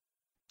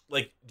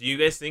 Like, do you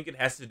guys think it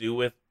has to do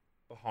with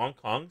the Hong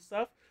Kong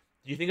stuff?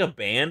 Do you think a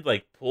band,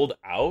 like, pulled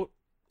out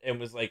and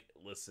was like,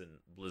 listen,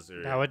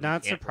 Blizzard, That would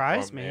not we can't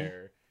surprise perform me.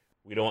 there.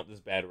 We don't want this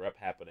bad rep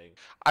happening.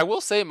 I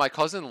will say my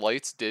cousin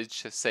Lights did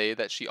say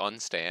that she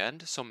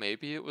unstand, so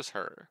maybe it was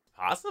her.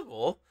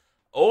 Possible.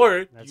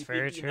 Or That's do you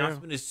very think the true.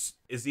 announcement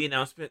is the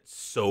announcement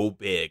so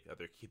big that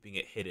they're keeping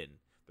it hidden?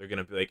 They're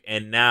gonna be like,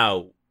 and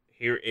now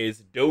here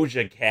is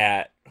Doja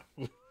Cat.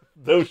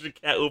 Doja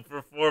Cat will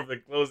perform the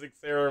closing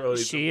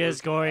ceremony.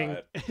 She's going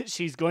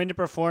to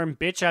perform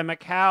Bitch I'm a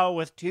Cow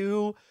with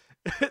 2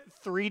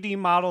 3D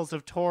models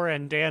of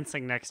Torin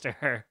dancing next to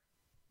her.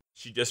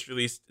 She just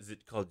released, is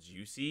it called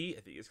Juicy?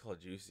 I think it's called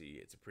Juicy.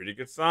 It's a pretty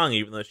good song,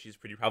 even though she's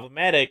pretty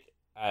problematic.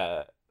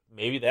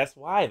 Maybe that's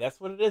why. That's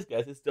what it is,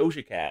 guys. It's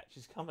Doja Cat.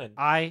 She's coming.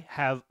 I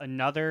have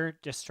another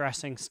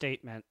distressing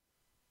statement.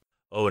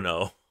 Oh,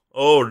 no.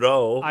 Oh,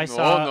 no. I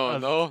saw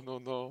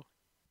No.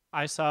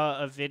 I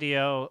saw a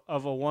video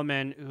of a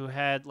woman who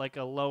had like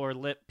a lower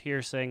lip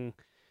piercing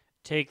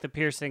take the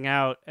piercing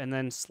out and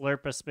then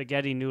slurp a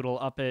spaghetti noodle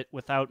up it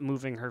without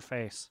moving her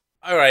face.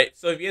 All right,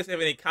 so if you guys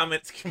have any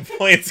comments,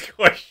 complaints,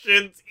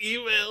 questions,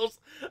 emails,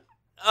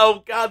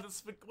 oh God,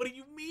 what do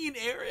you mean,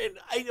 Aaron?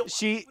 I don't.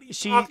 She what are you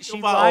talking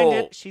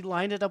about?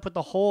 lined it up with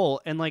the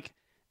hole and like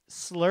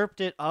slurped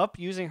it up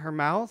using her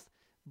mouth,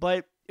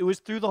 but it was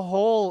through the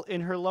hole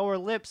in her lower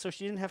lip, so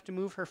she didn't have to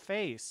move her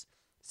face.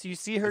 So you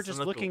see her That's just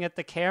not looking at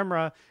the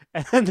camera,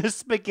 and then the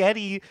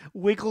spaghetti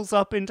wiggles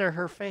up into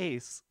her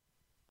face.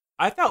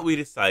 I thought we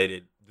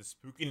decided the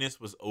spookiness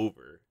was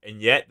over,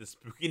 and yet the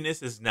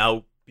spookiness is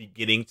now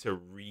beginning to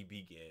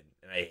re-begin,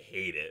 and I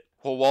hate it.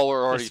 Well, while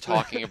we're already This-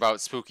 talking about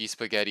spooky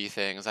spaghetti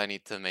things, I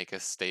need to make a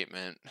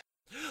statement.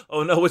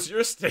 Oh no, what's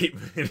your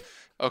statement?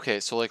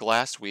 Okay, so like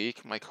last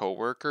week, my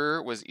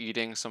coworker was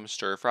eating some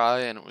stir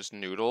fry and it was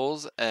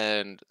noodles,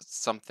 and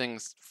something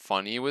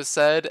funny was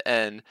said,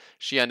 and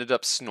she ended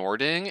up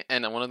snorting,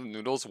 and one of the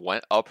noodles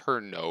went up her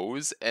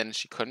nose, and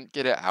she couldn't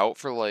get it out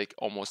for like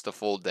almost a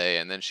full day,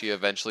 and then she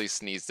eventually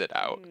sneezed it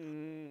out.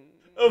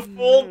 A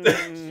full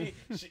day.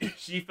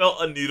 She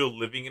felt a needle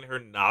living in her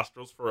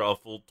nostrils for a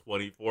full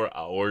 24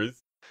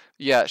 hours.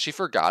 Yeah, she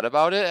forgot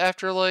about it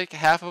after like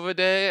half of a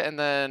day, and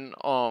then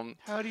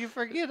How do you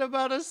forget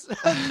about a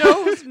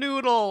nose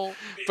noodle?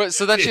 but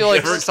so then It she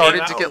like never started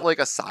came to get out. like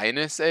a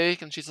sinus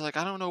ache, and she's like,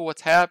 I don't know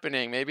what's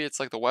happening. Maybe it's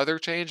like the weather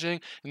changing.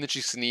 And then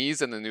she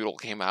sneezed, and the noodle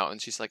came out, and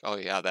she's like, oh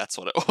yeah, that's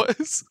what it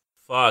was.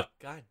 Fuck,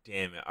 god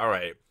damn it.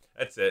 Alright,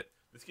 that's it.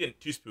 It's getting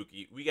too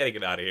spooky. We gotta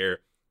get out of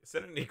here.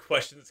 Send any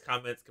questions,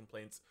 comments,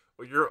 complaints,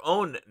 or your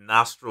own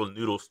nostril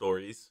noodle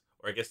stories,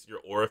 or I guess your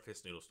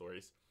orifice noodle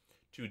stories,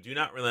 to do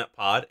not relent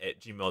pod at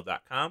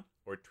gmail.com,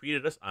 or tweet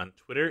at us on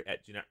Twitter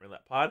at do not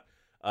relent pod.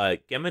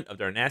 Gemin of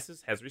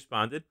Darnassus has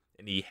responded,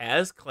 and he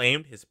has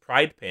claimed his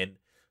pride pin,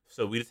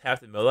 so we just have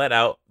to mail that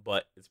out,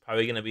 but it's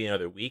probably going to be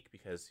another week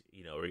because,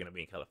 you know, we're going to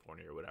be in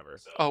California or whatever.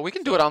 Oh, we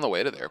can do it on the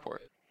way to the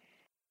airport.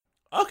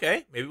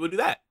 Okay, maybe we'll do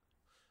that.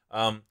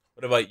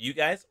 What about you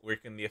guys? Where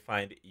can they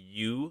find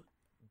you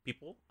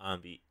people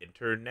on the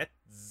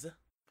internets?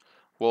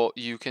 Well,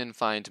 you can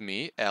find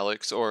me,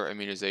 Alex or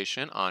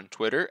Immunization, on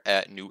Twitter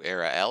at New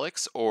Era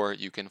Alex, or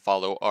you can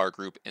follow our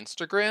group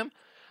Instagram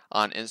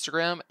on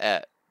Instagram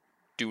at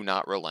Do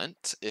Not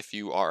Relent if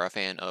you are a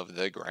fan of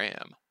the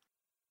gram.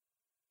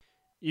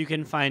 You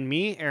can find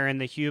me, Aaron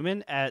the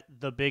Human, at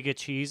The Big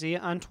Cheesy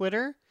on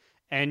Twitter,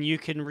 and you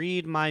can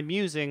read my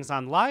musings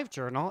on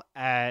LiveJournal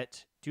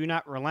at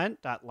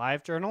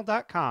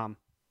donotrelent.livejournal.com.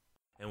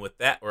 And with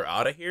that, we're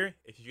out of here.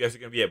 If you guys are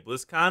going to be at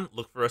BlizzCon,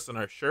 look for us on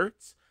our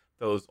shirts.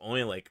 There's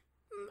only like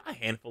a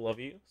handful of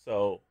you,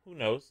 so who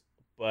knows?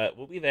 But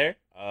we'll be there.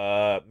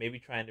 Maybe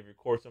trying to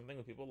record something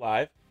with people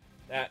live.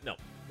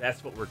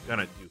 That's what we're going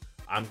to do.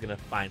 I'm going to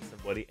find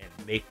somebody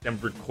and make them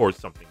record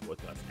something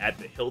with us at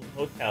the Hilton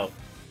Hotel.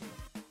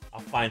 I'll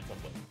find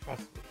somebody.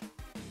 Trust me.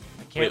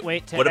 I can't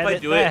wait to what if I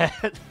edit do it?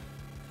 that.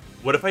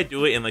 What if I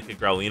do it in like a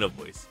Growlina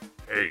voice?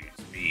 Hey,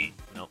 it's me.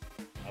 No,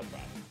 I'll try.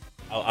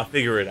 I'll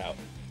figure it out.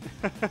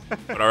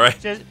 But all right.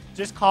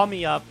 Just call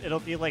me up. It'll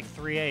be like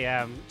 3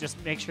 a.m.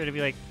 Just make sure to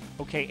be like,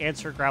 okay,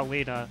 answer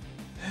Growlina.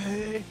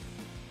 Hey.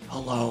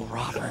 Hello,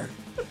 Robert.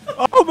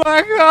 Oh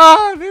my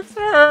god, it's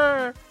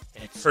her!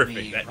 It's Perfect.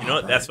 me, You know what?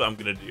 Robert. That's what I'm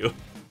gonna do.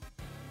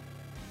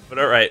 But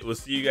all right, we'll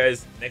see you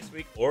guys next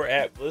week or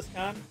at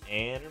BlizzCon.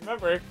 And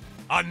remember,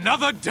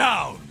 Another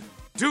down!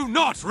 Do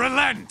not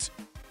relent!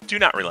 Do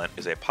Not Relent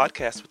is a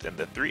podcast within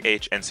the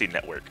 3HNC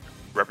network,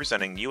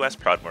 representing U.S.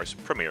 Proudmoore's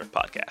premier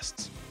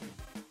podcasts.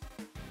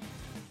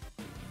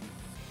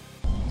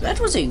 That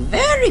was a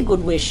very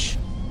good wish.